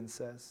 Philippians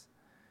says.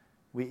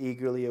 We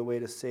eagerly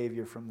await a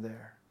Savior from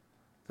there,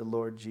 the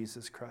Lord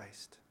Jesus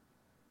Christ.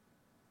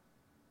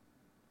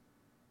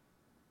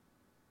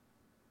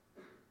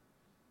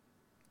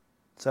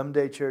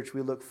 Someday, church,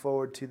 we look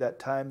forward to that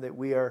time that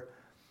we are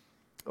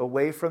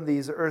away from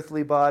these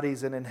earthly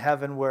bodies and in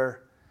heaven,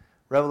 where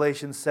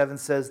Revelation 7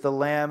 says the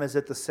Lamb is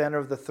at the center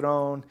of the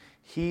throne.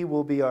 He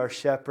will be our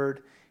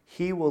shepherd.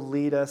 He will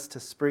lead us to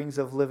springs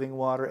of living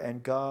water,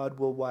 and God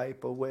will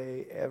wipe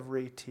away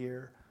every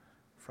tear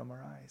from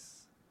our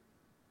eyes.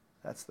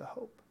 That's the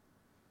hope.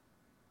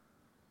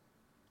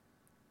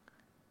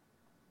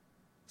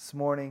 This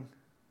morning,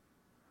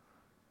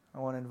 I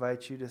want to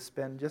invite you to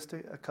spend just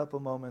a couple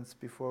moments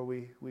before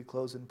we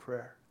close in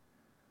prayer,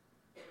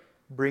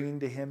 bringing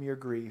to Him your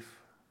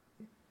grief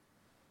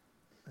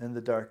and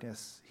the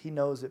darkness. He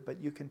knows it, but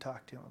you can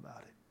talk to Him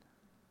about it.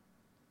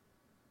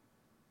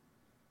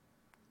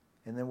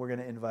 And then we're going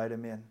to invite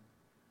Him in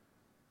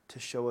to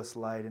show us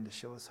light and to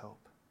show us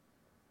hope.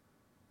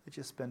 But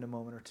just spend a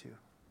moment or two,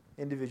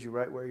 individual,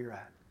 right where you're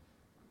at.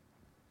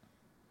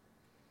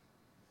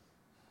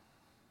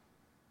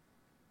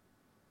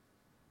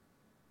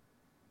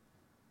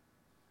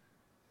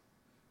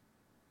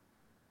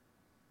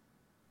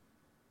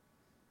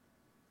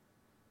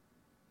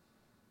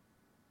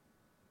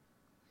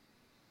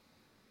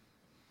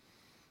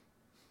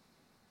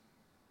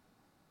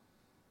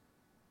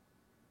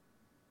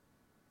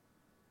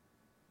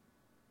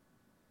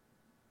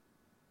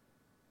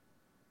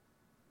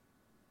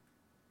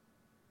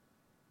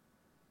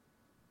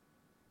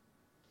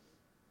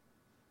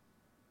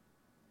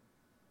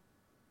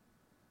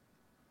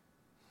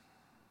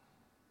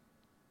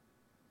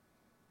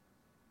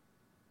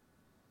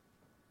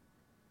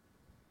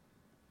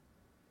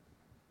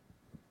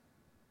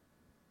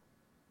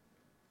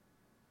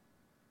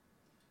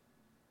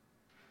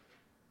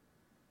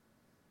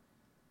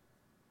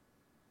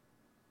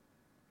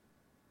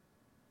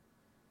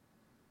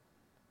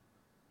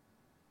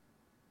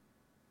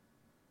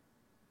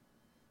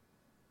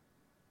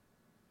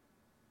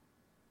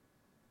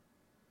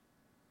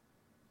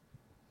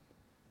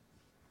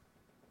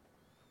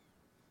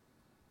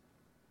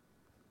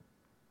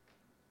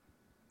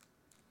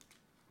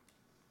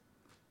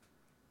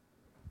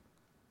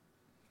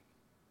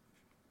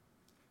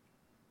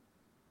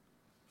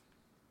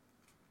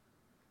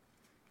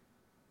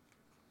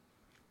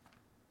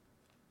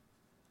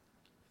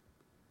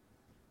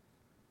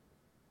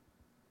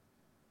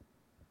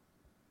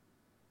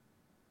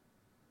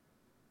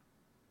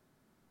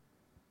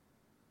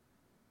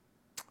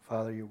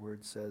 Father, your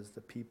word says,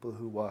 the people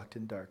who walked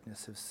in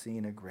darkness have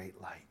seen a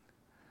great light.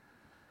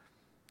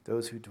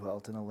 Those who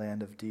dwelt in a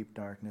land of deep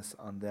darkness,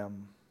 on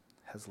them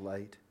has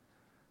light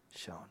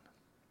shone.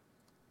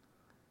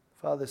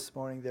 Father, this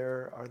morning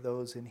there are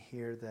those in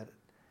here that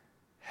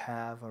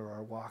have or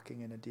are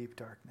walking in a deep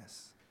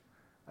darkness.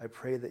 I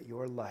pray that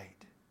your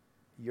light,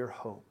 your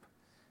hope,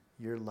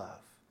 your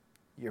love,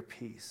 your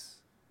peace,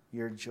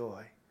 your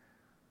joy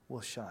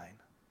will shine.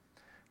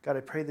 God,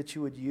 I pray that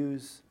you would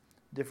use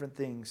different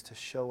things to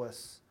show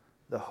us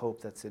the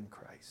hope that's in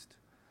Christ.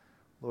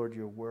 Lord,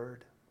 your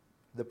word,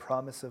 the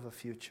promise of a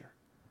future,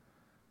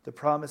 the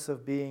promise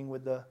of being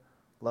with the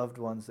loved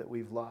ones that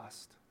we've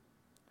lost,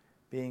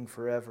 being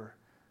forever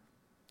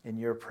in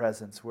your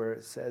presence, where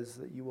it says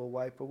that you will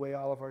wipe away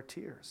all of our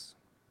tears.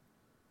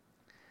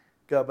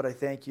 God, but I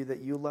thank you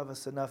that you love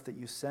us enough that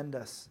you send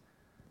us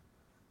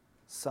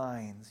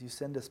signs, you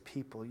send us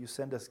people, you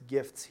send us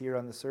gifts here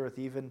on this earth,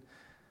 even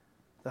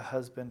the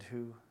husband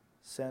who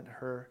sent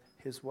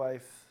his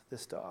wife,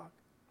 this dog.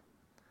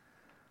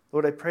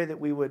 Lord, I pray that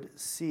we would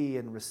see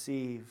and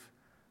receive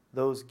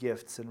those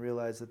gifts and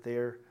realize that they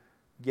are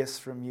gifts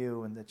from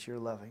you and that you're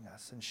loving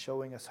us and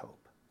showing us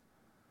hope.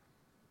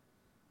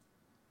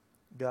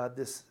 God,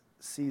 this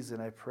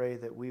season I pray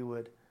that we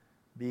would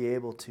be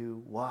able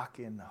to walk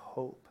in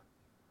hope,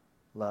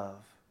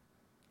 love,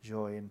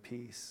 joy, and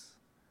peace.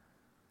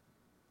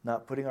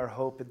 Not putting our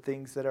hope in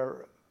things that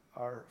are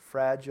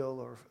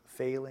fragile or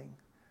failing,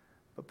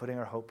 but putting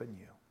our hope in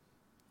you.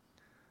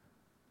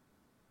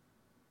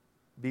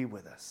 Be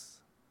with us.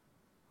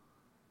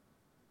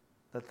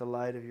 Let the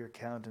light of your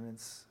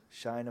countenance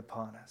shine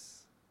upon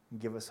us and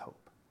give us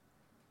hope.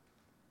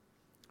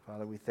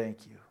 Father, we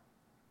thank you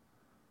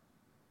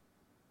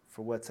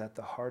for what's at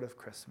the heart of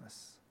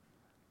Christmas.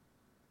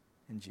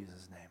 In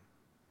Jesus'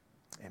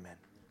 name, amen.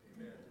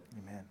 Amen.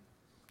 Amen.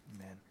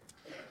 Amen.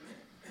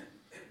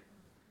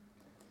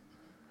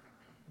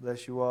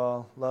 Bless you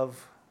all.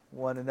 Love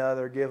one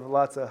another. Give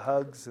lots of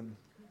hugs. And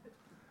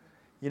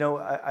you know,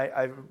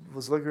 I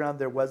was looking around.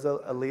 There was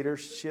a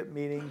leadership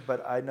meeting,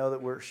 but I know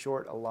that we're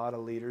short a lot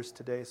of leaders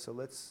today. So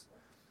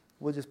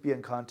we'll just be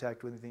in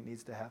contact with anything that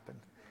needs to happen.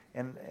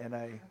 And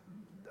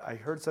I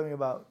heard something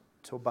about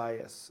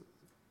Tobias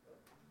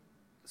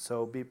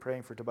So be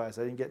praying for Tobias.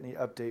 I didn't get any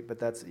update, but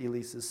that's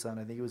Elise's son.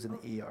 I think he was in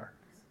the ER.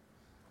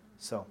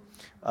 So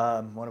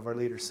one of our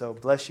leaders. So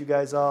bless you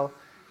guys all.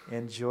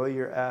 Enjoy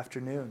your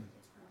afternoon.